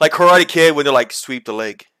example, like Karate Kid, when they're like sweep the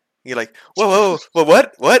leg. You're like, whoa,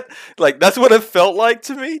 what? Like that's what it felt like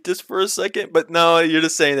to me, just for a second. But no, you're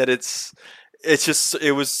just saying that it's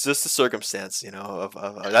it was just a circumstance, of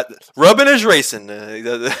that rubbing is racing.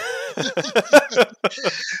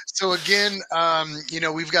 So again,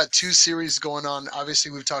 we've got 2 series going on.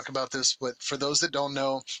 Obviously, we've talked about this, but for those that don't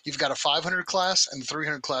know, you've got a 500 class and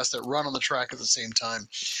 300 class that run on the track at the same time.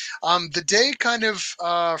 The day kind of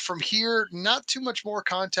from here, not too much more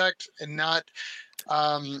contact and not.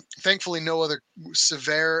 Thankfully, no other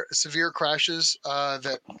severe crashes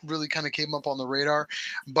that really kind of came up on the radar.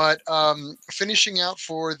 But finishing out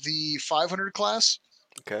for the 500 class,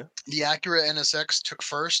 Okay. the Acura NSX took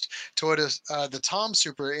first. Toyota, the Tom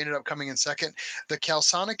Super ended up coming in second. The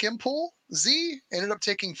Calsonic Impul Z ended up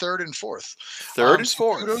taking third and fourth. Third and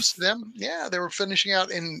fourth. Kudos to them. Yeah, they were finishing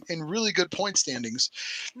out in really good point standings.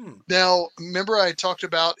 Now, remember I talked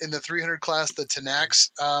about in the 300 class, the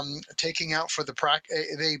Tenax taking out for the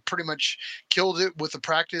practice. They pretty much killed it with the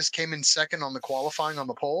practice, came in second on the qualifying on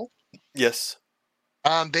the pole. Yes.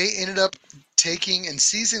 They ended up taking and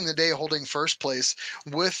seizing the day, holding first place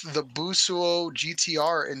with the Busuo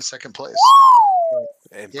GTR in second place.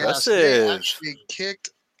 Impressive. Yeah, so they actually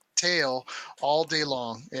kicked tail all day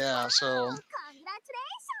long. Yeah, so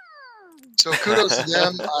kudos to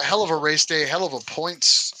them. A hell of a race day, hell of a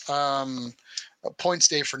points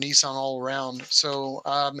day for Nissan all around. So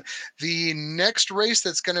the next race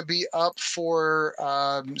that's going to be up for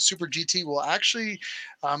Super GT will actually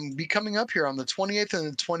be coming up here on the 28th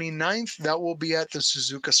and the 29th. That will be at the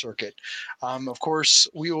Suzuka circuit. Of course,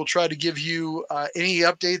 we will try to give you any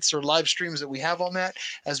updates or live streams that we have on that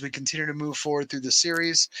as we continue to move forward through the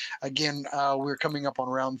series. Again, we're coming up on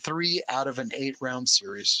round 3 out of an 8-round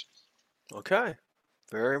series. Okay.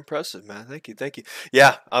 Very impressive, man. Thank you.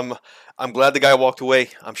 Yeah, I'm glad the guy walked away.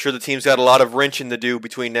 I'm sure the team's got a lot of wrenching to do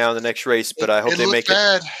between now and the next race, but I hope they make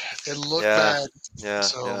it. It looked bad.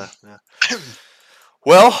 Yeah.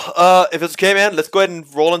 Well, if it's okay, man, let's go ahead and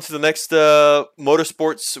roll into the next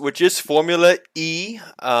motorsports, which is Formula E.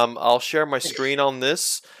 I'll share my screen on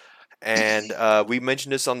this, and we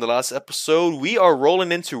mentioned this on the last episode. We are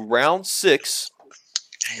rolling into round 6.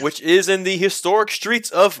 Which is in the historic streets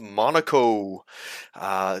of Monaco.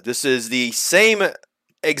 This is the same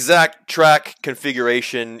exact track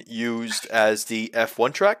configuration used as the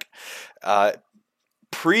F1 track.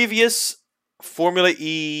 Previous Formula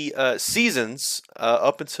E seasons,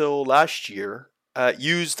 up until last year,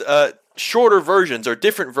 used shorter versions or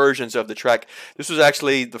different versions of the track. This was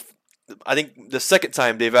actually I think the second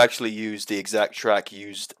time they've actually used the exact track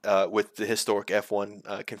used with the historic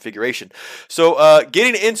F1 configuration. So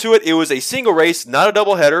getting into it, it was a single race, not a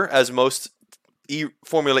doubleheader, as most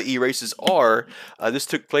Formula E races are. This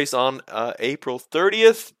took place on April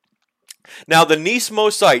 30th. Now, the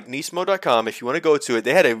Nismo site, nismo.com, if you want to go to it,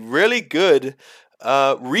 they had a really good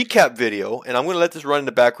recap video, and I'm going to let this run in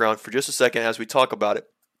the background for just a second as we talk about it.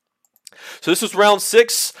 So this was round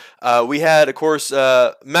 6. We had, of course,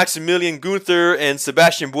 Maximilian Günther and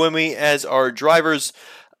Sebastian Buemi as our drivers.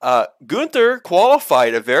 Günther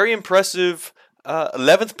qualified a very impressive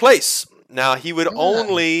 11th place. Now, he would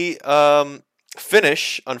only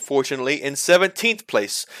finish, unfortunately, in 17th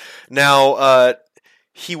place. Now,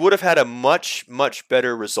 he would have had a much, much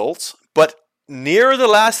better result, but near the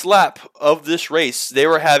last lap of this race, they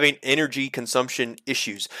were having energy consumption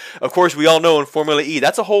issues. Of course, we all know in Formula E,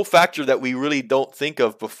 that's a whole factor that we really don't think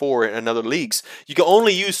of before in other leagues. You can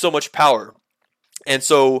only use so much power. And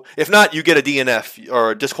so, if not, you get a DNF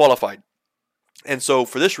or disqualified. And so,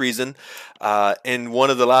 for this reason, in one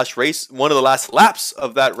of the last laps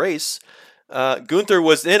of that race, Günther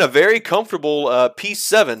was in a very comfortable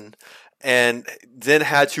P7 and then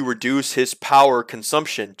had to reduce his power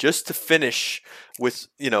consumption just to finish with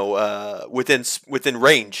within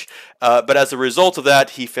range. But as a result of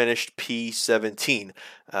that, he finished P17.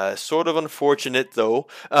 Sort of unfortunate though.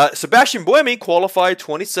 Sebastian Buemi qualified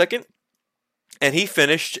 22nd, and he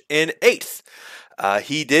finished in 8th.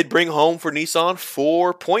 He did bring home for Nissan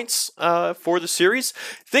 4 points for the series.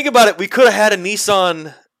 Think about it. We could have had a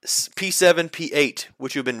Nissan P7, P8,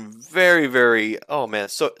 which would have been very, very,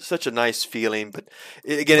 such a nice feeling. But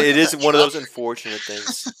again, it is one of those unfortunate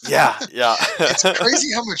things. Yeah. It's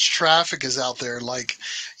crazy how much traffic is out there. Like,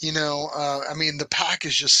 the pack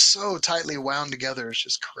is just so tightly wound together. It's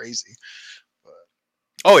just crazy.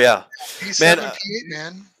 Oh, yeah. P7, P8,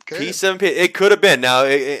 man. Good. P7, P8, it could have been. Now,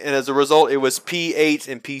 and as a result, it was P8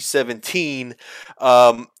 and P17.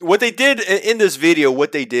 What they did in this video,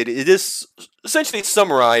 it is essentially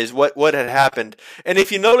summarize what had happened. And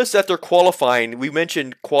if you notice after qualifying, we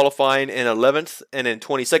mentioned qualifying in 11th and in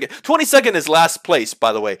 22nd. 22nd is last place,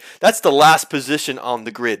 by the way. That's the last position on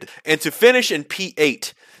the grid. And to finish in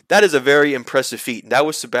P8, that is a very impressive feat. That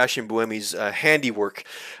was Sebastian Buemi's handiwork.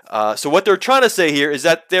 So what they're trying to say here is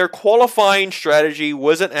that their qualifying strategy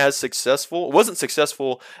wasn't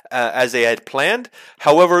successful as they had planned.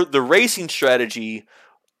 However, the racing strategy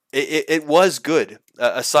it was good.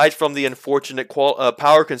 Aside from the unfortunate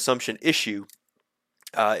power consumption issue,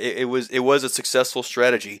 it was a successful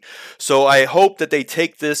strategy. So I hope that they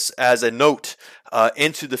take this as a note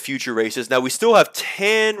into the future races. Now we still have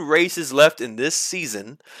 10 races left in this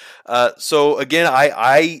season. So again,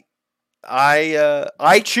 I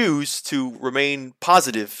choose to remain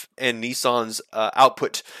positive in Nissan's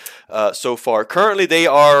output so far. Currently, they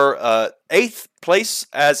are 8th place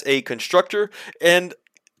as a constructor and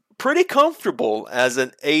pretty comfortable as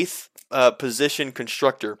an 8th position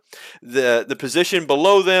constructor. The position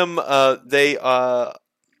below them, let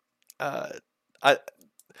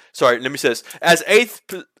me say this. As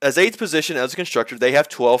eighth position as a constructor, they have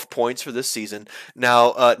 12 points for this season.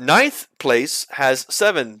 Now, ninth place has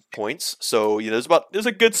 7 points, so there's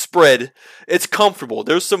a good spread. It's comfortable.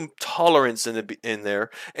 There's some tolerance in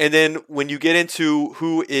there. And then when you get into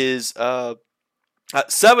who is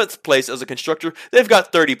 7th place as a constructor, they've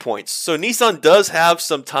got 30 points. So Nissan does have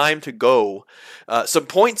some time to go, some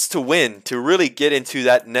points to win to really get into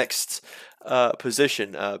that next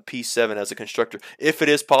position, P7 as a constructor, if it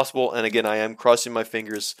is possible. And again, I am crossing my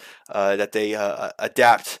fingers that they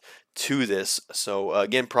adapt to this. So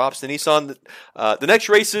again, props to Nissan. The next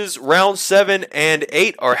races, round 7 and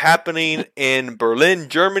 8, are happening in Berlin,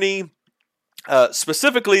 Germany.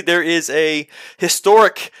 Specifically, there is a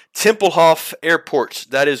historic Tempelhof airport.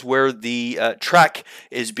 That is where the track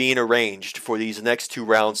is being arranged for these next 2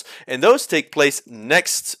 rounds. And those take place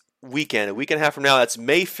next weekend, a week and a half from now. That's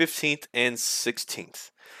May 15th and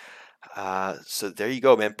 16th. So there you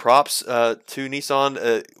go, man. Props to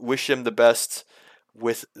Nissan. Wish them the best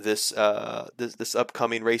with this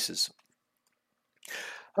upcoming races.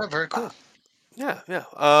 Oh, very cool. Yeah.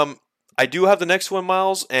 I do have the next one,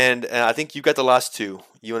 Miles, and I think you got the last 2.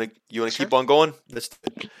 You want to keep on going?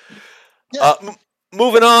 Yeah.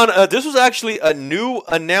 Moving on, this was actually a new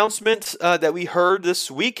announcement that we heard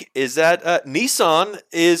this week, is that Nissan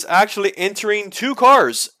is actually entering 2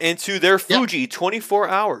 cars into their Fuji 24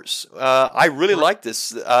 hours. I really like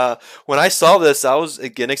this. When I saw this, I was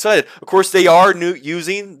again excited. Of course, they are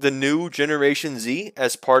using the new Generation Z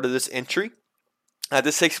as part of this entry.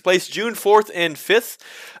 This takes place June 4th and 5th,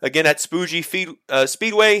 again at Fuji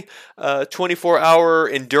Speedway, 24-hour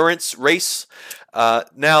endurance race.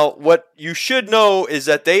 Now, what you should know is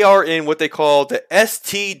that they are in what they call the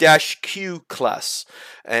ST-Q class.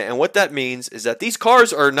 And what that means is that these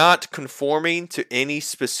cars are not conforming to any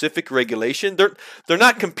specific regulation. They're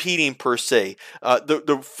not competing per se.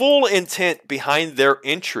 The full intent behind their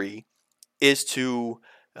entry is to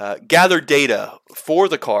gather data for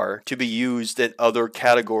the car to be used in other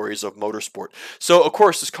categories of motorsport. So, of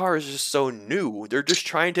course, this car is just so new. They're just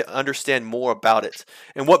trying to understand more about it.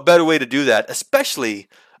 And what better way to do that, especially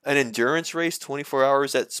an endurance race, 24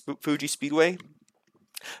 hours at Fuji Speedway?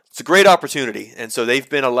 It's a great opportunity, and so they've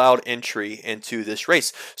been allowed entry into this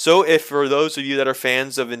race. So, if for those of you that are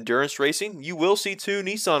fans of endurance racing, you will see 2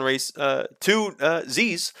 Zs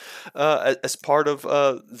as part of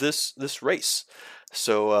this race.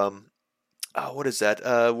 So, what is that?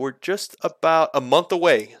 We're just about a month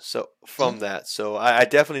away from that. So I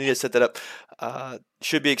definitely need to set that up.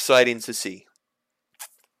 Should be exciting to see.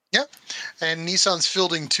 Yep. And Nissan's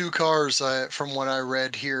fielding 2 cars. From what I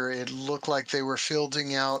read here, it looked like they were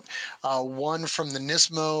fielding out one from the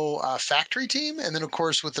Nismo factory team, and then, of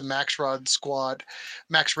course, with the Max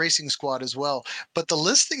Racing Squad as well. But the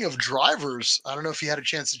listing of drivers, I don't know if you had a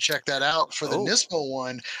chance to check that out for the Nismo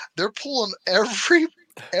one. They're pulling every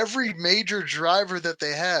major driver that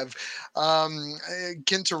they have.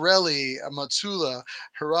 Quintarelli, Matsula,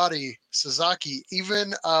 Hirati, Sasaki,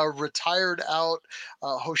 even retired out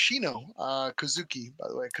Hoshino, Kazuki, by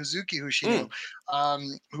the way, Kazuki Hoshino,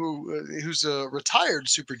 who's a retired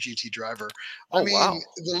Super GT driver. I mean,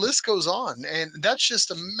 the list goes on, and that's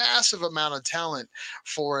just a massive amount of talent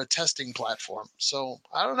for a testing platform. So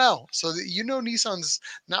I don't know. So Nissan's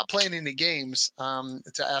not playing any games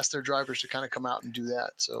to ask their drivers to kind of come out and do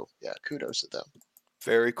that. So yeah, kudos to them.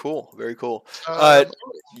 Very cool. Very cool.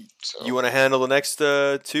 You want to handle the next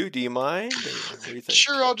 2? Do you mind? What do you think?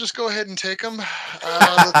 Sure, I'll just go ahead and take them.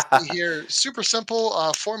 Let's see here. Super simple.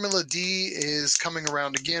 Formula D is coming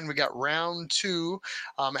around again. We got round 2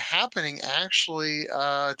 happening actually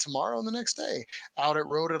tomorrow and the next day out at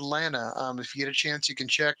Road Atlanta. If you get a chance, you can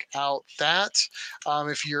check out that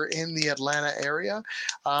if you're in the Atlanta area.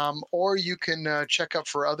 Or you can check up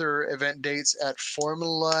for other event dates at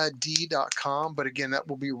formuladee.com. But again, and that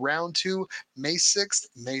will be round 2, May 6th,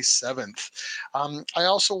 May 7th. I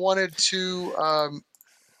also wanted to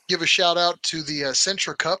give a shout out to the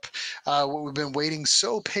Centra Cup, what we've been waiting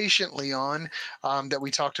so patiently on, that we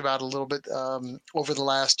talked about a little bit over the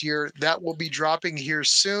last year. That will be dropping here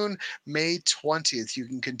soon, May 20th. You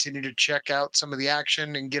can continue to check out some of the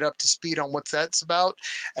action and get up to speed on what that's about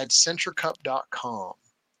at centracup.com.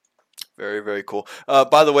 Very, very cool.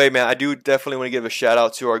 By the way, man, I do definitely want to give a shout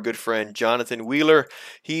out to our good friend Jonathan Wheeler.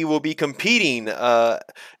 He will be competing,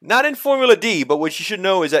 not in Formula D, but what you should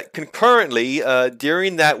know is that concurrently,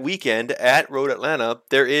 during that weekend at Road Atlanta,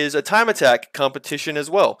 there is a time attack competition as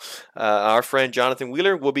well. Our friend Jonathan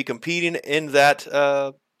Wheeler will be competing in that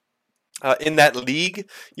league,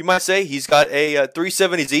 you might say. He's got a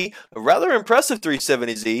 370Z, a rather impressive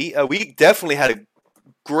 370Z. We definitely had a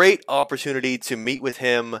great opportunity to meet with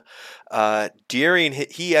him during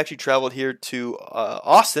he actually traveled here to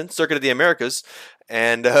Austin, Circuit of the Americas,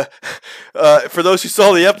 and for those who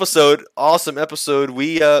saw the episode, awesome episode,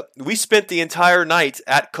 we spent the entire night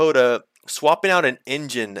at COTA swapping out an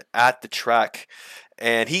engine at the track,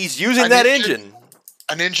 and he's using that engine.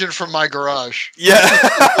 An engine from my garage. Yeah.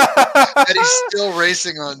 That he's still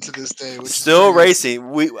racing on to this day. Still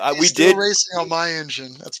racing. We did racing on my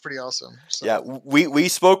engine. That's pretty awesome. So. Yeah, we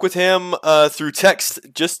spoke with him through text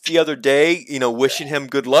just the other day, wishing him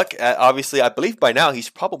good luck. Obviously, I believe by now he's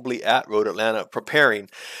probably at Road Atlanta preparing.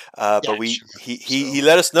 But he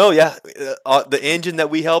let us know, the engine that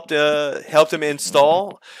we helped him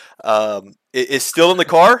install is still in the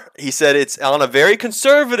car. He said it's on a very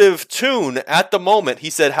conservative tune at the moment. He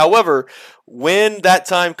said, however, when that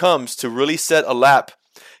time comes to really set a lap,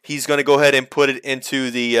 he's going to go ahead and put it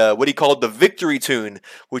into the what he called the victory tune,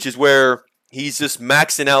 which is where he's just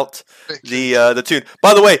maxing out the tune.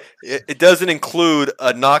 By the way, it doesn't include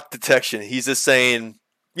a knock detection. He's just saying,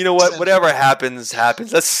 you know what, whatever happens.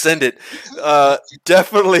 Let's send it.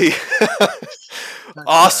 Definitely.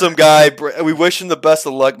 Awesome guy. We wish him the best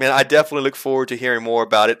of luck, man. I definitely look forward to hearing more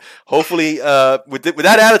about it. Hopefully, with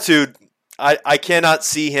that attitude, I cannot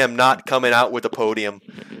see him not coming out with a podium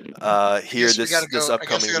here this upcoming I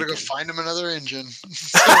guess we gotta weekend. go find him another engine.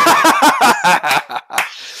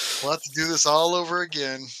 We'll have to do this all over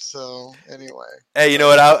again. So anyway. Hey, you know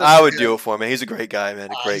what? I would do it for him. He's a great guy,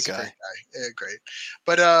 man. A great guy. Yeah, great.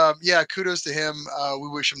 But kudos to him. We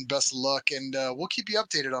wish him best of luck, and we'll keep you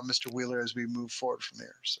updated on Mr. Wheeler as we move forward from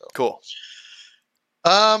there. So Cool.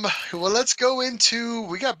 Well, let's go into,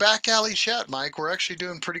 we got back alley chat, Mike. We're actually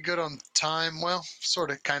doing pretty good on time. Well,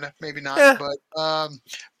 sort of, kind of, maybe not. Yeah. But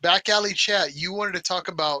back alley chat, you wanted to talk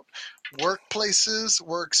about workplaces,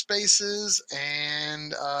 workspaces,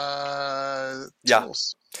 and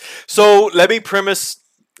tools. So let me premise.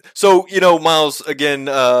 So, Miles, again,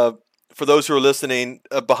 for those who are listening,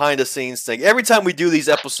 behind the scenes thing, every time we do these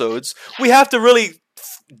episodes, we have to really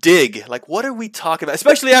dig, like, what are we talking about?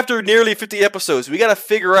 Especially after nearly 50 episodes, we got to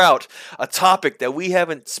figure out a topic that we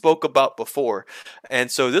haven't spoke about before. And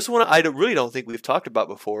so this one, I really don't think we've talked about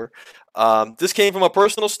before. This came from a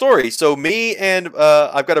personal story. So me and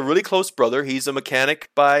I've got a really close brother. He's a mechanic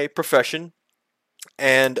by profession.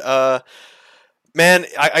 And man,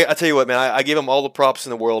 I tell you what, man, I give him all the props in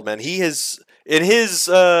the world, man. He has, in his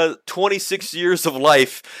 26 years of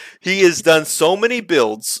life, he has done so many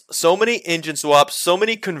builds, so many engine swaps, so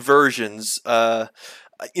many conversions. The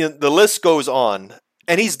list goes on.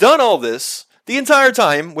 And he's done all this the entire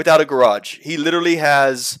time without a garage. He literally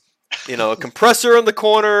has, a compressor in the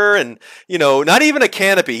corner and, not even a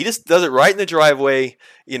canopy. He just does it right in the driveway.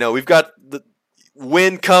 We've got the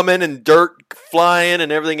wind coming and dirt flying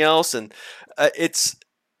and everything else. And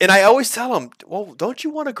and I always tell him, well, don't you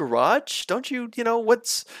want a garage? Don't you,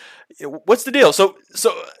 what's the deal? So,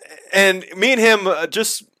 and me and him,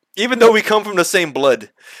 just, even though we come from the same blood,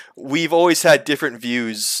 we've always had different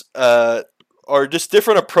views, or just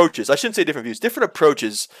different approaches. I shouldn't say different views, different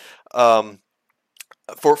approaches,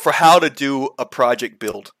 for how to do a project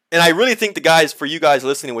build. And I really think for you guys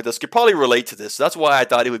listening with us could probably relate to this. That's why I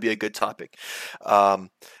thought it would be a good topic.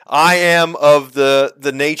 I am of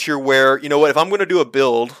the nature where, if I'm going to do a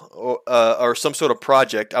build or some sort of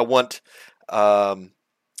project, I want, some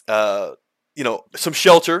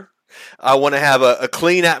shelter. I want to have a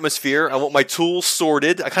clean atmosphere. I want my tools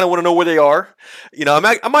sorted. I kind of want to know where they are.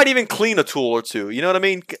 I might even clean a tool or two. You know what I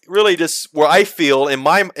mean? Really, just where I feel in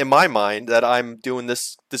my mind that I'm doing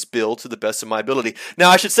this build to the best of my ability. Now,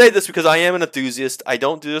 I should say this because I am an enthusiast. I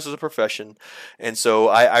don't do this as a profession, and so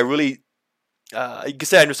I really. You can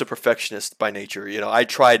say I'm just a perfectionist by nature. I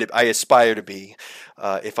aspire to be.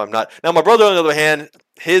 If I'm not, now my brother, on the other hand,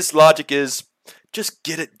 his logic is, just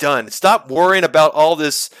get it done. Stop worrying about all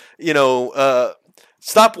this,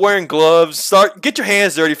 Stop wearing gloves. Get your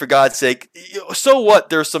hands dirty for God's sake. So what?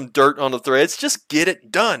 There's some dirt on the threads. Just get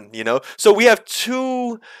it done. So we have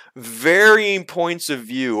two varying points of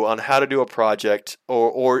view on how to do a project,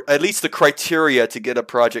 or at least the criteria to get a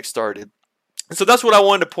project started. So that's what I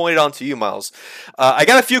wanted to point out to you, Miles. I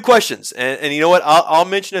got a few questions, and you know what? I'll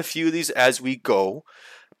mention a few of these as we go.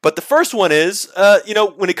 But the first one is,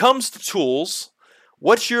 when it comes to tools,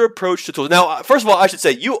 what's your approach to tools? Now, first of all, I should say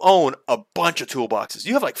you own a bunch of toolboxes.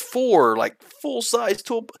 You have like 4, like full-size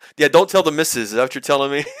tool. Yeah, don't tell the missus. Is that what you're telling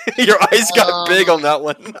me? Your eyes got big on that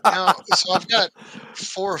one. So I've got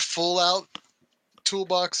 4 full-out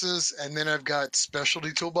toolboxes, and then I've got specialty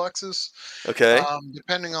toolboxes. Okay.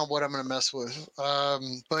 Depending on what I'm going to mess with.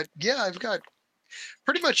 But yeah, I've got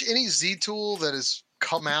pretty much any Z tool that has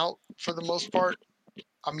come out for the most part.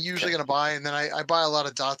 I'm usually going to buy, and then I buy a lot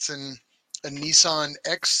of Datsun and Nissan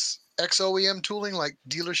X OEM tooling, like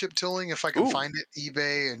dealership tooling, if I can find it,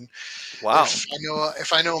 eBay. And wow,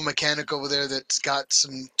 if I know a mechanic over there that's got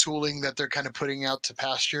some tooling that they're kind of putting out to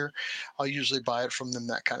pasture, I'll usually buy it from them,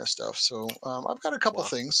 that kind of stuff. So I've got a couple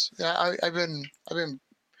things. Yeah, I've been.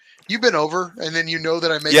 You've been over, and then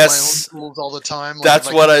that I make my own tools all the time. Like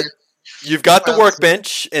that's what You've got the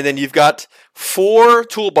workbench, and then you've got 4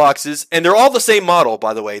 toolboxes, and they're all the same model,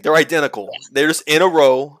 by the way. They're identical. They're just in a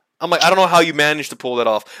row. I'm like, I don't know how you managed to pull that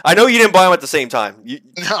off. I know you didn't buy them at the same time.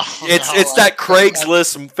 It's that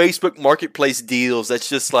Craigslist, Facebook Marketplace deals. That's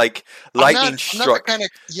just like lightning struck. Now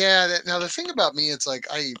the thing about me, it's like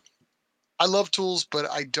I love tools, but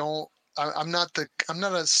I'm not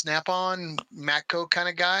a Snap-on Matco kind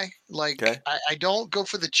of guy. Like I don't go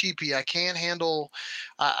for the cheapie. I can't handle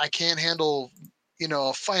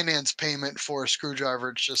a finance payment for a screwdriver.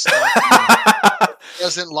 It's just it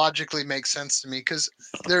doesn't logically make sense to me, because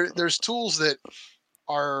there's tools that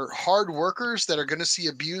are hard workers that are going to see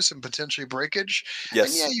abuse and potentially breakage. Yes.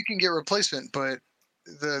 And yeah, you can get replacement, but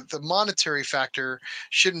the monetary factor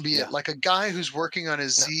shouldn't be it. Like a guy who's working on a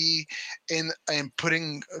Z and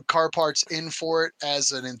putting car parts in for it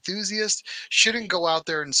as an enthusiast shouldn't go out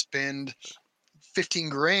there and spend 15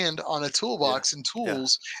 grand on a toolbox and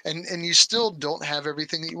tools, and you still don't have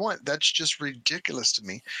everything that you want. That's just ridiculous to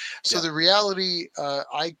me. So the reality,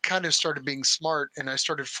 I kind of started being smart, and I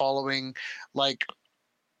started following like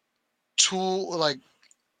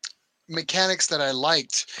mechanics that I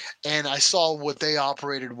liked, and I saw what they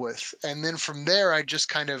operated with. And then from there, I just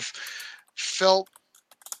kind of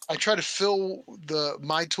I try to fill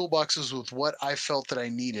my toolboxes with what I felt that I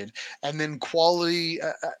needed. And then quality,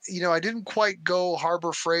 I didn't quite go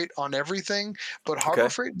Harbor Freight on everything, but Harbor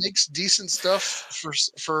Freight makes decent stuff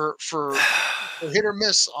for hit or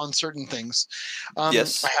miss on certain things.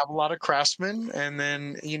 Yes. I have a lot of Craftsman, and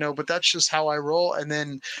then, but that's just how I roll. And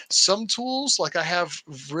then some tools, like I have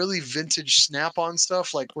really vintage Snap-on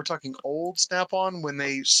stuff, like we're talking old Snap-on when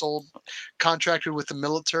they contracted with the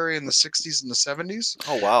military in the 60s and the 70s.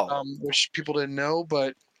 Oh, wow. Which people didn't know,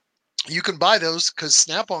 but you can buy those because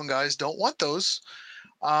Snap-on guys don't want those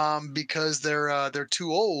because they're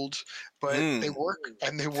too old, but they work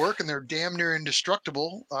and they're damn near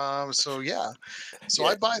indestructible. So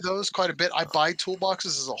I buy those quite a bit. I buy toolboxes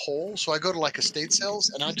as a whole, so I go to like estate sales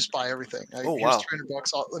and I just buy everything. Here's $300.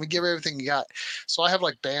 Let me give everything you got. So I have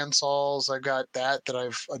like band saws. I've got that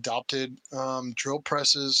I've adopted, drill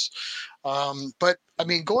presses. But I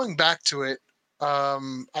mean, going back to it,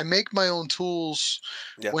 I make my own tools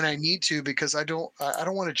when I need to, because I don't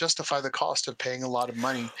want to justify the cost of paying a lot of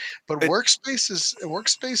money. But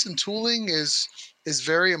workspace and tooling is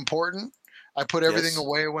very important. I put everything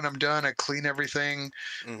away when I'm done. I clean everything.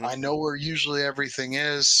 Mm-hmm. I know where usually everything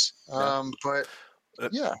is. But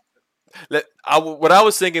yeah. What I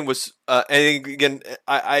was thinking was, and again,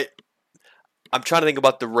 I'm trying to think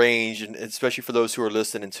about the range, and especially for those who are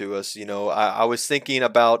listening to us. I was thinking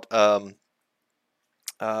about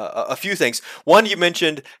a few things. One, you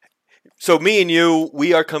mentioned, so me and you,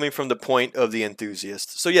 we are coming from the point of the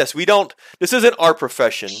enthusiast. So yes, this isn't our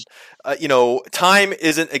profession. Time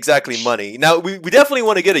isn't exactly money. Now, we definitely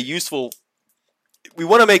want to get we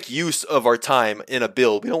want to make use of our time in a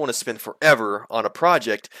build. We don't want to spend forever on a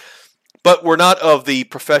project, but we're not of the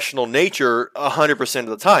professional nature 100% of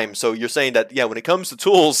the time. So you're saying that, when it comes to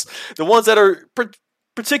tools, the ones that are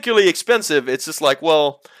particularly expensive, it's just like,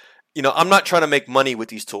 well, I'm not trying to make money with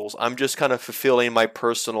these tools. I'm just kind of fulfilling my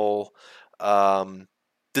personal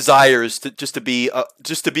desires to be a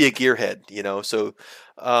gearhead. So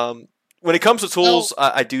when it comes to tools,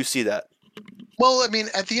 I do see that. Well, I mean,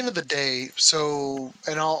 at the end of the day,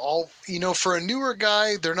 I'll for a newer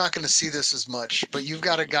guy, they're not going to see this as much. But you've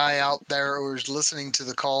got a guy out there who's listening to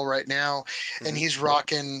the call right now, and he's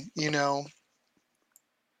rocking,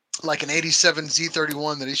 like an 87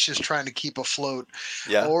 Z31 that he's just trying to keep afloat,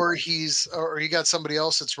 Yeah. or you got somebody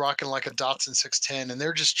else that's rocking like a Datsun 610 and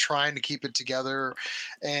they're just trying to keep it together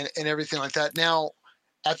and everything like that. Now,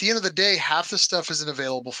 at the end of the day, half the stuff isn't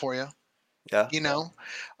available for you. Yeah. You know,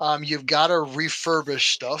 you've got to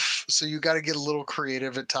refurbish stuff, so you got to get a little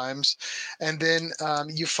creative at times, and then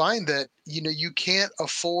you find that you can't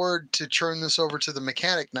afford to turn this over to the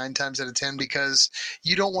mechanic 9 times out of 10 because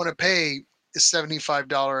you don't want to pay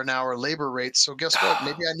 $75 an hour labor rate. So guess what?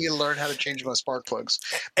 Maybe I need to learn how to change my spark plugs.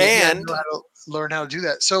 Maybe I And know how to learn how to do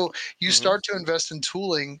that. So you Mhm. start to invest in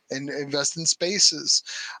tooling and invest in spaces,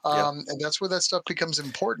 Yep. and that's where that stuff becomes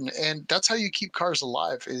important. And that's how you keep cars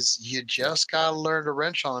alive. Is you Yeah. just gotta learn to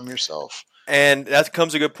wrench on them yourself. And that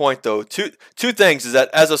comes a good point though. Two things is that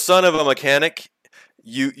as a son of a mechanic,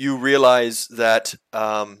 you realize that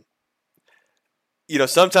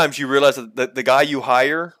sometimes you realize that the guy you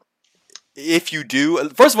hire, if you do,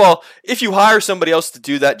 first of all, if you hire somebody else to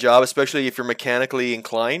do that job, especially if you're mechanically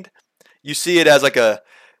inclined, you see it as like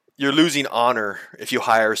you're losing honor if you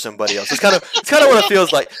hire somebody else. It's kind of what it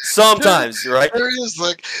feels like sometimes, right? There is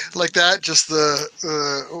like that. Just the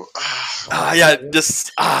Yeah,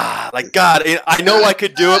 just like God, I know I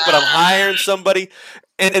could do it, but I'm hiring somebody.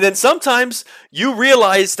 And then sometimes you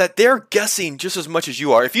realize that they're guessing just as much as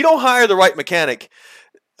you are. If you don't hire the right mechanic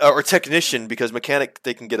or technician, because mechanic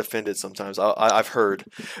they can get offended sometimes. I've heard.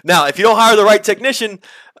 Now, if you don't hire the right technician,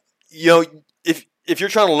 if you're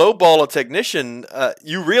trying to lowball a technician,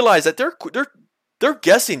 you realize that they're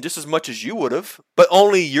guessing just as much as you would have, but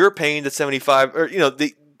only you're paying the 75 or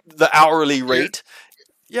the hourly rate.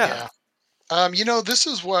 Yeah. This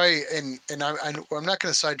is why, and I'm not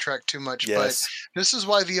going to sidetrack too much, but Yes. this is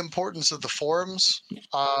why the importance of the forums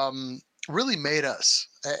really made us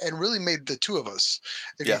and really made the two of us.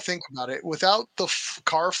 If you Yeah. think about it, without the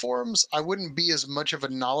car forums, I wouldn't be as much of a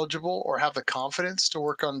knowledgeable or have the confidence to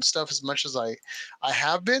work on stuff as much as I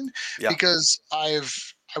have been, Yeah. because I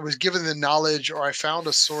was given the knowledge, or I found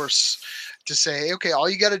a source to say, okay, all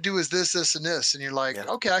you got to do is this, this, and this. And you're like, Yeah.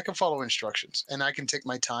 okay, I can follow instructions and I can take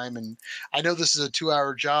my time. And I know this is a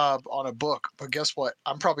 2-hour job on a book, but guess what?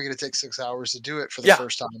 I'm probably going to take 6 hours to do it for the Yeah.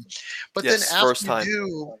 first time. But then Yes. First time.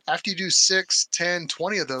 after you do 6, 10,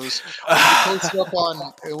 20 of those, when you post it up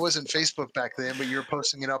on, it wasn't Facebook back then, but you're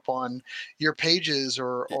posting it up on your pages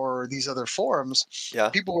or these other forums, Yeah.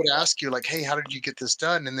 people would ask you like, hey, how did you get this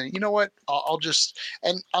done? And then, you know what, I'll just,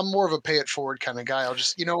 and I'm more of a pay it forward kind of guy. I'll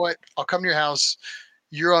just, you know what, I'll come to your house.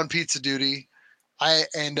 You're on pizza duty.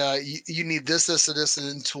 You need this, and this, and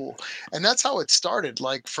then tool. And that's how it started.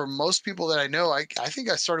 Like for most people that I know, I think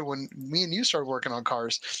I started when me and you started working on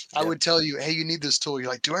cars. I Yeah. would tell you, hey, you need this tool. You're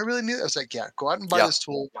like, do I really need it? I was like, yeah, go out and buy Yeah. this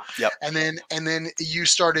tool. Yep. And then you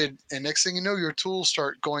started, and next thing you know, your tools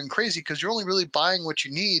start going crazy because you're only really buying what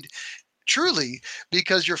you need truly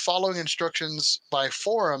because you're following instructions by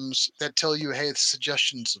forums that tell you, hey, it's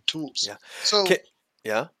suggestions of tools. Yeah. So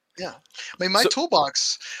Yeah. yeah, I mean, my So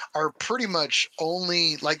toolbox are pretty much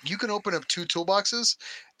only like you can open up 2 toolboxes,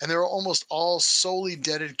 and they're almost all solely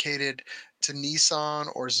dedicated to Nissan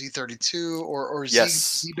or Z32 or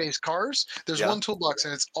yes. Z-based cars. There's Yeah. one toolbox,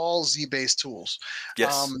 and it's all Z-based tools.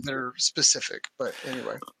 Yes. That are specific. But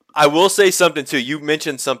anyway, I will say something too. You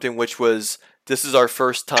mentioned something which was this is our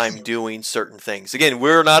first time doing certain things. Again,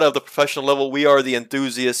 we're not of the professional level. We are the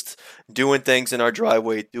enthusiasts doing things in our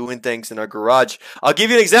driveway, doing things in our garage. I'll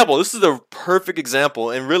give you an example. This is a perfect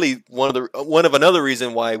example, and really one of another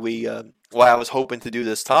reason why why I was hoping to do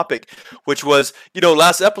this topic, which was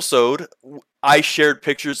last episode I shared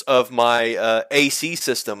pictures of my AC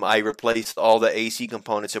system. I replaced all the AC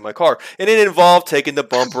components in my car, and it involved taking the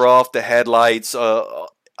bumper off, the headlights, a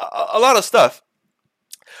lot of stuff.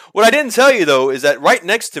 What I didn't tell you though is that right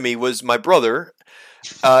next to me was my brother,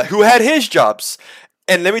 who had his jobs.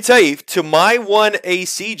 And let me tell you, to my one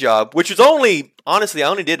AC job, which was honestly, I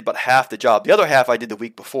only did about half the job. The other half I did the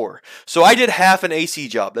week before. So I did half an AC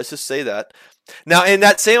job. Let's just say that. Now, in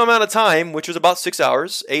that same amount of time, which was about 6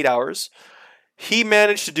 hours, 8 hours, he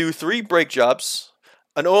managed to do 3 brake jobs,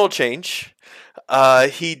 an oil change.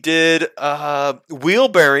 He did wheel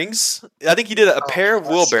bearings. I think he did a pair of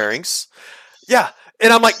wheel bearings. Yeah.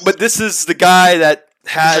 And I'm like, but this is the guy that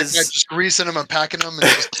has just greasing them and packing them. And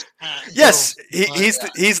just, yes,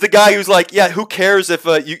 he's the guy who's like, yeah, who cares if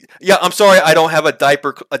yeah, I'm sorry, I don't have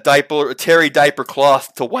a terry diaper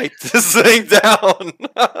cloth to wipe this thing down.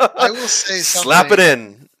 I will say something. Slap it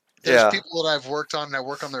in. There's people that I've worked on, and I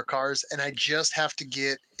work on their cars, and I just have to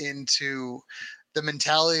get into the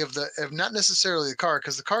mentality of not necessarily the car,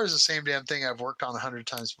 because the car is the same damn thing I've worked on 100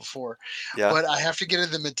 times before. Yeah. But I have to get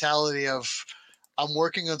into the mentality of I'm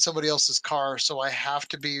working on somebody else's car, so I have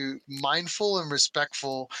to be mindful and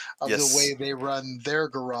respectful of the Yes. way they run their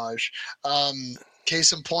garage.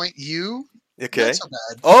 Case in point, you not Okay. so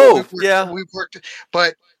bad. Oh, yeah. We've worked,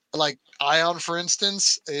 but like Ion, for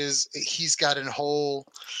instance, he's got a whole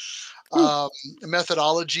Woo. um,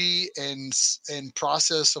 methodology and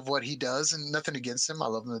process of what he does, and nothing against him. I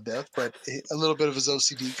love him to death, but a little bit of his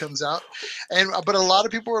OCD comes out, and but a lot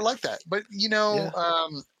of people are like that. But Yeah.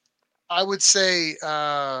 I would say,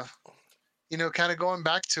 kind of going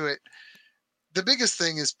back to it, the biggest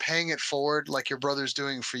thing is paying it forward, like your brother's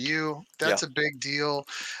doing for you. Yeah. That's a big deal.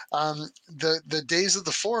 The days of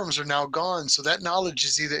the forums are now gone, so that knowledge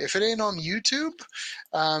is either, if it ain't on YouTube,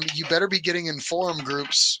 you better be getting in forum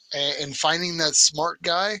groups and finding that smart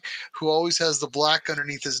guy who always has the black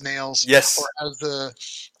underneath his nails, or Yes. has the,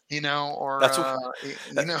 or That's wh-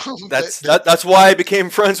 that, that, that's that's why I became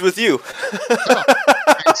friends with you. oh,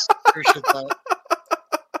 thanks, appreciate that.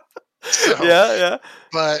 So, Yeah, yeah.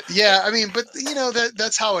 but yeah, I mean, but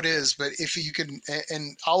that's how it is. But if you can,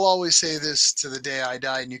 and I'll always say this to the day I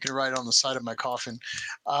die, and you can write it on the side of my coffin,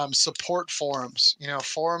 support forums.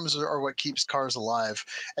 Forums are what keeps cars alive,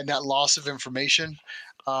 and that loss of information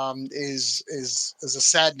is a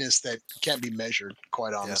sadness that can't be measured,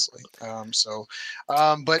 quite Yeah. honestly.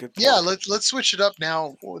 But Good yeah, point. let's switch it up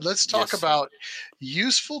now. Let's talk Yes. about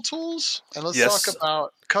useful tools, and let's talk Yes.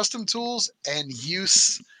 about custom tools and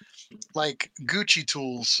use, like Gucci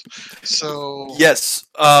tools. So Yes.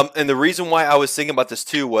 And the reason why I was thinking about this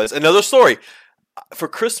too was another story. For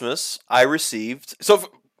Christmas, I received.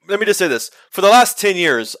 Let me just say this: for the last 10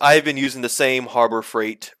 years, I've been using the same Harbor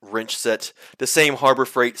Freight wrench set, the same Harbor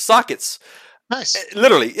Freight sockets. nice.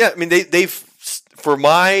 Literally, yeah. I mean, they've for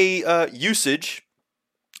my usage.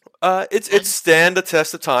 It's stand the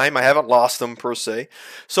test of time. I haven't lost them per se,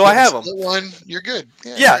 so You I have a have them. split one, you're good.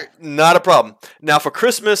 Yeah, Yeah, great. not a problem. Now for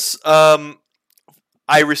Christmas,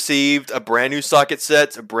 I received a brand new socket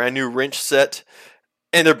set, a brand new wrench set,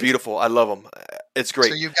 and they're beautiful. I love them. It's So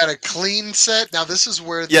great. you've got a clean set. Now this is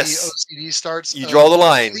where the Yes, OCD starts. you draw the A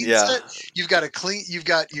line. clean Yeah, set. You've got a clean. You've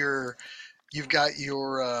got your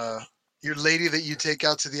lady that you take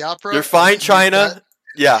out to the they're opera, and fine then you've got china.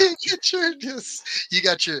 Yeah. you got your yes, you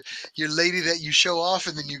got your lady that you show off,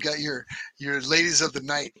 and then you got your ladies of the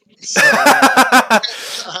night. So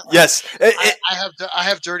Yes, I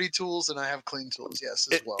have dirty tools and I have clean tools. Yes,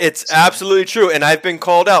 as well. it's So absolutely true, and I've been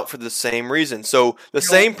called out for the same reason. So the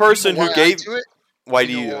same you know person who why I gave. do it. Why You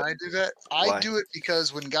do know you do it? why I do that? I Why? do it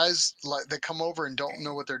because when guys like that come over and don't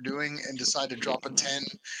know what they're doing and decide to drop a 10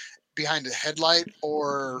 behind a headlight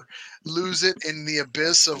or lose it in the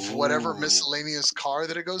abyss of whatever Ooh. miscellaneous car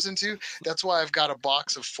that it goes into, that's why I've got a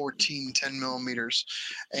box of 14 10 millimeters.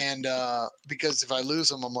 And because if I lose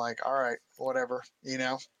them, I'm like, all right, whatever, leave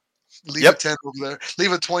a Yep. 10 over there,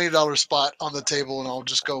 leave a $20 spot on the table, and I'll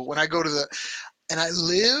just go when I go to the, and I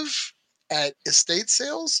live at estate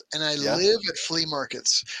sales and I Yeah. live at flea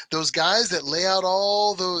markets. Those guys that lay out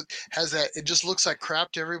all the, has that, it just looks like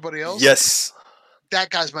crap to everybody else. Yes. That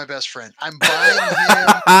guy's my best friend. I'm buying him.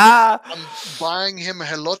 I'm buying him a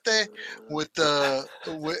elote with that's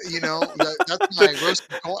my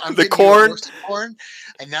roasted corn. I'm The getting you a corn. roasted corn,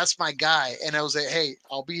 and that's my guy. And I was like, hey,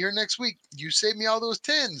 I'll be here next week. You save me all those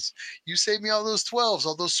tens. You save me all those 12s,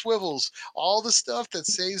 all those swivels, all the stuff that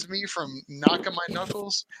saves me from knocking my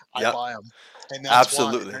knuckles. I Yep. buy them, and that's why.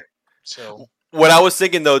 Absolutely. So What I was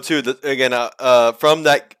thinking though too, that again, from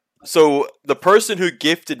that, so the person who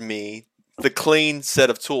gifted me the clean set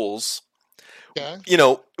of tools, yeah,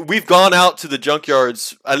 we've gone out to the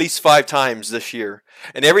junkyards at least 5 times this year,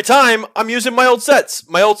 and every time I'm using my old sets,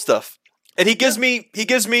 my old stuff, and yeah. he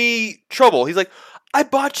gives me trouble. He's like, I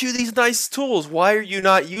bought you these nice tools. Why are you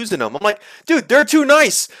not using them? I'm like, dude, they're too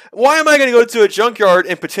nice. Why am I going to go to a junkyard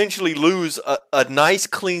and potentially lose a nice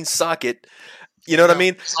clean socket? You know what I No,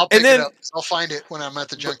 mean? I'll And pick it then, up. I'll find it when I'm at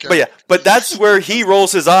the but junkyard. yeah, but that's where he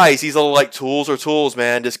rolls his eyes. He's all like, tools are tools,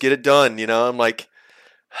 man. Just get it done. I'm like,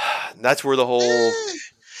 that's where the whole.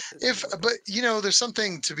 Eh, but there's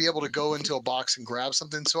something to be able to go into a box and grab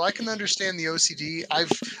something, so I can understand the OCD.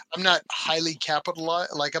 I'm not highly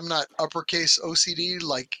capitalized, like I'm not uppercase OCD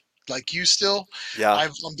like you still. Yeah.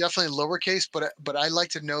 I'm definitely lowercase, but I like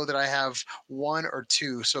to know that I have one or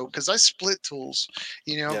two. So because I split tools,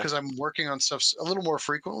 Yeah. because I'm working on stuff a little more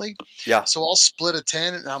frequently. Yeah. So I'll split a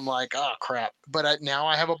 10, and I'm like, oh crap! But now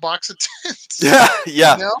I have a box of 10s. Yeah.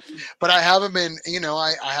 Yeah. But I haven't been,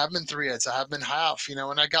 I have been 3/8, I have been half,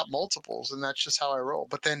 and I got multiples, and that's just how I roll.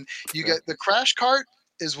 But then you Yeah. get the crash cart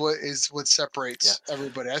is what Yeah. separates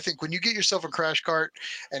everybody. I think when you get yourself a crash cart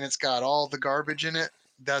and it's got all the garbage in it,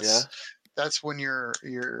 Yeah. that's when you're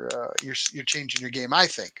changing your game, I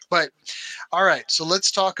think. But all right, so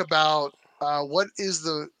let's talk about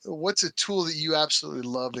what's a tool that you absolutely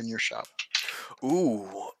love in your shop Ooh.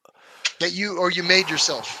 that you made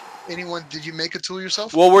yourself. Anyone, did you make a tool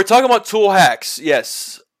yourself? Well, we're talking about tool hacks,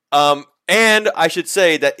 yes. And I should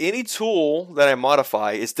say that any tool that I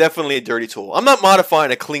modify is definitely a dirty tool. I'm not modifying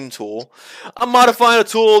a clean tool. I'm modifying a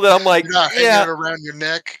tool that I'm like, You're not hanging yeah, it around your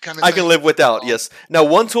neck kind of I thing. can live without. Oh, Yes. Now,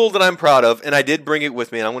 one tool that I'm proud of, and I did bring it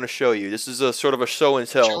with me, and I'm going to show you. This is a sort of a show and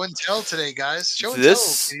show tell. and tell today, guys. Show and tell,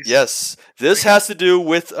 This, please. yes, this We got- has to do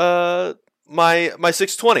with my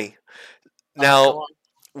 620. All right, go Now, on.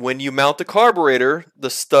 when you mount the carburetor, the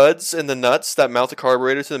studs and the nuts that mount the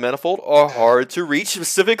carburetor to the manifold are hard to reach,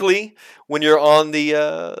 specifically when you're on the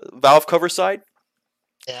valve cover side.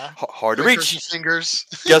 Yeah. Hard to Flickers reach. your fingers.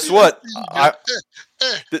 Guess what? Go,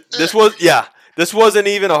 This was, yeah, this wasn't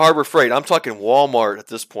even a Harbor Freight. I'm talking Walmart at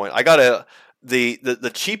this point. I got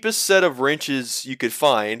the cheapest set of wrenches you could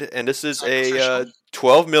find, and this is a Sacrificial?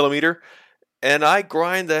 12 millimeter, and I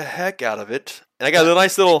grind the heck out of it. And I got a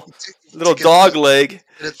nice little To get dog leg,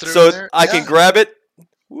 it through so there. I can grab it,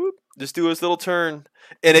 whoop, just do this little turn,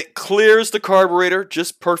 and it clears the carburetor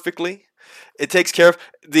just perfectly. It takes care of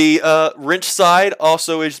the wrench side.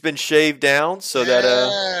 Also, has been shaved down so that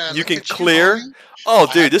you look can at you, clear. homie. Oh,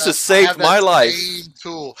 I dude, have this that, has I saved have my that life. same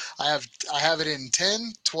tool. I have it in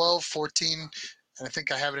 10, 12, 14, and I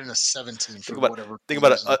think I have it in a 17 for whatever Think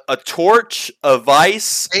about it. reason. A torch, a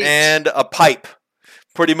vise, 8. and a pipe.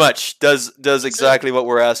 Pretty much does exactly what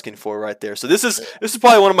we're asking for right there. So this is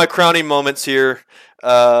probably one of my crowning moments here.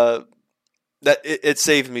 That it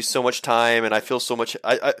saved me so much time, and I feel so much.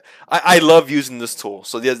 I love using this tool.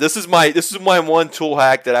 So yeah, this is my one tool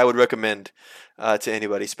hack that I would recommend to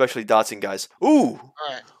anybody, especially Datsun guys. Ooh, All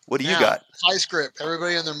right. what do you Now, got? Vice Grip.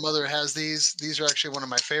 Everybody and their mother has these. These are actually one of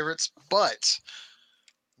my favorites, but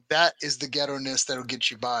that is the ghetto-ness that'll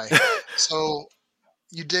get you by. So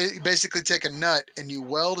you basically take a nut and you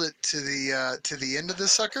weld it to the end of the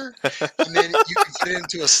sucker, and then you can fit it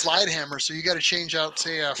into a slide hammer. So you got to change out,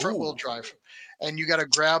 say, a front wheel Ooh. drive, and you got to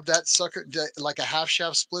grab that sucker like a half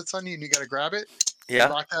shaft splits on you, and you got to grab it, Yeah.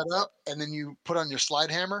 lock that up, and then you put on your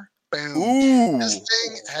slide hammer. Boom. Ooh. This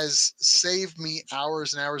thing has saved me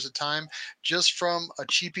hours and hours of time just from a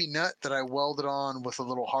cheapy nut that I welded on with a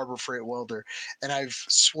little Harbor Freight welder. And I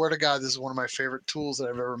swear to God, this is one of my favorite tools that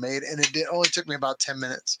I've ever made. And only took me about 10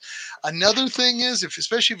 minutes. Another thing is,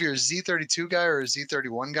 especially if you're a Z32 guy or a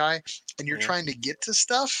Z31 guy and you're trying to get to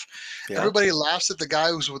stuff, everybody laughs at the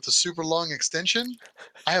guy who's with the super long extension.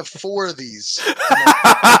 I have 4 of these.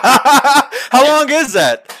 How long is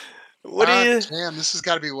that? What do you? Damn, this has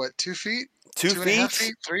got to be what, 2 feet? 2 2.5 feet?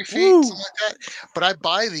 feet, 3 feet, Woo. something like that. But I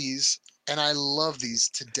buy these and I love these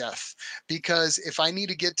to death because if I need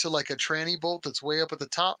to get to like a tranny bolt that's way up at the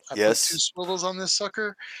top, I put 2 swivels on this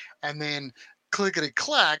sucker and then clickety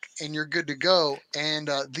clack and you're good to go. And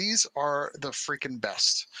these are the freaking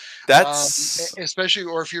best. That's especially,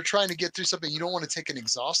 or if you're trying to get through something, you don't want to take an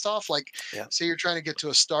exhaust off. Like, say you're trying to get to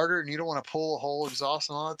a starter and you don't want to pull a whole exhaust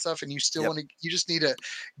and all that stuff, and you still want to, you just need to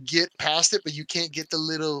get past it, but you can't get the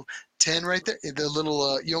little 10 right there. The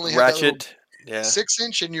little, you only have ratchet.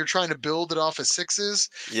 6-inch, and you're trying to build it off of 6s.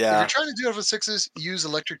 If you're trying to do it off of 6s, use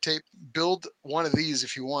electric tape. Build one of these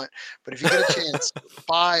if you want, but if you get a chance,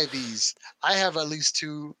 buy these. I have at least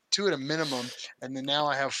two at a minimum, and then now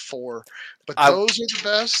I have 4. But those are the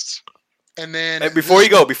best. And then before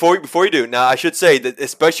you do, now I should say that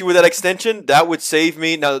especially with that extension, that would save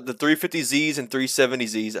me. Now the 350Zs and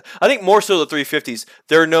 370Zs, I think more so the 350s.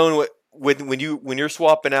 They're known when you're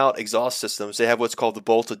swapping out exhaust systems, they have what's called the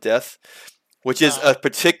bolt of death, which is a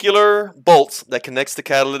particular bolt that connects the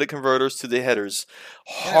catalytic converters to the headers.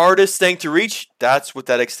 Hardest thing to reach. That's what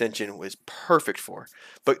that extension was perfect for.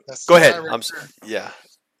 But go ahead. And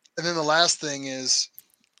then the last thing is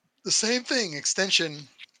the same thing, extension,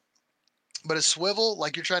 but a swivel,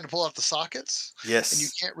 like you're trying to pull out the sockets. Yes. And you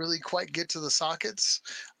can't really quite get to the sockets.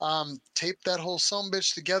 Tape that whole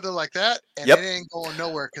sumbitch together like that, and it ain't going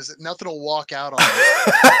nowhere because nothing will walk out on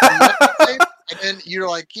it. And then you're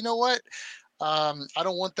like, you know what? I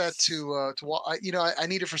don't want that to I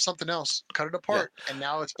need it for something else. Cut it apart, and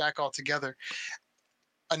now it's back all together.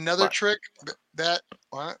 Another trick that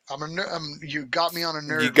you got me on a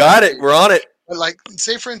nerd. You got it. We're on it. But like,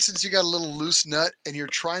 say for instance, you got a little loose nut, and you're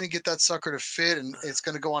trying to get that sucker to fit, and it's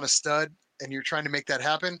going to go on a stud, and you're trying to make that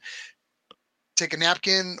happen. Take a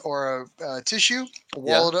napkin or a tissue,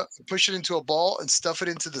 wall it up, push it into a ball, and stuff it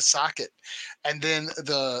into the socket, and then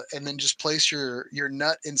just place your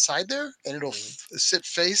nut inside there, and it'll sit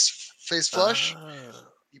face flush.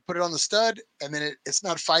 You put it on the stud, and then it's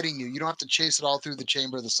not fighting you. You don't have to chase it all through the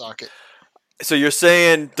chamber of the socket. So you're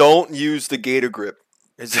saying don't use the gator grip.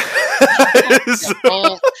 Is-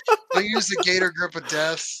 Yeah, don't use the gator grip of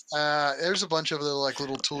death. There's a bunch of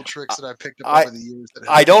little tool tricks that I picked up I over the years that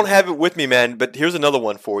I help don't you. have it with me, man. But here's another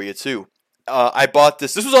one for you too. I bought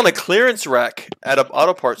this. This was on a clearance rack at an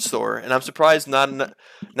auto parts store, and I'm surprised not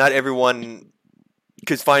everyone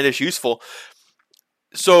could find this useful.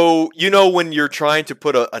 So when you're trying to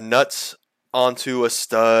put a nut onto a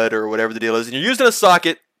stud or whatever the deal is, and you're using a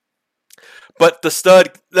socket, but the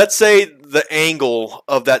stud, let's say the angle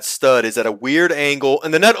of that stud is at a weird angle,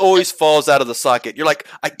 and the nut always falls out of the socket. You're like,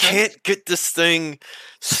 I can't get this thing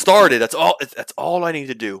started. That's all I need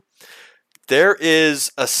to do. There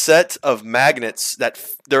is a set of magnets that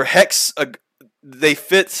they're hex. They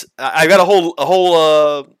fit. I got a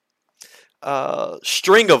whole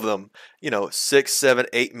string of them. 6, 7,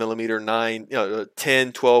 8 millimeter, 9,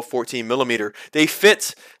 10, 12, 14 millimeter. They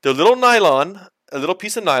fit. They're little nylon, a little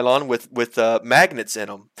piece of nylon with magnets in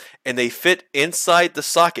them, and they fit inside the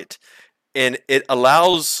socket, and it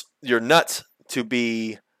allows your nut to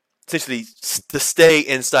be essentially to stay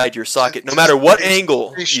inside your socket, no matter what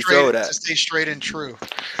angle you throw it at. To stay straight and true.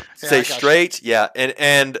 Yeah, Stay I got you. straight, yeah,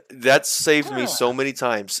 and that saved me so many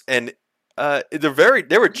times, and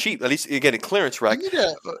they were cheap, at least again a clearance rack.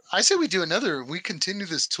 I say we do another. We continue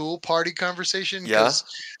this tool party conversation Yeah. because,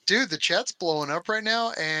 dude, the chat's blowing up right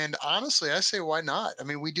now. And honestly, I say why not? I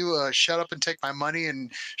mean, we do a shut up and take my money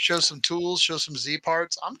and show some tools, show some Z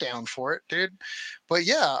parts. I'm down for it, dude. But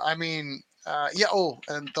yeah, I mean, yeah. Oh,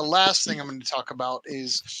 and the last thing I'm going to talk about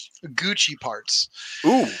is Gucci parts.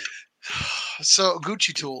 Ooh. So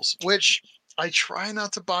Gucci tools, which I try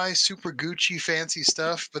not to buy super Gucci fancy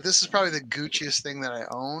stuff, but this is probably the Gucciest thing that I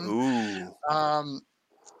own. Ooh.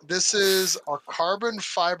 This is a carbon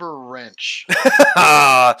fiber wrench.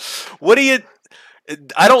 What do you?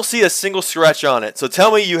 I don't see a single scratch on it. So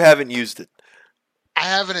tell me you haven't used it. I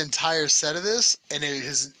have an entire set of this, and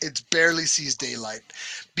it's barely sees daylight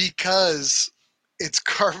because it's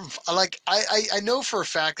carbon. I know for a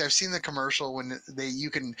fact I've seen the commercial when you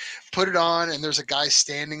can put it on and there's a guy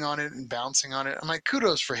standing on it and bouncing on it. I'm like,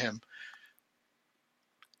 kudos for him.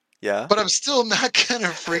 Yeah. But I'm still not gonna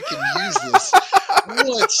freaking use this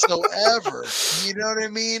whatsoever. You know what I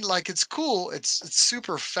mean? Like it's cool. It's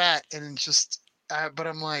super fat and it's just. But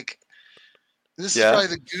I'm like, this is probably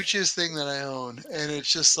the Gucciest thing that I own, and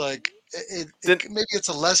it's just like maybe it's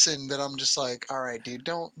a lesson that I'm just like, all right, dude,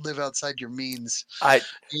 don't live outside your means.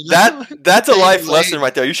 That's a life lesson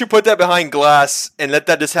right there. You should put that behind glass and let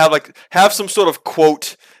that just have some sort of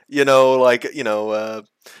quote.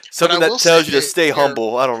 Something that tells you to stay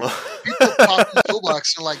humble. I don't know. People talk in the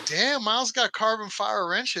toolbox and like, damn, Miles got carbon fiber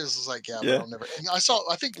wrenches. It's like, yeah, but I'll never. And I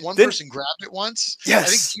think one person grabbed it once. Yes.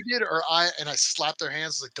 I think you did, or I slapped their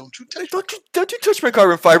hands like, don't you touch don't you touch my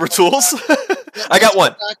carbon fiber tools. I got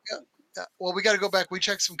one. Well, we got to go back. We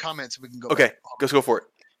checked some comments. We can go. Okay, back. Let's go for it.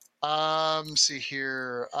 See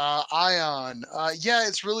here. Ion. Yeah,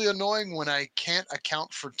 it's really annoying when I can't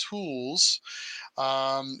account for tools.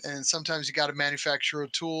 And sometimes you got to manufacture a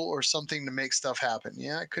tool or something to make stuff happen.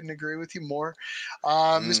 Yeah, I couldn't agree with you more.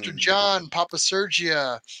 Mr. John, Papa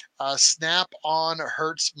Sergia, snap on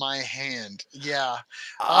hurts my hand. Yeah.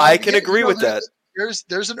 I can agree with that.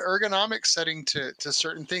 There's an ergonomic setting to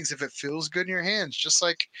certain things. If it feels good in your hands, just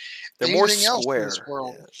like they're more anything else square. in this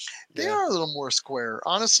world. Yeah. They are a little more square.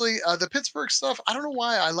 Honestly, the Pittsburgh stuff, I don't know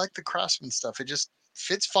why I like the Craftsman stuff. It just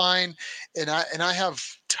fits fine, and I have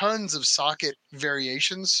tons of socket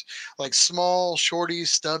variations, like small, shorties,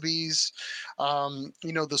 stubbies,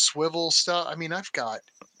 the swivel stuff. I mean, I've got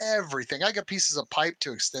everything. I got pieces of pipe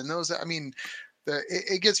to extend those. I mean,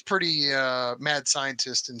 it gets pretty mad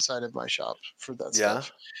scientist inside of my shop for that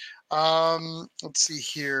stuff. Let's see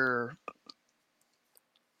here.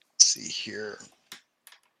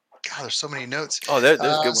 God, there's so many notes. Oh, there's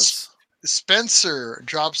good ones. Spencer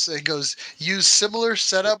drops. It goes, use similar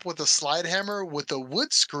setup with a slide hammer with a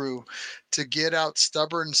wood screw to get out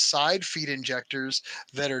stubborn side feed injectors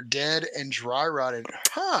that are dead and dry rotted.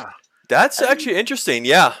 Huh. That's actually interesting.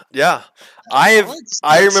 Yeah. I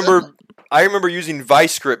remember using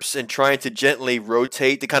vice grips and trying to gently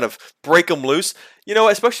rotate to kind of break them loose.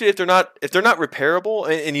 Especially if they're not repairable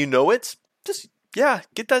and it. Just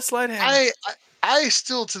get that slide hammer. I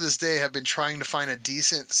still to this day have been trying to find a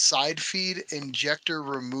decent side feed injector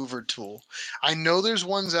remover tool. I know there's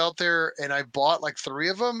ones out there and I bought like 3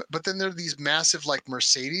 of them, but then there are these massive like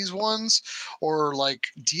Mercedes ones or like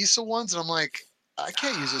diesel ones. And I'm like, I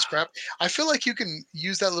can't use this crap. I feel like you can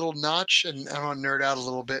use that little notch, and I'm gonna nerd out a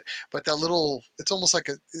little bit, but that little, it's almost like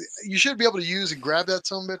you should be able to use and grab that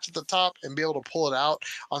some bitch at the top and be able to pull it out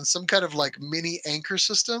on some kind of like mini anchor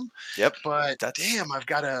system. Yep. But That's damn,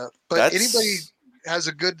 but anybody that's has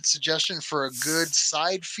a good suggestion for a good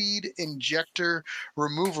side feed injector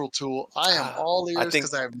removal tool, I am all I ears think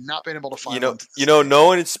because I have not been able to you find know one to you this know day.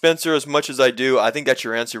 knowing Spencer as much as I do, I think that's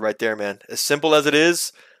your answer right there, man. As simple as it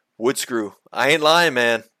is, wood screw. I ain't lying,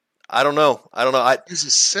 man. I don't know. Use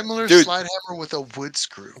a similar Dude, slide hammer with a wood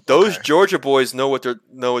screw. those Okay. Georgia boys know what they're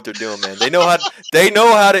doing, man. They know how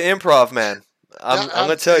to improv, man. Yeah, I'm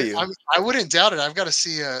gonna tell you. I wouldn't doubt it. I've got to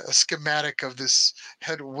see a schematic of this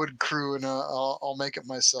head wood crew, and I'll make it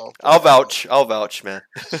myself. But I'll vouch. I'll vouch, man.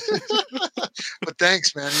 but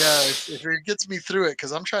thanks, man. Yeah, if it gets me through it,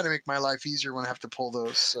 because I'm trying to make my life easier when I have to pull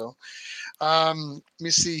those. So, let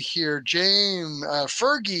me see here, James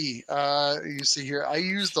Fergie. You see here, I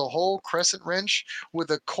use the whole crescent wrench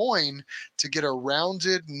with a coin to get a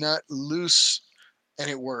rounded nut loose, and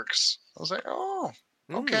it works. I was like, oh,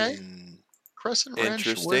 okay. Hmm. Crescent wrench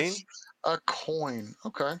with Interesting. a coin.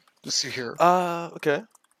 Okay. Let's see here. Okay.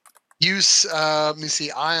 Use let me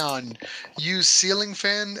see, Ion. Use ceiling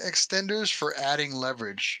fan extenders for adding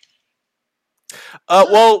leverage.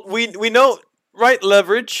 Well, we know, right?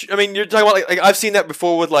 Leverage. I mean, you're talking about like I've seen that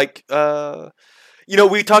before with like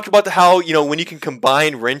we talked about how when you can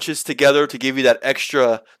combine wrenches together to give you that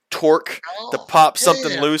extra torque to Oh, pop yeah, yeah,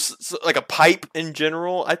 something yeah. loose, like a pipe in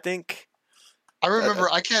general. I think. I I remember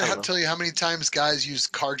I I can't don't know. tell you how many times guys use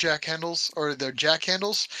car jack handles or their jack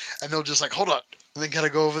handles, and they'll just like hold on, and they gotta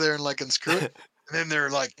go over there and like unscrew it, and then they're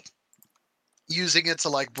like using it to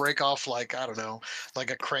like break off like I don't know, like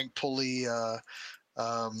a crank pulley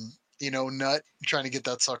nut, trying to get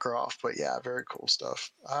that sucker off. But yeah, very cool stuff.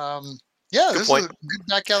 Yeah, Good this is point. a good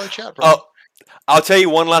back alley chat, brother. Oh, I'll tell you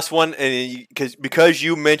one last one, and because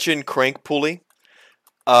you mentioned crank pulley.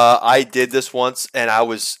 I did this once, and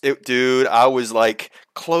dude. I was like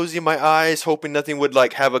closing my eyes, hoping nothing would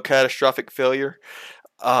like have a catastrophic failure.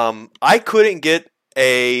 I couldn't get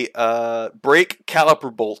a brake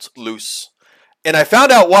caliper bolt loose, and I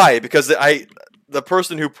found out why because the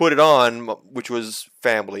person who put it on, which was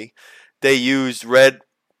family, they used red.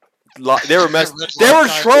 They were Red They were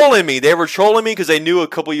Loctite. trolling me. They were trolling me because they knew a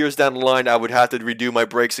couple years down the line I would have to redo my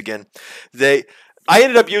brakes again. They, I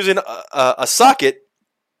ended up using a socket,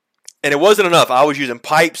 and it wasn't enough. I was using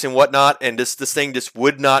pipes and whatnot, and this thing just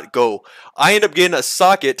would not go. I ended up getting a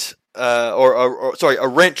socket, sorry, a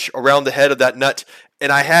wrench around the head of that nut,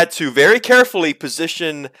 and I had to very carefully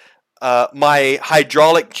position my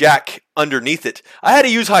hydraulic jack underneath it. I had to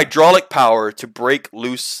use hydraulic power to break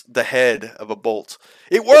loose the head of a bolt.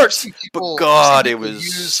 It worked, but I've seen God, it people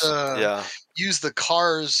use was yeah. use the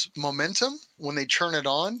car's momentum when they turn it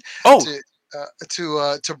on Oh,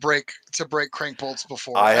 to to break crank bolts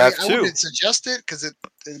before. I I mean, have I too. wouldn't suggest it because it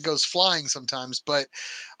goes flying sometimes, but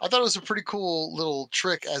I thought it was a pretty cool little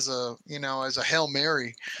trick as a Hail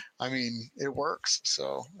Mary. I mean, it works.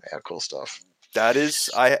 So yeah, cool stuff. That is,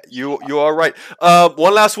 you are right.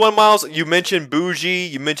 One last one, Miles. You mentioned bougie.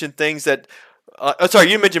 You mentioned things that.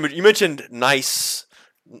 Sorry, you mentioned nice.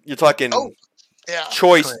 You're Oh talking yeah,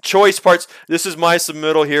 correct. choice parts. This is my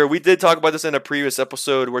submittal here. We did talk about this in a previous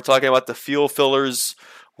episode. We're talking about the fuel fillers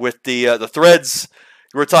with the threads.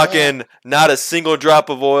 We're Yeah. talking not a single drop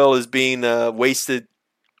of oil is being wasted.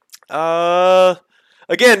 Uh,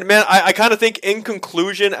 Again, man, I kind of think in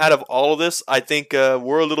conclusion, out of all of this, I think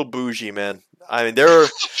we're a little bougie, man. I mean, We're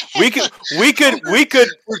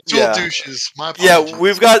tool yeah, douches. My yeah, apologies.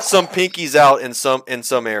 we've got some pinkies out in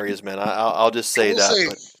some areas, man. I'll just I say will that. say,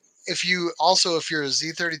 But if you're a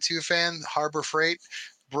Z32 fan, Harbor Freight,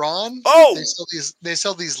 Braun, oh, they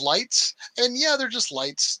sell these lights, and yeah, they're just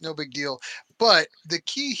lights, no big deal. But the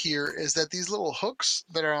key here is that these little hooks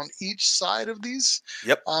that are on each side of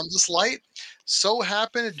yep, this light, so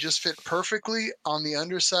happen to just fit perfectly on the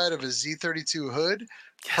underside of a Z32 hood,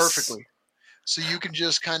 yes, perfectly. So you can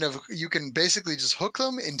basically just hook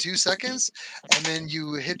them in 2 seconds, and then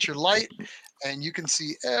you hit your light, and you can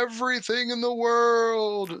see everything in the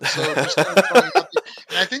world. So just kind of throwing out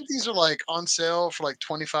and I think these are like on sale for like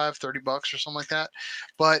 25, $30 or something like that.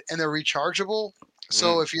 And they're rechargeable.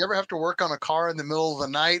 So Mm, if you ever have to work on a car in the middle of the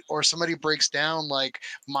night, or somebody breaks down like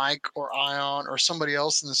Mike or Ion or somebody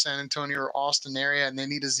else in the San Antonio or Austin area, and they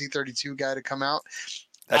need a Z32 guy to come out,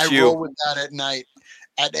 I that's roll you. with that at night.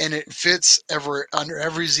 And it fits under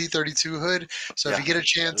every Z32 hood. So if Yeah, you get a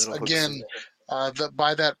chance, little hooks. again,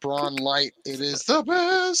 buy that Braun light. It is the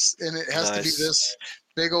best, and it has to be Nice. this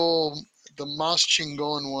big old the Mas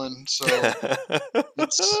Chingon one. So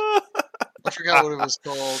it's I forgot what it was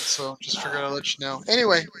called, so just figured I'd let you know.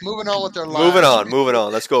 Anyway, moving on with our Moving lives. on, moving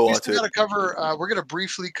on. Let's go We on still to got it. to cover. We're going to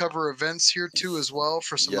briefly cover events here too, as well,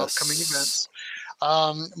 for some upcoming Yes. events.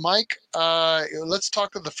 Mike, let's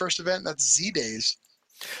talk of the first event. That's Z Days.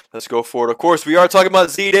 Let's go for it. Of course, we are talking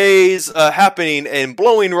about Z Days happening in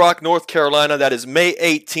Blowing Rock, North Carolina. That is May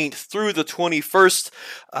 18th through the 21st.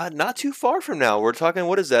 Not too far from now. We're talking,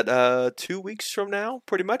 what is that, 2 weeks from now,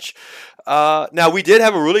 pretty much? Now, we did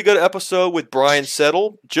have a really good episode with Brian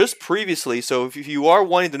Settle just previously. So if you are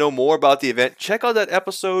wanting to know more about the event, check out that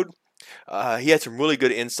episode. He had some really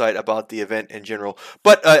good insight about the event in general.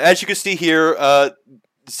 But as you can see here,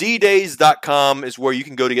 zdays.com is where you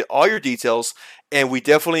can go to get all your details, and we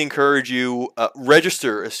definitely encourage you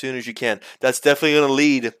register as soon as you can. That's definitely going to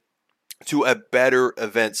lead to a better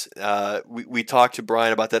event. We talked to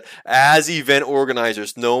Brian about that. As event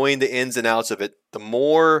organizers, knowing the ins and outs of it, the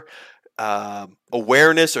more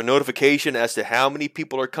awareness or notification as to how many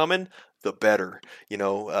people are coming, the better.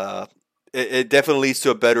 It definitely leads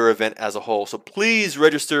to a better event as a whole. So please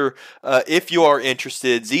register if you are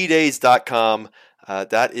interested. zdays.com.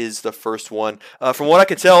 That is the first one. From what I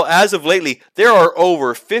can tell, as of lately, there are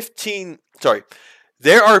over 15. Sorry.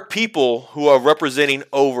 There are people who are representing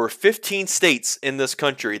over 15 states in this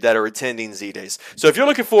country that are attending Z-Days. So if you're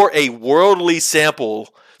looking for a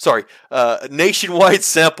nationwide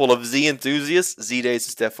sample of Z enthusiasts, Z-Days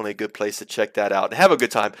is definitely a good place to check that out and have a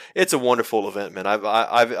good time. It's a wonderful event, man.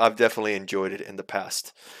 I've definitely enjoyed it in the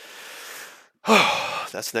past.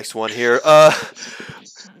 That's the next one here.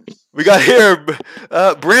 We got here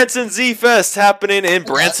Branson Z Fest happening in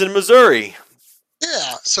Branson, Missouri.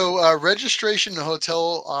 Yeah, so registration and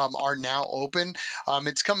hotel are now open.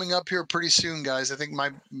 It's coming up here pretty soon, guys. I think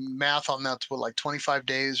my math on that's like 25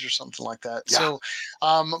 days or something like that. Yeah. So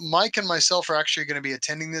Mike and myself are actually going to be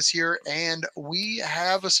attending this year, and we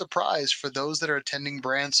have a surprise for those that are attending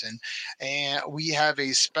Branson. And we have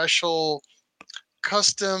a special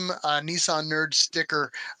custom Nissan Nerd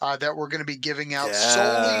sticker that we're going to be giving out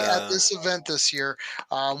solely at this event this year.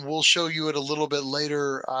 We'll show you it a little bit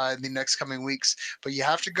later in the next coming weeks, but you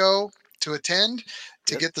have to go to attend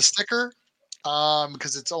to get the sticker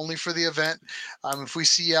because it's only for the event. If we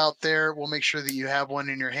see you out there, we'll make sure that you have one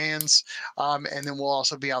in your hands, and then we'll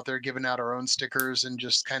also be out there giving out our own stickers and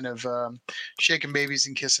just kind of shaking babies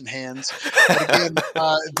and kissing hands. But again,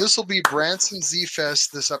 this will be Branson Z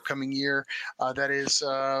Fest this upcoming year. That is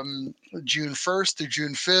June 1st through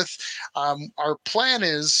June 5th. Our plan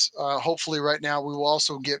is, hopefully right now, we will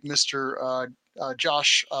also get Mr.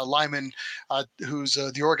 Josh Lyman, who's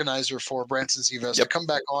the organizer for Branson Z Fest, to come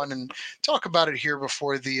back on and talk about it here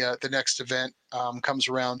before the next event comes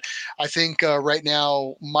around. I think right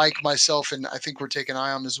now, Mike, myself, and I think we're taking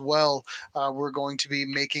Ion as well. We're going to be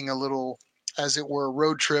making a little, as it were,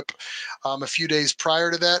 road trip a few days prior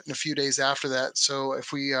to that and a few days after that. So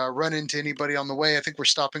if we run into anybody on the way, I think we're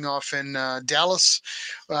stopping off in Dallas.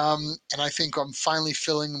 And I think I'm finally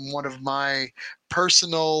filling one of my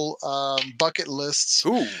personal bucket lists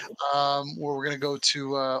where we're going to go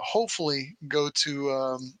to hopefully go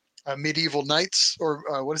to Medieval Nights, or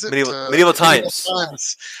what is it? Medieval Times.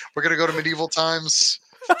 We're going to go to Medieval Times.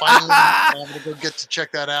 Finally, I'm going to go get to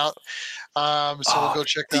check that out. So we'll go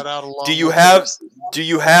check that out along. Do you have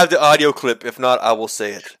the audio clip? If not, I will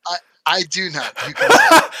say it. I do not. You can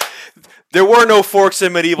say it. There were no forks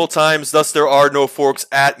in Medieval Times, thus there are no forks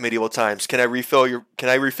at Medieval Times. Can I refill your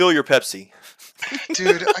Pepsi?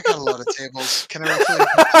 Dude, I got a lot of tables. Can I refill your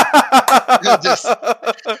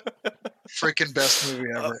freaking best movie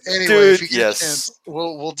ever. Anyway, dude, if you get a chance,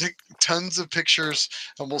 we'll take tons of pictures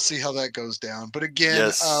and we'll see how that goes down. But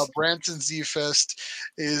again, Branson Z Fest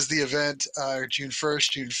is the event June 1st,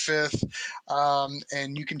 June 5th.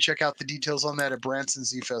 And you can check out the details on that at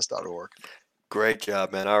bransonzfest.org. Great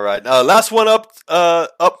job, man. All right. Last one up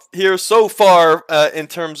here so far in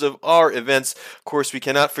terms of our events. Of course, we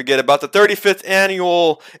cannot forget about the 35th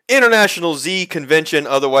Annual International Z Convention,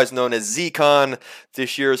 otherwise known as ZCon.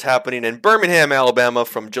 This year is happening in Birmingham, Alabama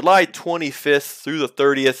from July 25th through the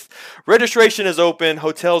 30th. Registration is open.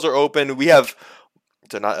 Hotels are open. We have,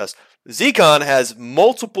 not us, ZCon has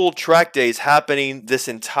multiple track days happening this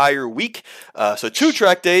entire week. So 2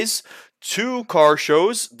 track days, 2 car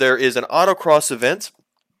shows. There is an autocross event.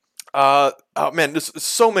 Oh man, there's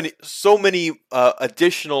so many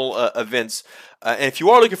additional events. And if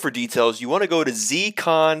you are looking for details, you want to go to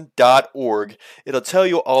zcon.org. It'll tell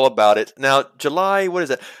you all about it. Now, July, what is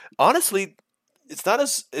that? Honestly, it's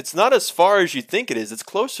not as far as you think it is. It's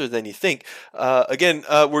closer than you think. Again,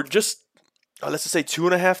 we're just let's just say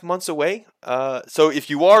 2.5 months away. So if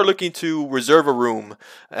you are looking to reserve a room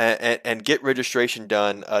and get registration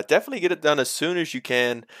done, definitely get it done as soon as you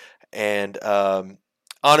can. And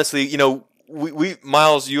honestly, we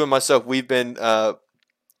Miles, you and myself, we've been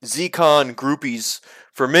ZCon groupies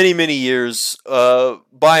for many many years.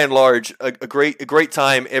 By and large, a great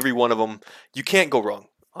time. Every one of them, you can't go wrong.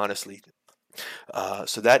 Honestly,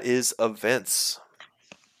 so that is events.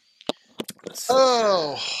 Let's see here.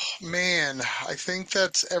 Oh man, I think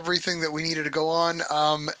that's everything that we needed to go on.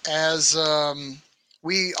 As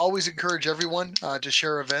we always encourage everyone to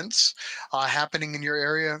share events happening in your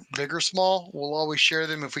area, big or small. We'll always share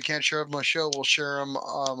them. If we can't share them on the show, we'll share them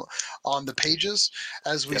on the pages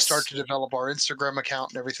as we start Yes. to develop our Instagram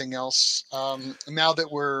account and everything else. Now that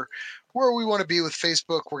we're where we want to be with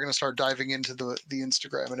Facebook, we're going to start diving into the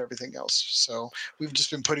Instagram and everything else. So we've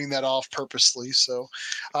just been putting that off purposely. So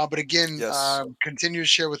but again, Yes. continue to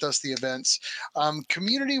share with us the events.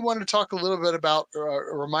 Community wanted to talk a little bit about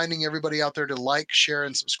reminding everybody out there to like, share,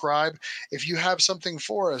 and subscribe. If you have something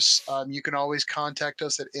for us, you can always contact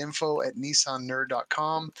us at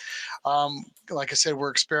info@nissannerd.com. Like I said,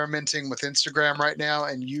 we're experimenting with Instagram right now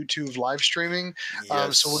and YouTube live streaming.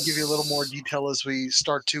 So we'll give you a little more Yes. detail as we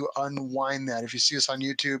start to unwind that. If you see us on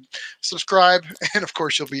YouTube, subscribe, and of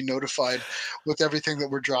course, you'll be notified with everything that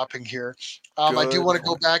we're dropping here. I do Good want to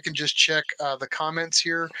go point. back and just check the comments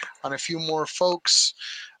here on a few more folks.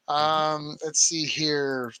 Hmm. Let's see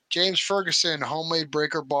here. James Ferguson, homemade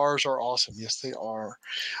breaker bars are awesome. Yes, they are.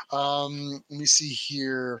 Let me see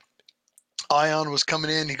here. Ion was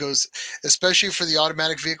coming in. He goes, especially for the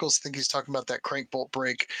automatic vehicles. I think he's talking about that crank bolt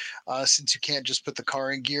brake. Since you can't just put the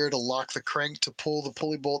car in gear to lock the crank to pull the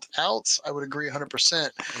pulley bolt out, I would agree 100%.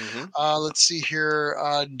 Hmm. Let's see here.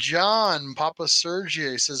 John Papa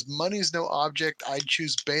Sergio says, money's no object. I'd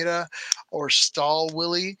choose Beta or Stall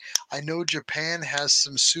Willie. I know Japan has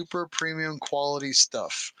some super premium quality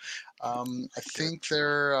stuff. I Good. think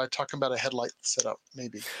they're talking about a headlight setup,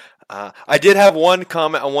 maybe. I did have one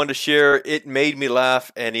comment I wanted to share. It made me laugh,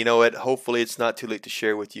 and you know what? Hopefully, it's not too late to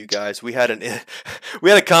share with you guys. We had we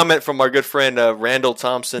had a comment from our good friend Randall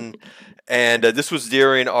Thompson, and this was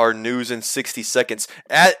during our news in 60 seconds.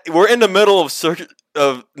 We're in the middle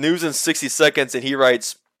of news in 60 seconds, and he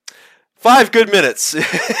writes 5 good minutes.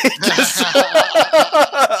 Just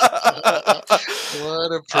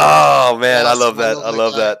What a prick. oh man, I love Awesome. I that. love I that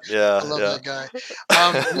love guy. that. I Yeah, love yeah. that guy.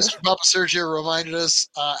 Mr. Papa Sergio reminded us,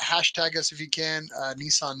 hashtag us if you can,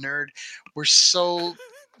 Nissan Nerd. We're so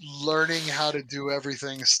learning how to do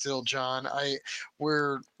everything still, John.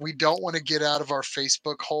 We don't want to get out of our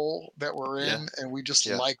Facebook hole that we're Yeah, in, and we just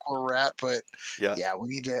yeah, like where we're at. But yeah, yeah,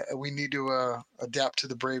 we need to adapt to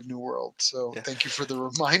the brave new world. So yeah. thank you for the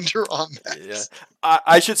reminder on Yeah, that.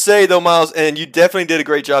 I should say though, Miles, and you definitely did a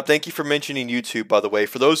great job. Thank you for mentioning YouTube, by the way.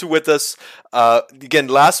 For those who are with us, again,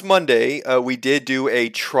 last Monday we did do a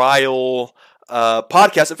trial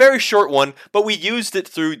podcast, a very short one, but we used it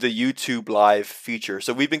through the YouTube Live feature.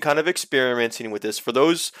 So we've been kind of experimenting with this. For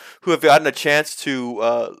those who have gotten a chance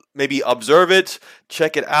to maybe observe it,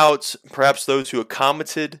 check it out, perhaps those who have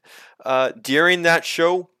commented during that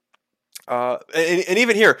show. And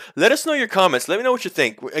even here, let us know your comments. Let me know what you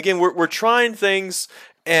think. Again, we're trying things,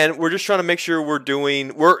 and we're just trying to make sure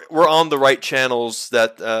we're on the right channels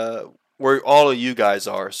that where all of you guys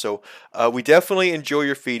are. So we definitely enjoy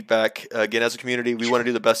your feedback. Again, as a community, we want to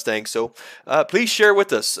do the best thing. So please share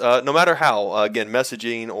with us, no matter how. Again,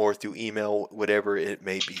 messaging or through email, whatever it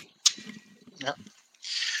may be. Yeah.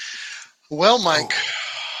 Well, Mike,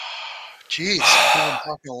 Oh, geez, I think I'm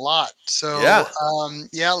talking a lot. So, yeah.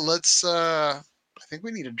 yeah, let's. I think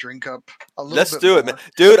we need to drink up a little Let's bit do it, man. more.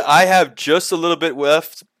 Dude, I have just a little bit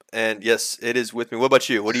left, and yes, it is with me. What about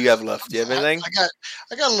you? What do you have left? Do you have I, anything? I got,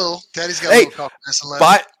 I got a little. Daddy's got a Hey, little coffee medicine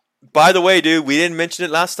by left. by the way, dude, we didn't mention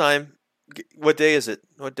it last time. What day is it?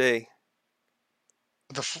 What day?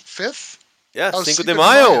 The fifth. Yeah, Oh, Cinco de Cinco de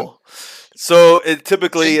Mayo. Mayo. So it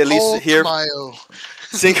typically, at least Cinco de here, Mayo.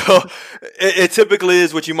 Cinco, it typically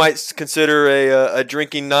is what you might consider a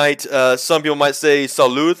drinking night. Some people might say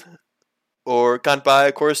salud or kanpai,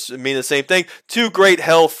 of course, mean the same thing. To great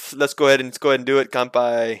health. Let's go ahead and do it.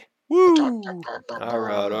 Kanpai. Woo! All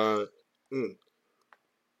right, all right. Mm,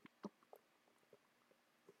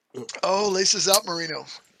 mm. Oh, laces out, Marino.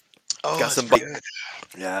 Oh, Got that's some. pretty good.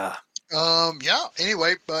 Yeah. Yeah.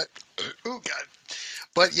 Anyway, but oh god.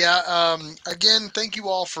 But yeah, again, thank you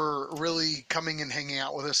all for really coming and hanging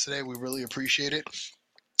out with us today. We really appreciate it.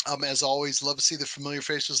 As always, love to see the familiar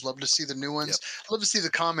faces, love to see the new ones, Yep. love to see the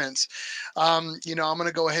comments. I'm going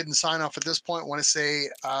to go ahead and sign off at this point. Want to say,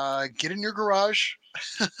 get in your garage,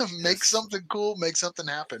 make Yes. something cool, make something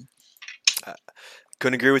happen.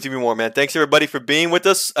 Couldn't agree with you more, man. Thanks everybody for being with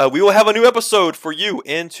us. We will have a new episode for you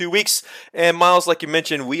in 2 weeks. And Miles, like you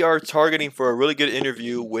mentioned, we are targeting for a really good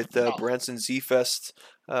interview with Branson Z-Fest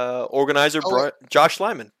organizer Josh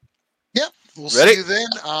Lyman. Yep. We'll Ready? see you then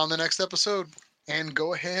on the next episode. And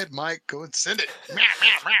go ahead, Mike. Go and send it.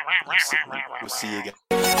 We'll see you again.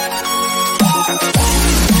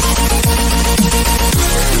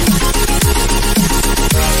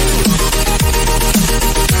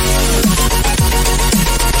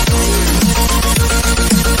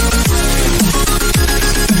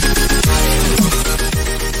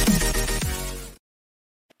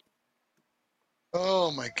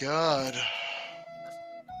 Oh my God.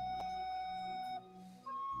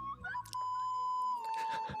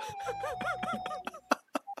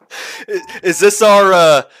 Is this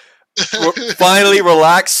our finally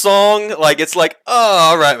relaxed song? Like it's like, oh,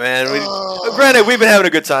 all right, man. Granted, we've been having a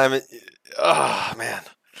good time. Oh man,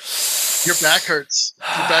 your back hurts.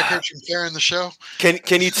 Your back hurts from carrying the show.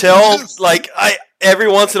 Can you tell? Like every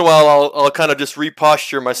once in a while, I'll kind of just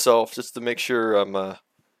reposture myself just to make sure I'm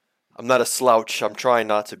not a slouch. I'm trying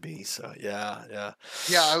not to be. So yeah.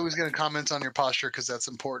 Yeah, I was gonna comment on your posture because that's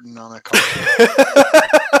important on a call.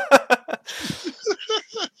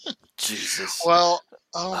 Jesus. Well,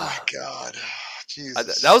 oh my God.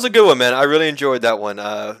 Jesus. That was a good one, man. I really enjoyed that one.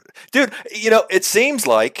 Dude, it seems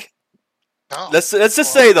like let's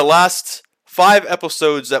just say the last 5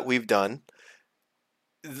 episodes that we've done,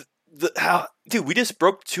 dude, we just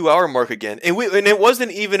broke the 2-hour mark again. And it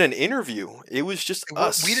wasn't even an interview. It was just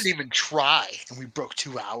us. We didn't even try, and we broke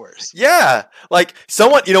 2 hours. Yeah. Like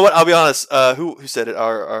someone, you know what? I'll be honest. Who said it?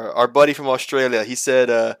 Our buddy from Australia. He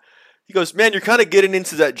said, he goes, man, you're kind of getting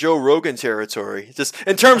into that Joe Rogan territory, just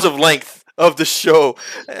in terms of length of the show.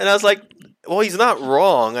 And I was like, well, he's not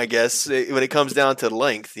wrong, I guess, when it comes down to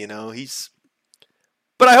length.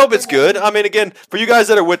 But I hope it's good. I mean, again, for you guys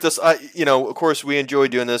that are with us, of course, we enjoy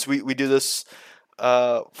doing this. We do this,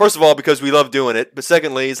 first of all, because we love doing it. But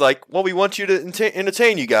secondly, it's like, well, we want you to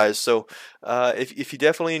entertain you guys. So if you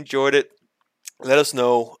definitely enjoyed it, let us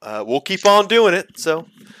know. We'll keep on doing it. So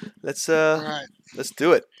let's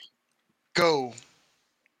do it. Go.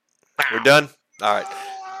 We're done? All right.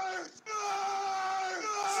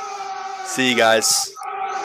 See you guys.